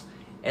house,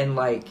 and,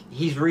 like,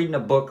 he's reading a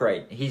book,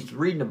 He's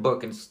reading a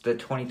book, and it's the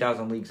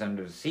 20,000 Leagues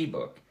Under the Sea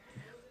book.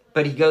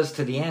 But he goes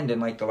to the end,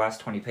 and, like, the last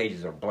 20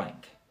 pages are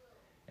blank.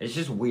 It's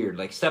just weird.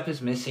 Like, stuff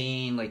is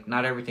missing. Like,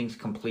 not everything's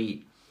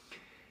complete.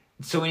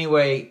 So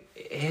anyway,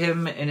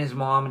 him and his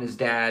mom and his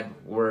dad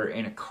were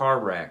in a car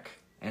wreck,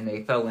 and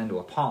they fell into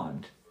a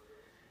pond.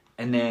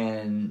 And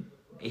then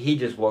he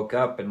just woke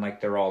up, and,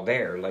 like, they're all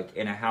there, like,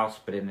 in a house,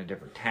 but in a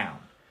different town.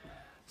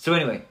 So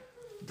anyway,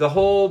 the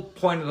whole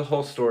point of the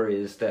whole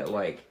story is that,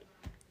 like,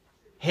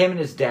 him and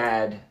his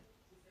dad,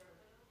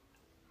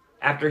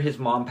 after his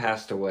mom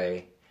passed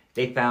away,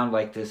 they found,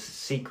 like, this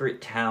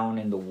secret town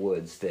in the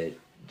woods that,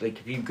 like,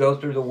 if you go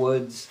through the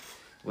woods,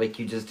 like,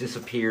 you just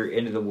disappear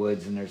into the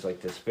woods and there's,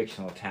 like, this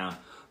fictional town.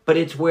 But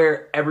it's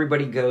where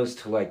everybody goes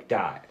to, like,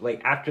 die.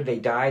 Like, after they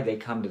die, they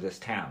come to this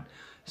town.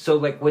 So,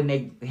 like, when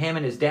him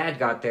and his dad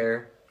got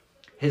there,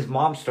 his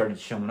mom started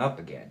showing up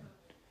again.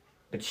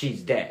 But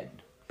she's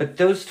dead. But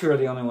those two are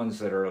the only ones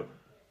that are...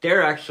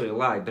 They're actually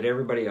alive, but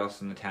everybody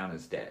else in the town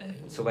is dead.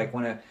 So, like,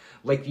 when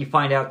you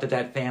find out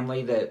that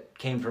family that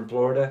came from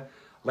Florida...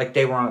 Like,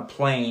 they were on a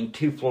plane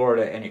to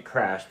Florida, and it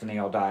crashed, and they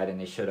all died, and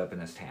they showed up in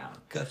this town.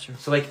 Gotcha.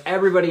 So, like,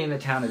 everybody in the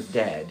town is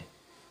dead,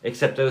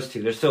 except those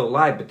two. They're still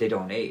alive, but they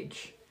don't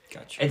age.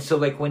 Gotcha. And so,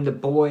 like, when the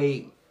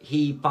boy,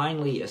 he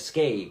finally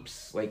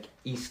escapes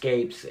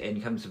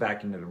and comes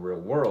back into the real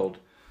world,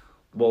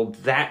 well,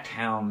 that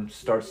town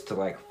starts to,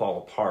 like, fall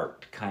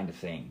apart kind of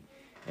thing.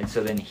 And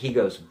so then he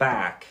goes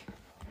back,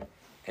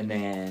 and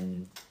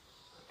then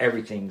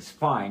everything's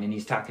fine, and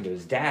he's talking to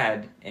his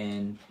dad,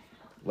 and,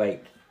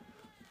 like...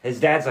 His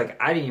dad's like,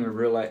 I didn't even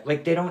realize...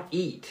 Like, they don't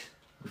eat.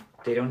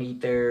 They don't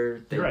eat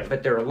Right.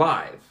 But they're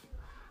alive.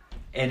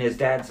 And his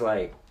dad's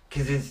like...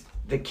 Because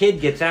the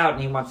kid gets out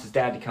and he wants his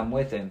dad to come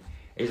with him.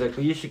 He's like,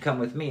 well, you should come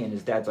with me. And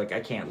his dad's like,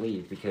 I can't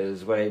leave.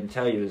 Because what I didn't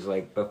tell you is,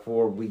 like,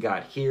 before we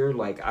got here,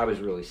 like, I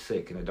was really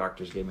sick. And the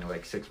doctors gave me,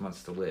 like, 6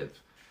 months to live.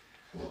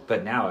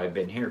 But now I've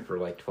been here for,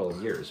 like,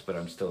 12 years. But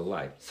I'm still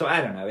alive. So,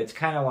 I don't know. It's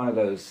kind of one of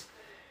those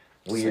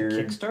weird...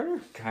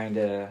 Kickstarter? Kind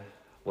of...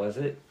 Was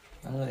it?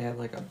 I know they had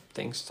like a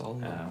thing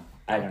stalled.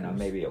 I don't know.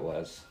 Maybe it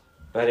was.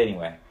 But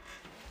anyway.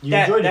 You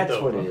enjoyed it, that's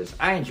though, what huh? it is.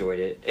 I enjoyed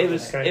it. It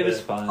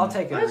was fun. I'll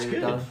take it. That's Read it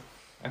good. done.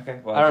 Okay.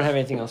 Well, I don't have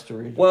anything else to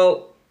read.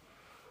 Well,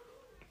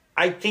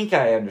 I think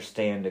I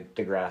understand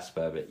the grasp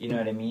of it. You know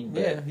what I mean?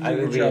 But Yeah, you it did a would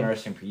good be job.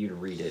 interesting for you to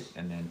read it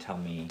and then tell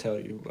me Tell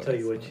you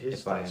what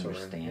his if I thoughts were.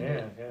 understand Yeah,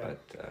 it. yeah.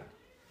 But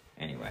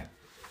anyway.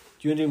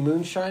 Do you want to do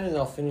Moonshine and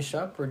I'll finish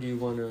up, or do you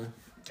want to?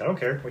 I don't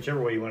care.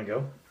 Whichever way you want to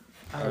go.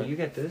 Oh, you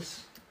get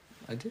this?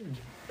 I did.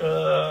 Did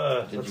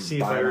Let's you see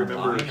if buy I it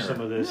remember online, or-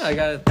 some of this. Yeah, I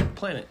got it.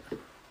 Planet.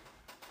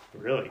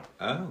 Really?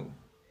 Oh.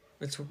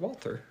 It's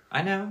Walter.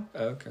 I know.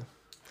 Oh, okay.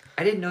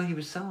 I didn't know he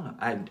was selling them.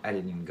 I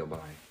didn't even go by.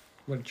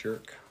 What a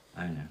jerk.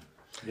 I know.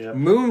 Yeah.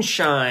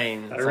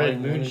 Moonshine. I That's all read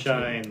wanted to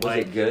Moonshine. Was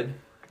like, it good?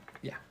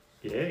 Yay.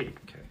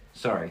 Okay.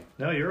 Sorry.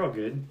 No, you're all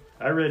good.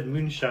 I read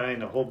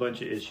Moonshine, a whole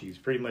bunch of issues.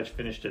 Pretty much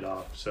finished it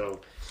off.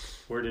 So,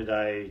 where did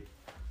I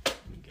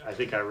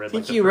think I read. I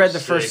think like you read the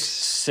six. first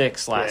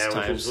 6 last Which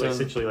time. was So,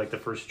 essentially like the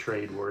first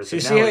trade worth. so you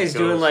And see now how it he's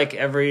doing goes- like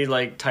every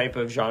like type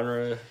of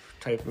genre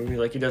type movie.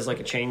 Like he does like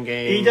a chain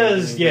gang. He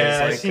does,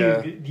 yeah. I does, see.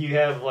 like, You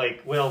have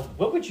like, well,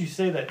 what would you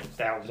say that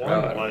one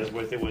I don't was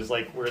with? It was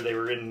like where they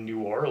were in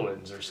New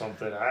Orleans or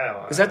something. I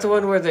don't know. is that the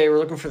one where they were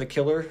looking for the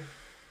killer?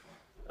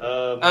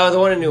 Oh, the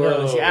one in New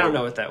Orleans. Yeah, I don't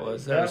know what that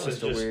was. That was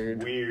just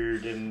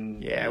weird and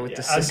with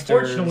the sisters.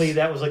 Unfortunately,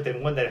 that was like the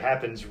one that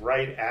happens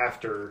right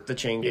after the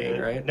chain gang,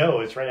 right? No,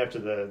 it's right after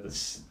the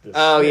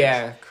oh switch,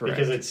 yeah, correct.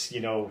 Because it's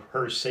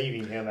her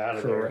saving him out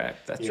of there,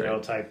 that's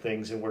right. Type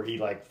things, and where he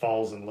like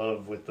falls in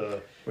love with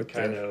the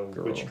kind of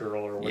witch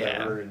girl or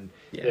whatever, and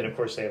then of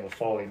course they have a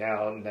falling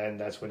out, and then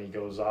that's when he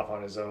goes off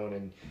on his own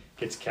and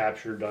gets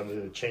captured under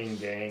the chain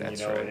gang,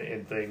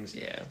 and things.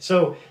 Yeah.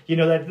 So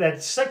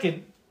that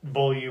second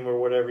volume or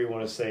whatever you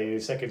want to say, the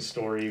second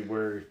story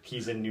where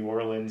he's in New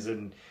Orleans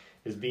and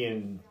is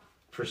being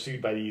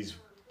pursued by these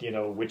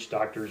witch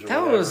doctors or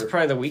whatever. That was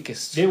probably the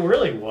weakest. It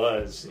really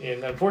was,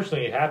 and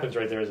unfortunately it happens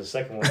right there as a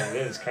second one, and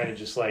then it's kind of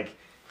just like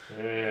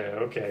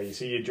okay,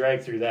 so you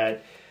drag through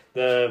that.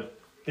 The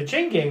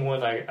chain gang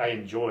one I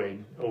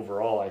enjoyed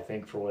overall, I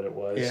think, for what it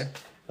was.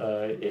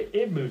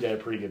 It moved at a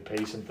pretty good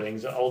pace and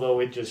things, although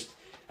I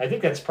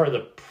think that's part of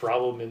the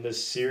problem in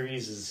this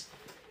series is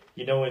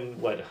in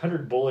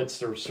 100 Bullets,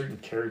 there were certain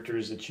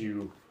characters that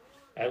you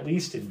at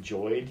least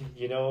enjoyed,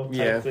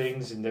 type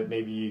things, and that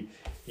maybe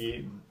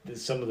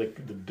some of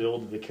the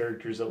build of the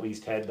characters at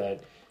least had that,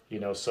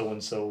 so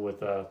and so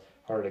with a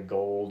heart of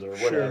gold or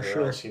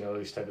whatever else,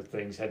 these type of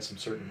things had some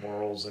certain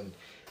morals, and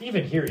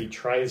even here he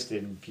tries to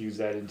infuse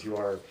that into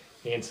our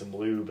handsome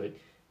Lou, but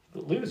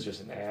Lou's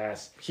just an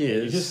ass. He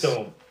is. You just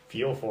don't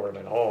feel for him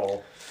at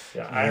all.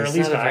 Yeah, or at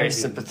least not a very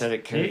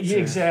sympathetic character. Yeah,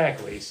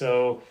 exactly.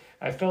 So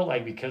I felt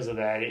like because of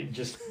that,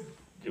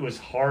 it was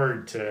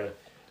hard to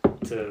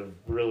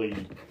really,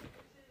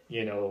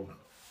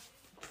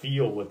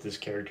 feel with this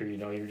character.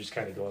 You're just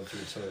kind of going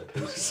through some of the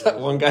paces. That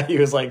one guy, he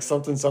was like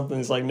something.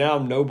 He's like, now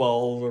I'm no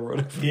balls or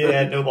whatever.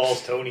 Yeah, no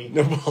balls Tony.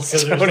 No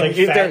balls Tony. Like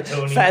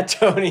Fat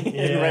Tony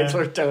and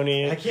Regular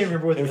Tony. I can't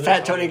remember what the and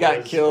Fat Tony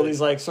got killed.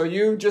 He's like, so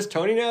you just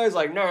Tony now? He's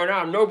like, no,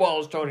 I'm no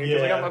balls Tony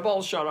because I got my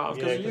balls shut off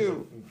because of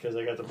you. Because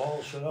I got the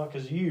balls shut off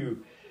because of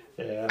you.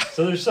 Yeah.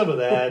 So there's some of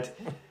that.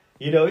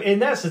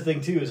 And that's the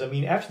thing too, is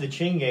after the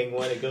chain gang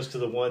one, it goes to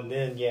the one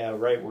then,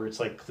 where it's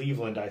like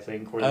Cleveland, I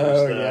think,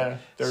 where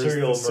there's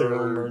serial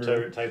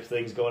murder type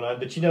things going on.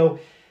 But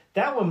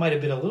that one might have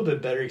been a little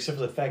bit better, except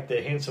for the fact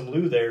that Handsome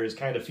Lou there is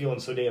kind of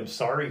feeling so damn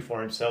sorry for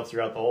himself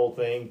throughout the whole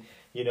thing,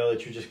 that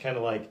you're just kind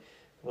of like,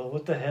 well,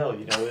 what the hell,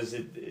 is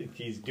it if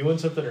he's doing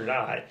something or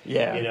not?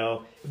 Yeah.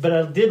 But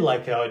I did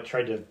like how it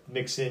tried to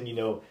mix in,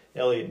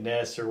 Elliot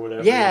Ness or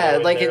whatever. Yeah,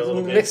 like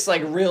it mixed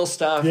like real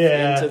stuff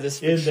into this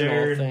fictional in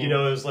there, thing. It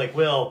was like,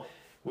 well,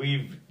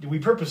 I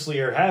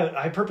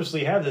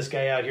purposely have this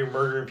guy out here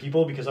murdering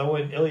people because I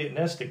want Elliot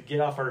Ness to get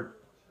off our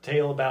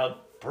tail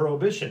about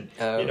prohibition.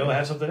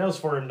 Have something else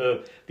for him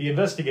to be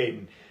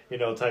investigating,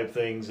 type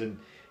things, and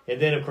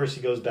then of course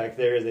he goes back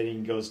there, and then he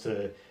goes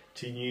to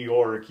New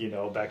York,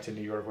 back to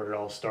New York where it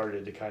all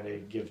started to kind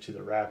of give to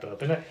the wrap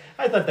up. And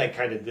I thought that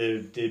kind of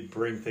did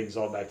bring things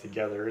all back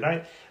together.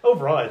 And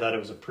overall I thought it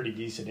was a pretty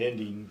decent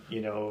ending,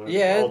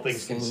 all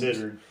things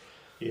considered,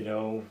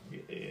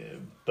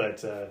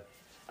 but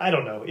I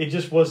don't know. It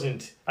just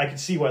wasn't, I could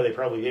see why they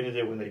probably ended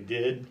it when they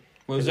did.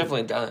 Well, it was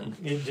definitely done.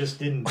 It just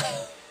didn't.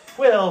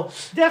 Well,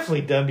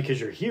 definitely done because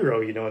you're a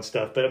hero, and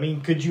stuff. But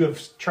could you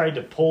have tried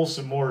to pull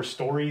some more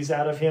stories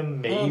out of him?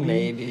 Maybe. Well,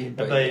 maybe.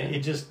 But it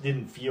just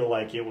didn't feel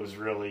like it was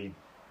really.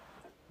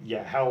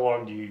 Yeah, how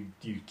long do you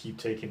keep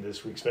taking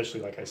this week?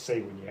 Especially, like I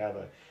say, when you have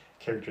a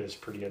character that's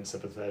pretty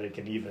unsympathetic,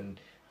 and even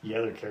the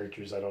other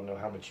characters, I don't know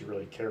how much you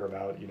really care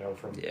about.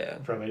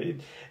 From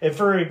it, and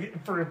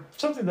for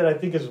something that I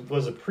think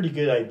was a pretty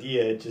good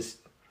idea, it just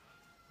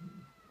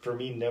for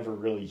me never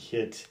really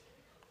hit.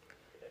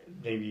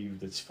 Maybe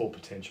its full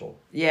potential.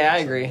 Yeah, I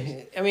agree.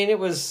 It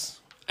was.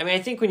 I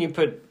think when you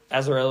put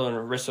Azzarello and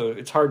Risso,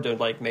 it's hard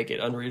to make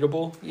it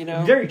unreadable,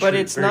 Very true. But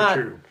it's very not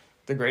true.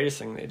 The greatest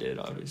thing they did,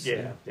 obviously.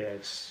 Yeah,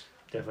 it's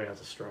definitely not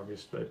the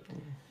strongest, but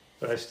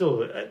I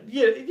still,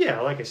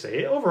 like I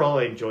say, overall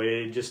I enjoyed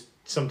it. Just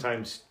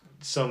sometimes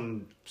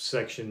some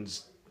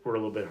sections were a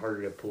little bit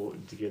harder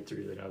to get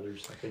through than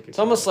others. I think it's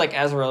almost like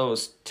Azzarello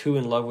was too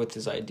in love with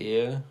his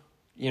idea.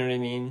 You know what I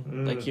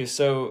mean? Like he was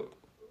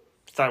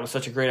thought it was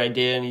such a great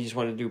idea, and he just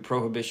wanted to do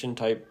prohibition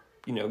type,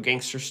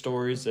 gangster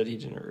stories that he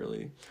didn't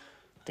really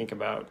think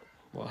about.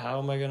 Well, how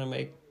am I going to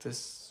make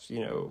this,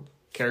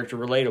 character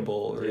relatable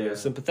or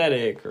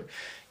sympathetic, or,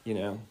 I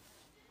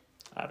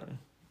don't know.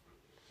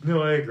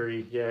 No, I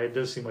agree. Yeah, it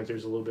does seem like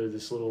there's a little bit of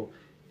this little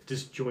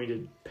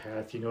disjointed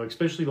path,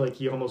 especially like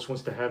he almost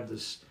wants to have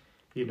this,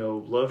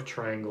 love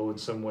triangle in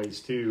some ways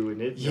too, and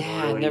it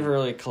never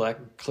really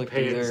clicked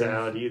pans either.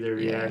 out either.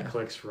 Yeah, it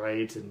clicks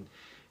right and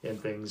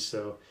things.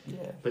 So,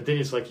 but then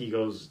it's like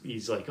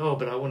he's like, oh,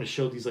 but I want to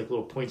show these like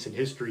little points in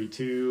history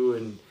too,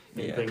 and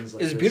things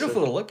like it's this.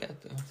 beautiful to look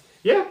at though.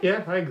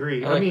 Yeah, I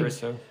agree. I like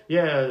Risso.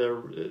 Yeah,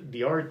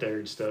 the art there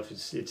and stuff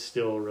it's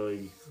still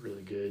really,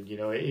 really good.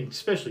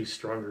 Especially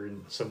stronger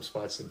in some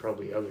spots than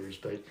probably others.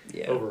 But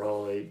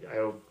overall,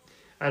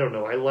 I don't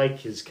know. I like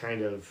his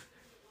kind of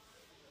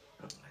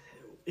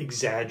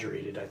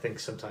exaggerated, I think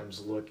sometimes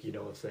look,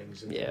 of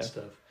things and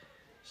stuff.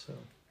 So,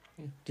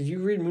 did you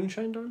read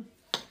Moonshine Dawn?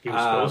 He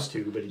was supposed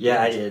to, but he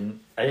yeah,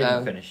 didn't. I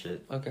didn't finish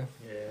it. Okay.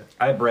 Yeah.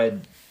 I've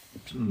read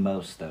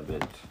most of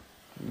it.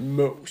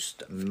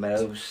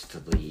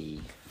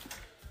 Mostly.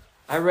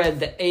 I read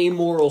The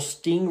Amoral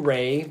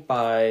Stingray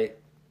by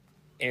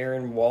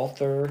Aaron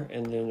Walther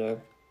and then a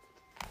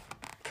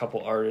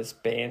couple artists,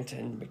 Bant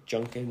and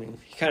McJunkin, and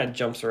he kind of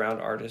jumps around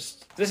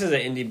artists. This is an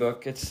indie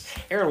book. It's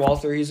Aaron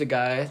Walther. He's a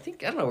guy. I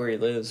don't know where he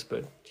lives,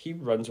 but he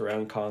runs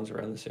around cons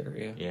around this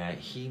area. Yeah,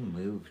 he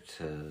moved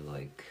to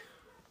like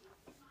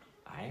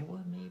Iowa,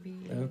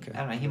 maybe. Okay. I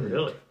don't know. He moved.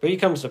 Really? But he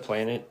comes to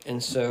Planet,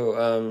 and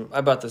so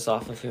I bought this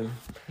off of him.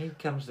 He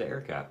comes to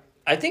AirCap.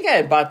 I think I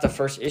had bought the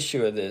first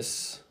issue of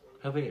this.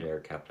 He'll be at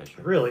AirCap this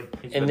year. Really?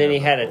 He's And been then there he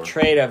had a before.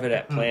 trade of it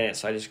at Planet,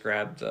 so I just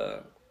grabbed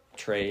the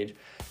trade.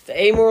 The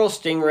Amoral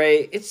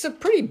Stingray, it's a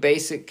pretty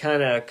basic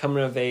kind of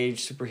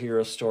coming-of-age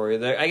superhero story.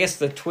 I guess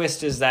the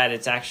twist is that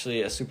it's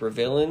actually a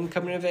supervillain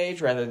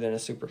coming-of-age rather than a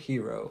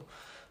superhero.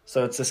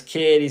 So it's this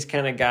kid, he's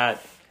kind of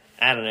got,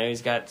 I don't know,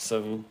 he's got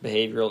some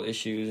behavioral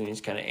issues, and he's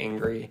kind of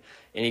angry,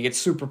 and he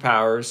gets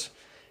superpowers,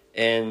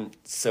 and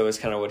so it's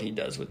kind of what he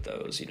does with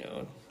those, you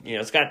know. You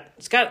know,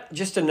 it's got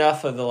just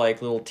enough of the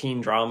like little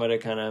teen drama to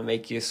kind of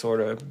make you sort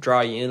of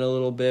draw you in a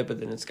little bit, but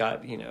then it's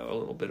got, you know, a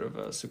little bit of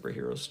a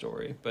superhero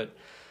story. But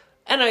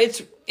I don't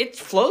know, it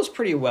flows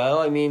pretty well.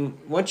 I mean,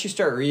 once you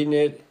start reading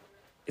it,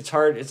 it's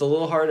hard. It's a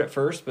little hard at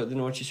first, but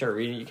then once you start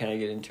reading it, you kind of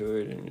get into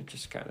it, and it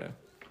just kind of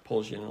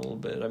pulls you in a little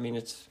bit. I mean,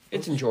 it's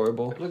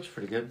enjoyable. It looks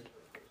pretty good.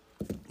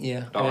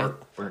 Yeah. The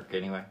artwork,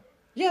 anyway.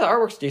 Yeah, the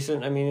artwork's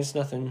decent. I mean, it's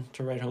nothing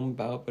to write home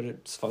about, but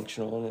it's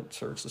functional and it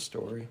serves the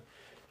story.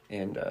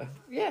 And,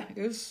 yeah,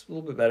 it was a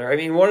little bit better. I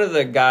mean, one of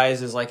the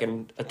guys is like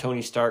a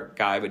Tony Stark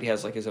guy, but he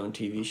has like his own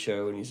TV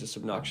show, and he's this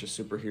obnoxious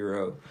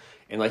superhero.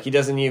 And like, he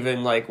doesn't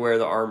even like wear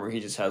the armor. He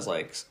just has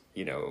like,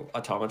 you know,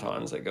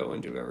 automatons that go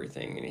and do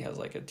everything. And he has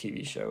like a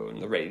TV show, and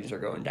the ratings are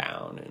going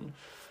down.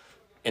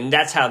 And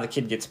that's how the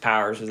kid gets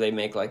powers, is they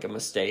make like a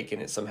mistake,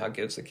 and it somehow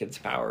gives the kids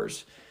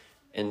powers.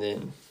 And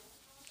then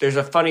there's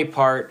a funny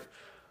part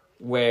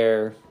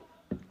where...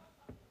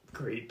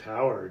 Great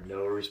power,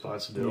 no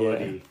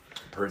responsibility.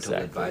 Parental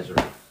Exactly.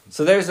 advisory.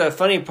 So there's a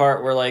funny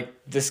part where like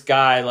this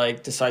guy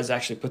like decides to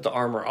actually put the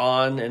armor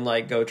on and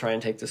like go try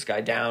and take this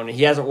guy down. And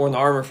he hasn't worn the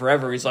armor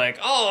forever. He's like,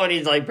 oh, and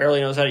he's like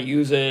barely knows how to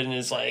use it. And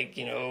it's like,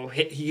 you know,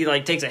 he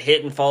like takes a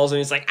hit and falls, and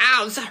he's like,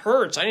 ow, this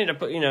hurts. I need to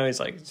put, you know, he's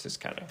like, it's just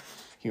kind of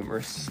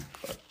humorous.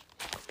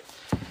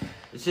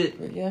 Is it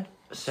But yeah,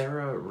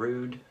 Sarah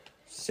Rude?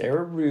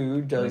 Sarah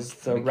Rude does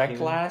the McKeown?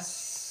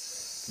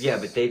 Reclass. Yeah,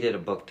 but they did a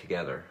book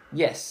together.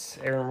 Yes,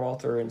 Aaron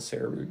Walther and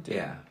Sarah Rude did.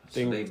 Yeah,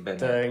 so they've been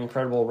the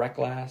Incredible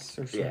Reclass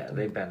or something. Yeah,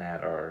 they've been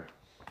at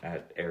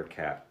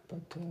AirCap But,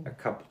 a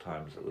couple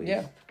times at least.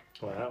 yeah.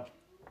 Wow.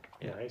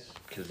 Yeah. Nice.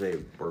 Because they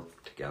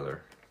worked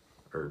together,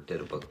 or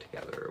did a book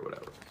together, or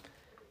whatever.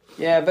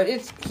 Yeah, but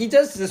he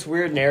does this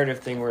weird narrative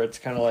thing where it's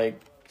kind of like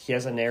he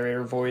has a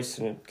narrator voice,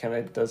 and it kind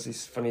of does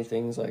these funny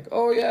things like,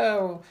 oh yeah,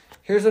 well,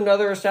 here's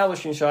another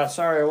establishing shot.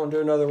 Sorry, I won't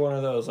do another one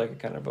of those. Like a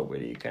kind of a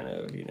witty kind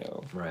of, you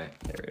know, Right.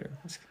 narrator.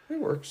 It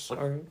works. What-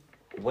 All right.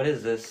 What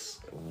is this?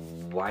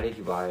 Why did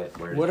you buy it?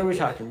 Where did What are you we get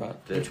talking it?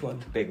 about? The Which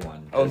one? Big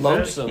one. Oh, The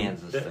Lonesome.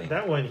 Kansas thing.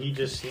 That one he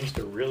just seems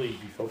to really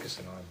be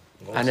focusing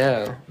on. I know.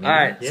 Lonesome. All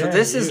right, so Yeah,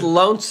 this is you-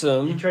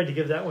 Lonesome. You tried to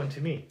give that one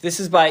to me. This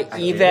is by I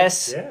did.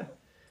 Yves Yeah.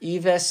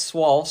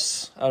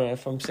 Swalce. I don't know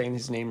if I'm saying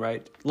his name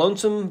right.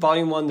 Lonesome,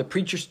 Volume 1, The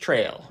Preacher's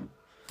Trail.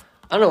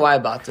 I don't know why I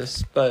bought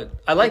this, but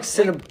I like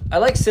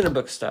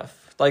Cinebook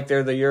stuff. Like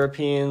they're the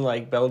European,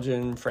 like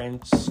Belgian,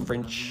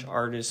 French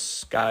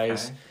artists,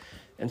 guys. Okay.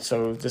 And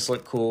so this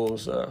looked cool.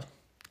 Was a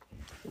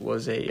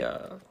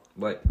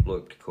What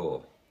looked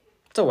cool?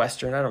 it's a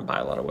Western. I don't buy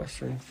a lot of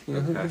Westerns. You know,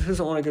 who Okay.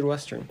 doesn't want a good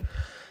Western?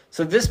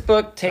 So this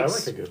book I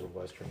takes like a good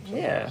Western.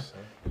 Yeah. So.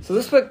 so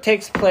this book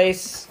takes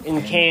place in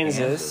In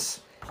Kansas.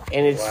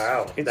 And it's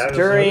Wow, it's that was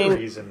during another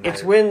reason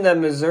it's I- when the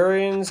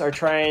Missourians are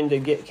trying to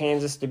get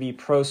Kansas to be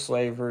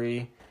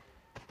pro-slavery.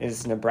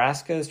 Is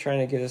Nebraska is trying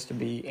to get us to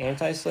be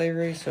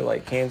anti-slavery. So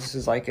like Kansas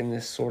is like in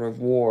this sort of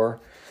war,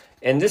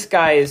 and this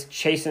guy is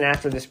chasing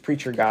after this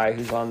preacher guy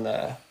who's on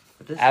the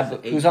But this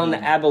who's on the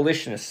 18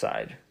 abolitionist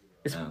side.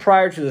 It's Oh.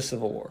 prior to the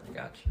Civil War.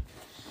 Gotcha.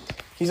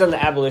 He's on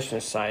the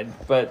abolitionist side,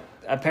 but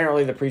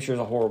apparently the preacher is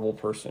a horrible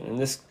person. And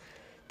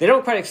they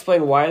don't quite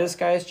explain why this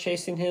guy is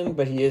chasing him,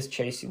 but he is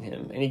chasing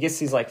him. And he gets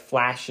these like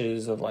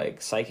flashes of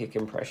like psychic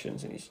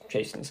impressions, and he's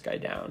chasing this guy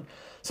down.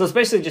 So it's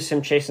basically just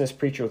him chasing this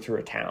preacher through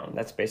a town.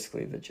 That's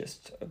basically the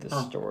gist of this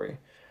story.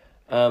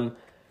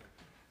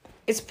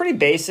 It's pretty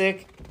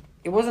basic.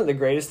 It wasn't the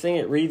greatest thing.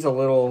 It reads a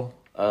little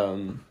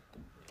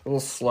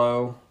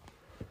slow.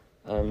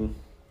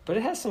 But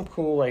it has some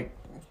cool, like,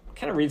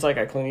 kind of reads like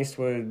a Clint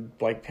Eastwood,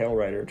 like, Pale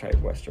Rider type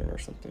Western or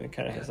something. It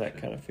kind of has that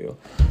kind of feel.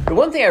 The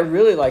one thing I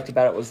really liked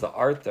about it was the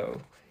art,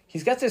 though.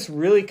 He's got this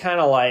really kind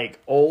of, like,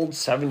 old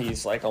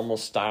 70s, like,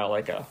 almost style,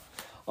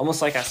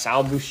 almost like a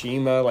Sal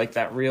Buscema, like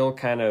that real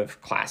kind of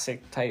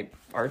classic type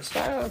art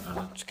style.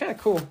 It's kind of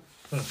cool.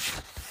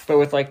 But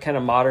with, like, kind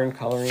of modern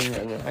coloring,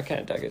 and I kind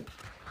of dug it.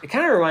 It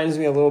kind of reminds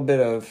me a little bit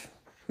of,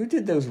 who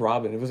did those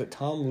Robin? Was it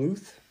Tom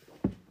Luth?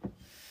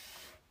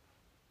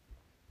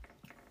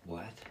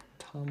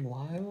 Tom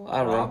Lyle? I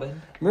don't know.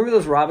 Robin? Remember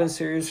those Robin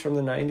series from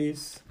the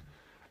 90s?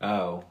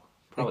 Oh,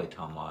 probably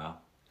Tom Lyle.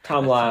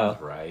 Tom That Lyle.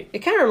 sounds right. It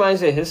kind of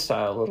reminds me of his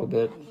style a little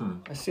bit.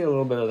 I see a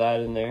little bit of that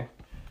in there.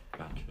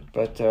 Gotcha.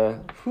 But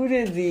who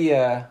did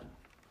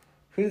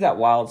that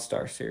Wild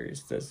Star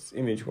series? This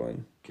Image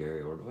one.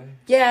 Gary Ordway?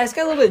 Yeah, it's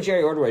got a little bit of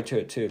Jerry Ordway to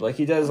it too. Like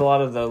he does a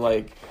lot of the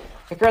like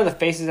around the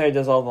faces. He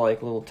does all the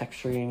like little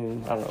texturing.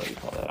 And I don't know what you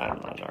call that. I'm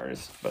not an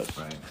artist, but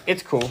Right.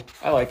 it's cool.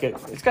 I like it.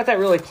 It's got that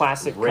really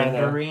classic kind of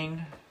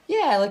Rendering?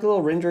 yeah, like a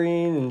little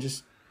rendering and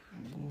just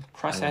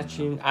cross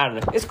hatching. I don't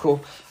know. It's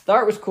cool. The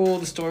art was cool.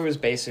 The story was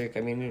basic.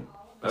 I mean, it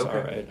was Okay.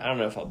 alright. I don't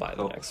know if I'll buy the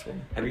Cool. next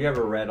one. Have you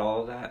ever read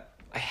all of that?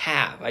 I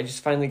have. I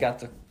just finally got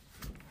the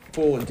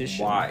full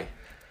edition. Why?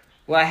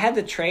 Well, I had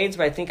the trades,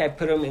 but I think I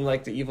put them in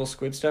like the Evil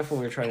Squid stuff when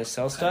we were trying to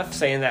sell stuff,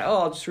 saying that,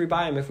 I'll just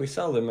rebuy them if we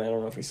sell them. I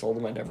don't know if we sold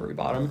them. I never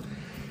rebought them.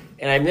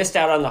 And I missed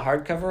out on the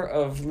hardcover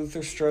of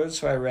Luther Strode,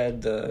 so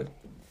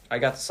I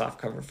got the soft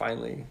cover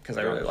finally because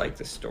I really Gotcha. liked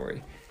this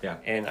story. Yeah.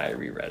 And I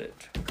reread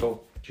it.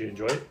 Cool. Did you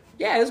enjoy it?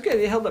 Yeah, it was good.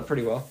 It held up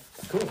pretty well.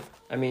 Cool.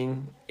 I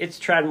mean, it's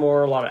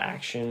Tradmore, a lot of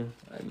action.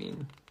 I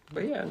mean,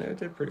 but yeah, no, it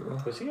did pretty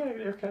well. Was he at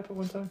Air Cap at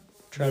one time?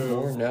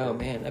 Tradmore? No,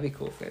 man, that'd be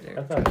cool if we had I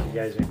there. thought you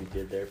guys maybe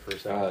did there for a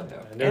second. No. I know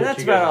And that that's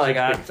you guys about all are I such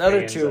got. big The other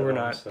fans two of were him,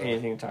 not so.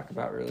 anything to talk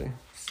about, really.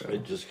 So.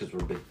 Just because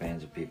we're big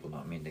fans of people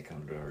don't mean they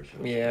come to our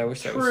shows. Yeah, I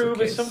wish that was True, the but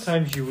case.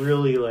 sometimes you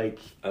really like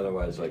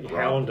Otherwise, like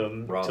hound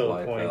them Rob till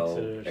the point Liefeld,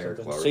 or Eric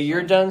something. Larson. So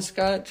you're done,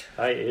 Scott?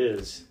 I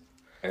is.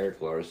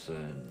 Eric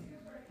Larson,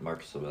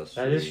 Mark Silvestri.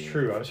 That is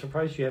true. I'm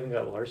surprised you haven't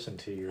got Larson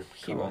to your.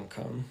 He won't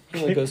come.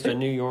 He only goes to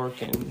New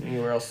York and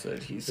anywhere else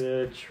that he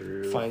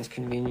True. finds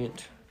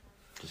convenient.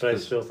 But I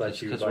still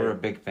thought you Because would we're a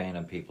like. big fan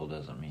of people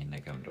doesn't mean they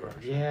come to our show.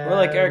 Yeah. Well,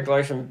 like Eric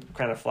Larson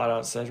kind of flat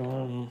out said,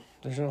 well,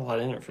 there's not a lot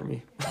in it for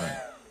me.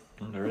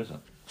 There isn't.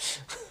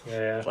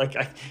 Yeah. Like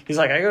he's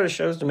like, I go to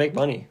shows to make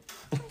money.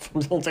 If I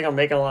don't think I'm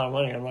making a lot of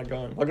money, I'm not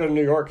going. I'll go to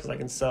New York because I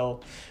can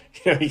sell,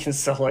 you can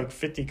sell like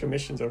 50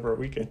 commissions over a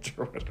weekend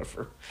or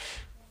whatever.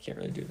 Can't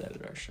really do that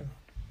at our show.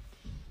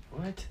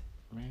 What?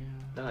 Yeah.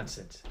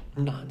 Nonsense.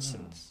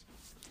 Nonsense.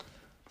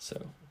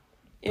 So,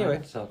 anyway.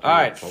 Alright, so All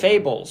right, Fable.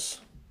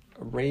 Fables.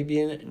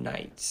 Arabian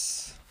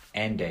Nights.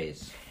 And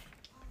Days.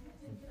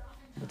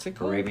 What's it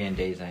called? Arabian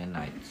Days and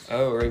Nights.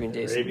 Oh, Arabian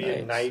Days Arabian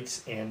and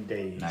Nights. Nights and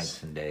Days.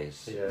 Nights and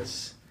Days.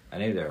 Yes. I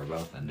knew they were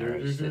both in there.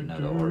 I just didn't know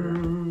the order.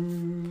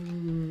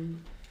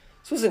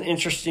 This was an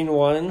interesting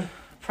one.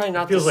 Probably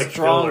not the Feels like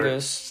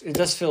strongest. It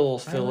does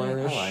feel I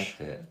fillerish.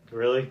 liked it.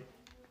 Really?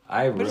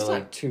 But it's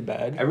not too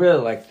bad. I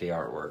really liked the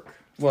artwork.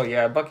 Well,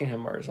 yeah,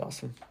 Buckingham art is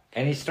awesome.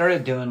 And he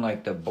started doing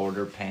like the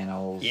border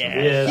panels. Yeah.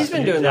 and He's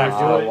been doing that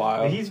for a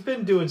while. He's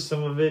been doing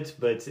some of it,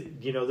 but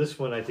this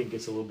one I think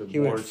it's a little bit He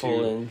more went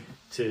full in.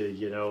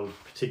 to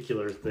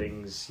particular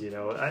things.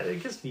 I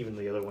guess even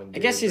the other one. I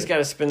guess he's got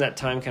to spend that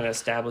time kind of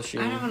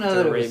establishing I don't know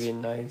the that it was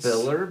Arabian Nights.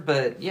 filler,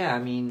 but yeah, I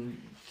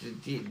mean,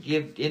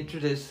 you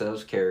introduced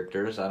those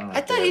characters. I don't know. I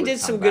if thought they he would did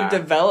some come good back.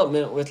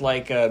 development with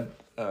like a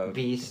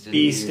Beast and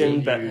Beast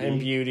and, Beauty. and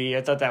Beauty.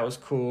 I thought that was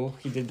cool.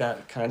 He did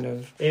that kind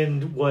of.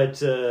 And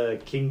what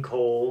King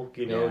Cole,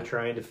 Yeah.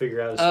 trying to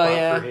figure out a Oh spot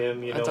yeah, for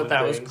him. I thought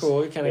that was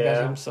cool. He kind of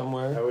got him I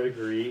somewhere. would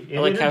agree. I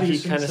like how he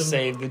introducing kind of some-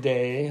 saved the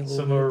day. A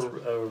some little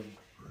bit. of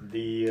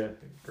the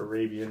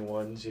Arabian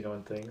ones,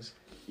 and things.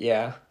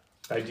 Yeah,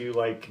 I do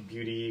like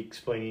Beauty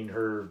explaining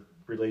her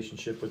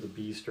relationship with the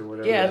Beast or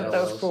whatever. yeah, the hell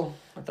that was else. cool.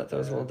 I thought that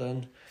was Yeah. well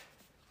done.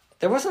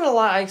 There wasn't a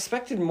lot. I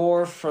expected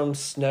more from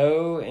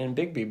Snow and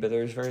Bigby, but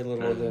there was very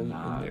little of them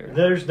Not. in there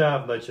There's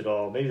not much at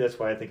all. Maybe that's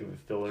why I think of a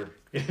filler.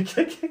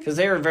 because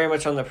they were very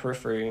much on the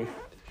periphery.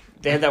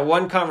 They had that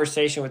one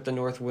conversation with the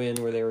North Wind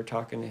where they were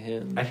talking to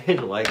him. I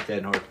did like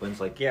that Northwind's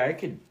like, yeah, I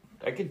could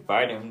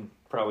fight him,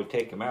 probably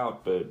take him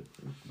out, but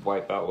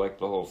wipe out like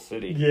the whole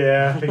city.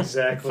 Yeah, It's a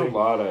exactly.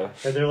 lot of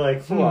And they're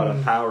like, a lot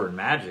of power and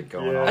magic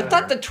going Yeah. on. I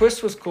thought the there.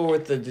 twist was cool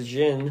with the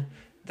Djinn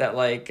that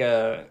like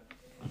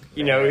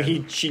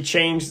she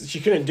changed. She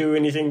couldn't do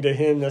anything to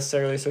him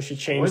necessarily, so she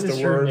changed What is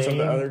the her words of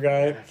the name? other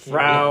guy. I can't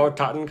Frau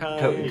remember.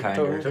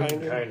 Tottenkinder.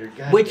 Totenkinder.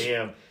 God Which-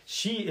 damn.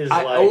 She is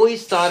I like.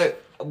 always thought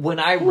it when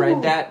I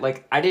read that,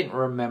 like I didn't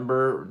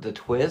remember the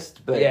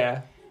twist, but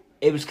Yeah,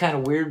 it was kind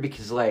of weird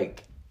because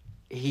like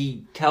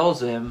he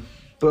tells him,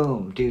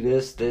 "Boom, do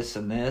this, this,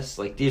 and this.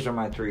 Like these are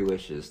my three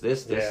wishes.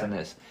 This, Yeah. and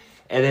this."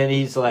 And then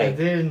he's like, And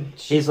then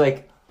she, he's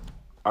like,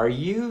 "Are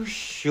you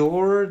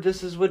sure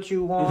this is what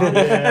you want?"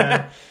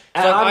 yeah.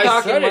 And so I'm I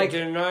talking said like it,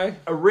 didn't I?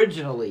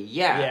 originally,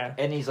 yeah. Yeah.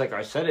 And he's like,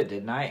 "I said it,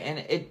 didn't I?"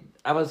 And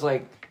I was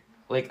like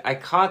I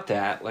caught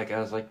that. Like I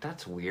was like,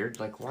 "That's weird.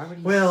 Like why would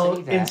he Well,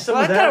 say that?" and some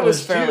Well, of I that thought it was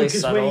was fairly too,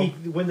 subtle.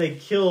 when they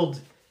killed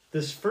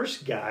this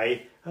first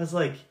guy, I was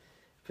like,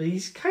 but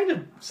he's kind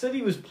of said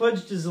he was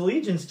pledged his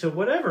allegiance to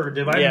whatever.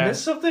 Did I Yeah.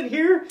 miss something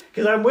here?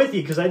 Because I'm with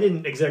you, because I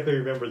didn't exactly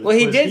remember the Well,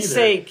 he twist did either.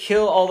 say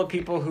kill all the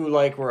people who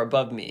like were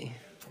above me.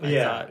 I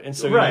Yeah. thought. And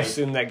so Right. you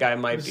assume that guy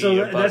might be So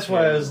above that's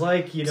why I him. was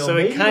like, So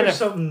it maybe kind there's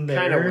of- something there.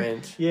 kind of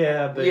went.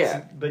 Yeah, but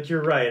Yeah. but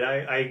you're right.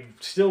 I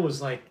still was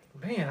like,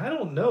 man, I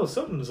don't know.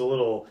 Something's a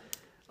little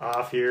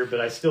off here,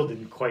 but I still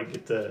didn't quite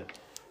get the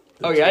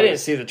Oh yeah, I didn't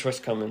see the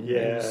twist coming.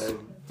 Yeah,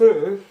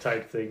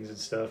 type things and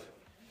stuff.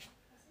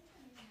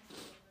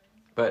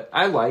 But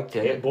I liked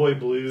it. And Boy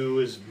Blue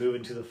is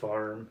moving to the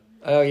farm.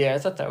 Oh yeah, I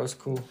thought that was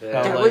cool.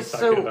 Yeah, That like was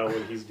talking so- about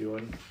what he's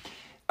doing.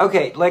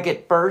 Okay, like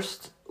at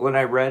first when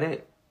I read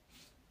it,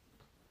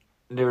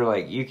 they were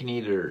like, you can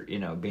either,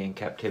 be in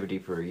captivity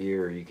for a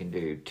year or you can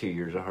do 2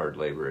 years of hard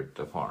labor at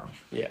the farm.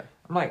 Yeah.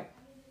 I'm like,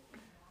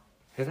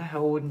 who the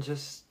hell wouldn't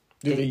just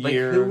Do the like,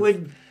 year. Who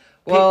would pick-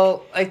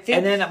 Well, I think.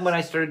 And then when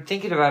I started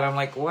thinking about it, I'm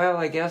like, well,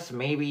 I guess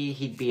maybe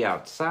he'd be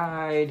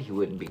outside, he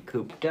wouldn't be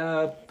cooped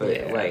up, but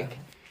Yeah.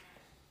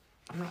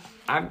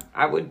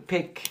 I would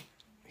pick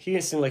he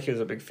didn't seem like he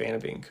was a big fan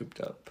of being cooped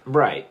up.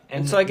 right.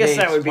 And so I guess they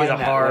that would be the explain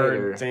that hard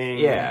later. thing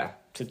Yeah.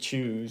 to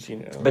choose,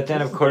 But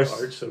then of The course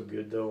art's so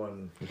good though.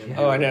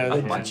 Oh, I know.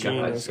 Oh The my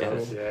gene God, was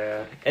yes. cool.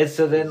 Yeah. And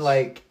so then,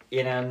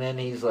 and then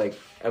he's like,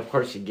 of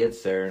course he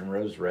gets there, and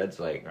Rose Red's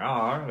like, oh,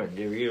 I'm gonna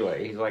give you,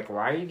 he's like,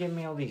 why are you giving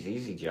me all these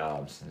easy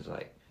jobs? And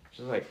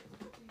she's like,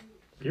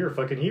 You're a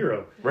fucking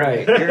hero.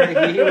 right, you're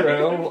a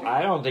hero.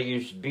 I don't think you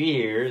should be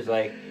here. It's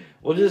like,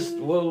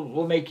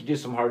 we'll make you do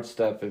some hard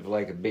stuff if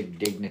like a big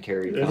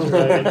dignitary That's comes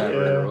right, or whatever, yeah. or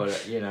whatever,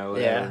 whatever.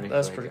 Yeah, And he's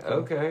that's like, pretty cool.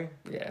 Okay.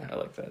 Yeah, I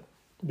like that.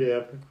 Yeah.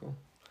 Cool.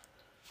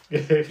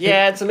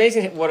 Yeah, it's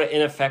amazing what an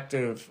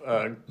ineffective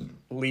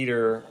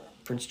leader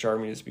Prince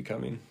Charming is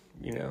becoming.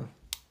 Yeah,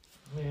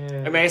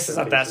 I mean, it's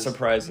not that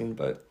surprising,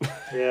 but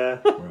Yeah.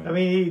 Right. I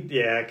mean,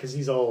 because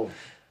he's all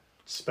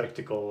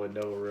spectacle and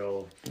no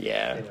real,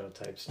 yeah,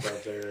 type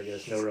stuff there. I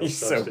guess no real he's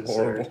so substance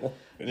horrible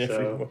in every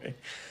So- way.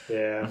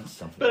 there. Yeah.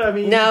 Something. But I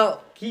mean, Now,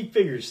 he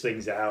figures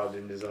things out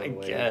in his I own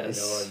way,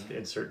 guess.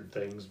 in certain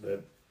things.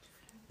 But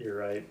you're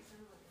right.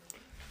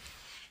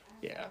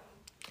 yeah.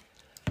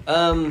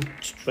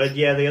 But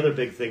yeah, the other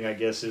big thing I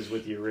guess is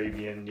with the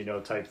Arabian,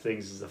 type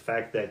things is the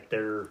fact that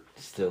they're.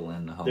 Still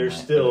in the homeland. They're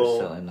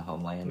still in the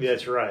homeland.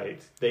 That's right.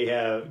 They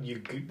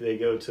They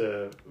go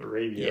to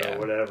Arabia Yeah. or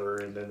whatever,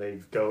 and then they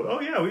go,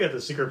 "Oh yeah, we got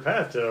the secret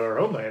path to our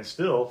homeland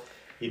still."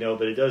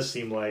 But it does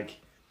seem like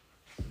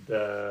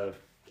the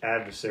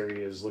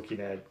adversary is looking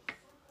at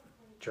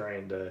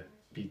trying to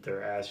beat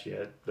their ass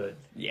yet. But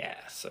Yeah,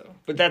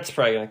 but that's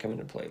probably going to come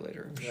into play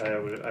later. I'm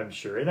sure. I'm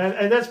sure,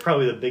 and that's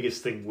probably the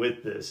biggest thing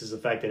with this is the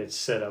fact that it's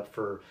set up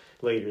for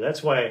later.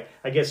 That's why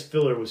I guess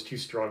filler was too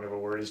strong of a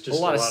word. It's just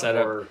A lot of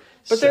setup. more.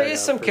 But there is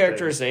setup some for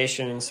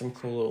characterization and some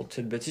cool little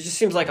tidbits. It just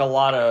seems like a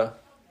lot of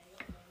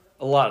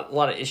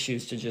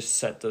issues to just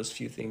set those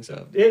few things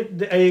up.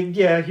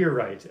 Yeah, you're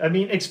right. I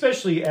mean,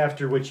 especially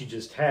after what you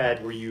just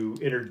had, where you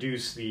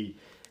introduce the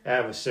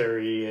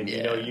adversary, and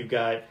Yeah. you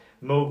got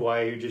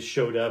Mogwai who just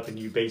showed up, and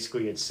you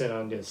basically had sent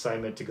on the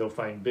assignment to go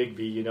find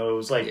Bigby. It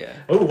was like, Yeah.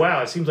 oh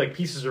wow, it seems like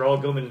pieces are all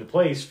going into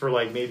place for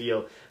like maybe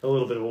a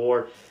little bit of a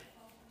war.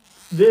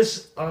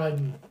 This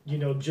on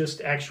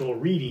just actual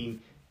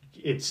reading,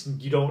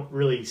 you don't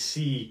really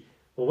see.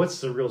 Well,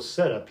 what's the real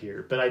setup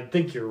here? But I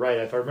think you're right.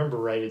 If I remember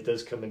right, it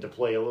does come into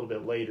play a little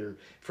bit later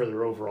for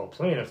their overall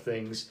plan of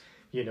things,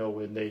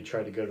 when they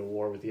try to go to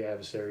war with the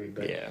adversary.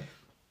 But Yeah.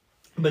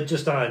 but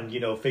just on,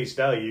 face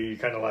value, you're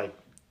kind of like,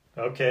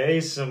 okay,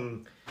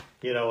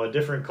 a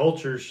different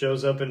culture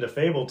shows up into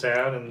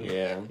Fabletown and,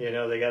 Yeah.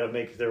 they got to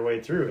make their way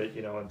through it,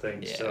 and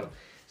things. Yeah.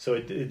 So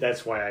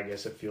that's why I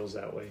guess it feels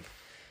that way.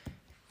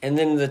 And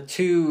then the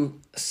two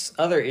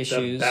other The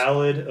issues.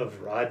 Ballad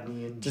of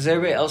Rodney and Does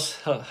everybody else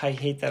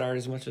hate that art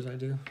as much as I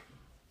do?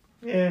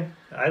 Yeah,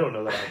 I don't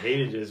know that I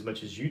hated it as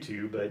much as you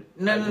two, but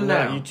No.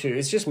 Not you too.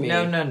 It's just me.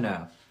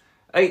 No.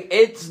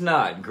 It's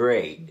not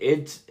great.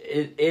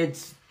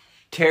 It's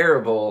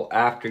terrible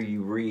after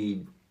you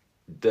read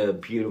the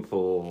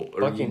beautiful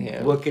or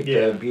Buckingham. You look at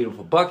Yeah. the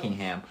beautiful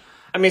Buckingham.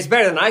 I mean, it's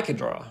better than I could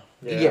draw.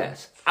 yeah.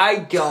 Yes, I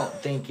don't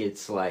think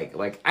it's like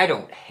I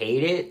don't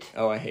hate it,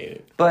 Oh, I hate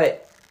it.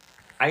 but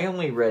I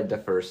only read the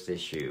first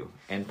issue,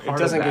 and It part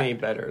doesn't of get that, any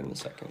better in the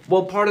second.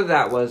 well, part of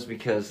that was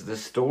because the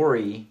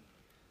story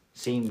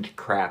seemed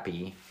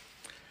crappy,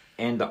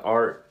 and the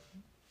art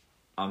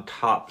on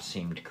top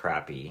seemed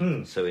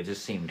crappy. So it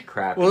just seemed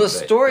crappy. Well, the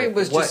but story with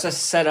was what- just a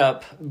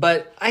setup,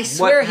 but I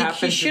swear he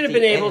happens should at have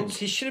been the able. end?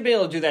 He should have been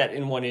able to do that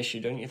in one issue,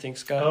 don't you think,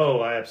 Scott?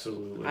 Oh,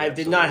 absolutely. I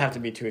did not have to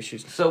be two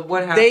issues. So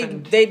what They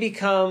happened? they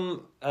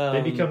become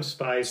They become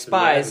spies. for the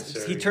spies.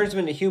 adversary. He turns them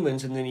into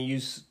humans, and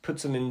then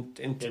puts them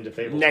Into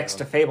Fabletown. next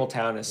to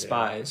Fabletown as Yeah.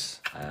 spies.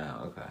 Oh,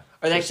 okay.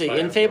 Are they So actually spy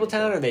in on Fabletown,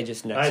 Fabletown. or are they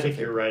just next? I to think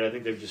you're Fabletown? right. I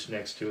think they're just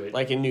next to it.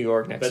 Like in New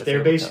York, next. But to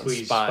they're Fabletown.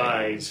 basically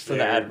spies for the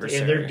there,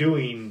 adversary, and they're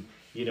doing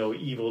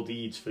evil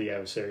deeds for the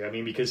adversary. I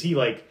mean, because he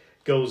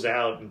goes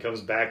out and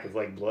comes back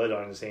with blood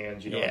on his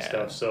hands, and Yeah.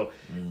 stuff. So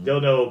they'll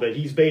know. But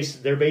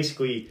they're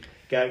basically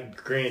got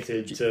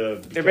granted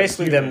to. They're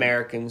basically the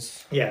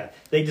Americans. Yeah,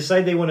 they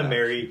decide they want to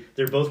marry.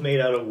 They're both made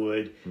out of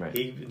wood. Right.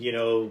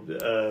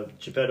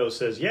 Geppetto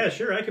says, "Yeah,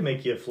 sure, I can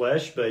make you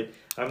flesh, but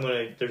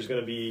There's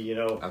gonna be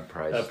A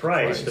price. a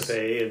price to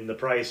pay, and the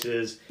price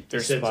is They're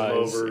he sends spies, them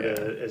over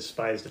yeah. as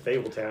spies to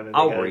Fabletown. And they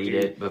I'll gotta read do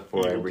it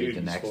before I evil read the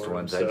duties next for him,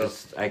 ones. so- I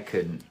just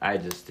couldn't. I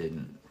just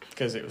didn't.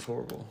 Because it was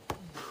horrible.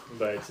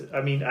 But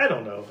I mean, I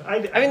don't know. I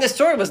mean, the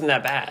story wasn't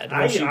that bad.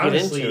 I Once you get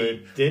honestly into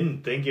it,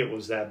 didn't think it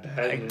was that bad.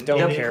 I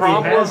don't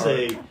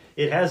care.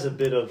 It has a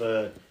bit of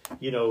a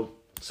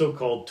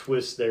so-called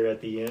twist there at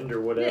the end or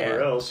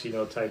whatever else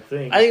type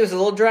thing. I think it was a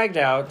little dragged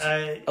out,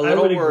 a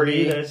little would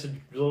wordy. agree that it's a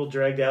little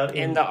dragged out,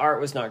 and the art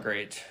was not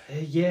great.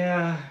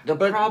 Yeah. The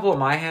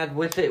problem I had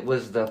with it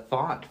was the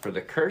font for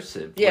the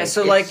cursive. Yeah, it's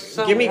so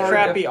give me hard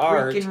crappy to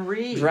art, freaking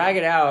read. drag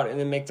it out, and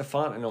then make the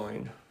font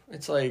annoying.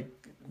 It's like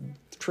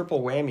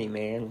triple whammy,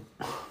 man.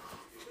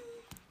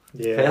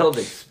 Yeah. Failed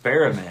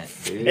experiment,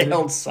 dude.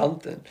 Failed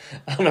something.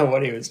 I don't know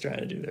what he was trying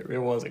to do there. It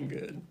wasn't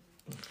good.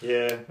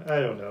 Yeah, I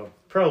don't know.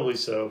 Probably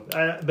so.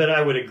 But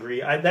I would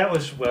agree. That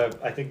was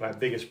what I think my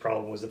biggest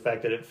problem was the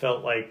fact that it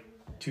felt like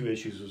 2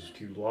 issues was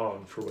too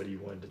long for what he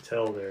wanted to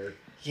tell there.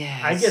 Yeah.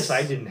 I guess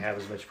I didn't have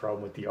as much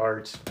problem with the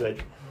art, but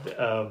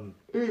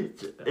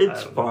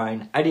It's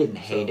fine. I didn't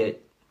hate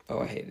it. Oh,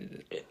 I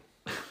hated it.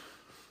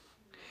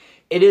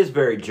 It is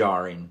very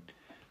jarring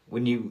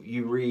when you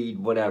read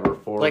whatever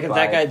 4 Like or if 5.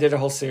 that guy did a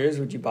whole series,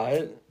 would you buy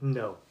it?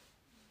 no.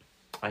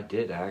 I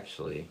did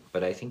actually,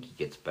 but I think he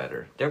gets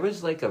better. There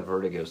was like a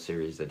Vertigo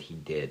series that he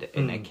did,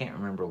 and I can't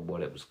remember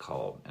what it was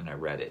called. And I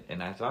read it,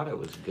 and I thought it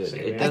was good.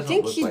 Sandman? It I doesn't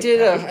think look he like did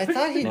that. I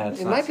thought he. No,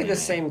 it's it not might be the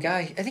Sandman. same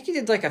guy. I think he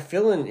did like a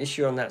fill-in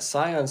issue on that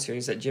Scion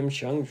series that Jim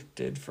Chung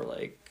did for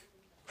like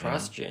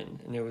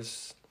CrossGen, and it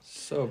was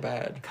so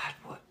bad. God,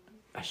 what?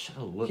 I should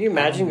have looked. Can you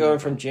imagine down. going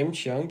from Jim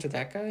Chung to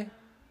that guy?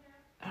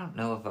 I don't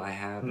know if I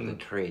have the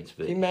traits,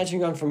 but Can you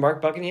imagine going from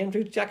Mark Buckingham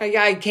to that guy?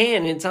 Yeah, I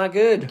can. It's not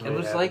good. it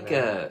was Yeah, like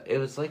man.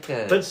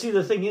 a. But see,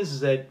 the thing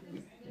is that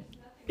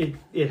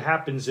it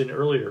happens in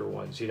earlier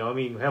ones. I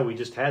mean, hell, we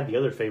just had the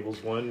other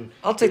Fables one.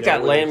 I'll take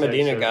that where Land it's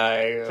Medina type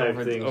guy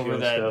over things,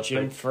 that stuff,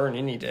 Jim but- Fern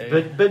any day.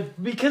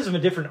 But because of a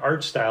different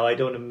art style, I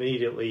don't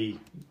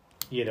immediately,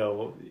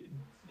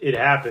 it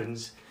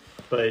happens.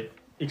 But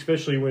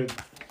especially when,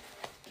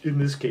 in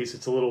this case,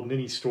 it's a little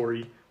mini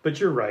story. But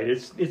you're right;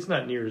 it's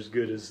not near as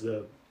good as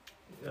the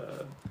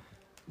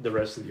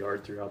rest of the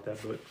art throughout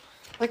that book.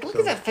 Like, look So-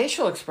 at that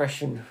facial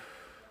expression.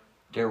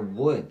 There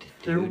would.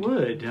 There Dude.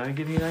 would. I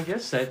mean, I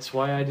guess that's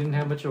why I didn't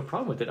have much of a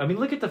problem with it. I mean,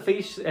 look at the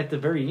face at the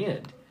very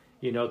end,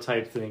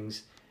 type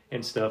things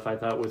and stuff. I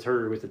thought with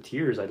her with the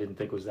tears, I didn't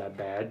think was that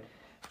bad.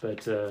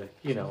 But I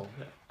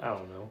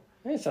don't know.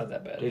 It's not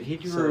that bad. Did he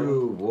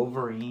drew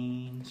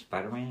Wolverine,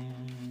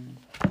 Spider-Man?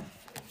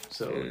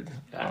 So Dude,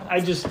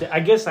 I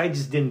guess I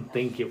just didn't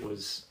think it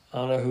was I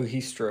don't know who he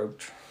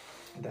stroked.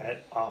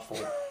 that awful.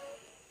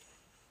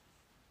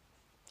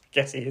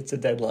 Guess he hits a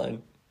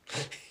deadline.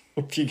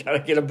 If you gotta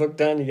get a book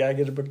done, you gotta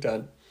get a book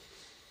done.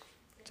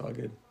 It's all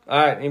good.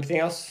 All right. Anything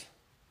else?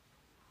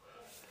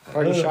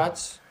 Party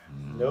shots.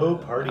 No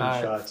party All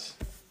right. shots.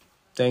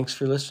 Thanks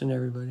for listening,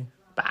 everybody.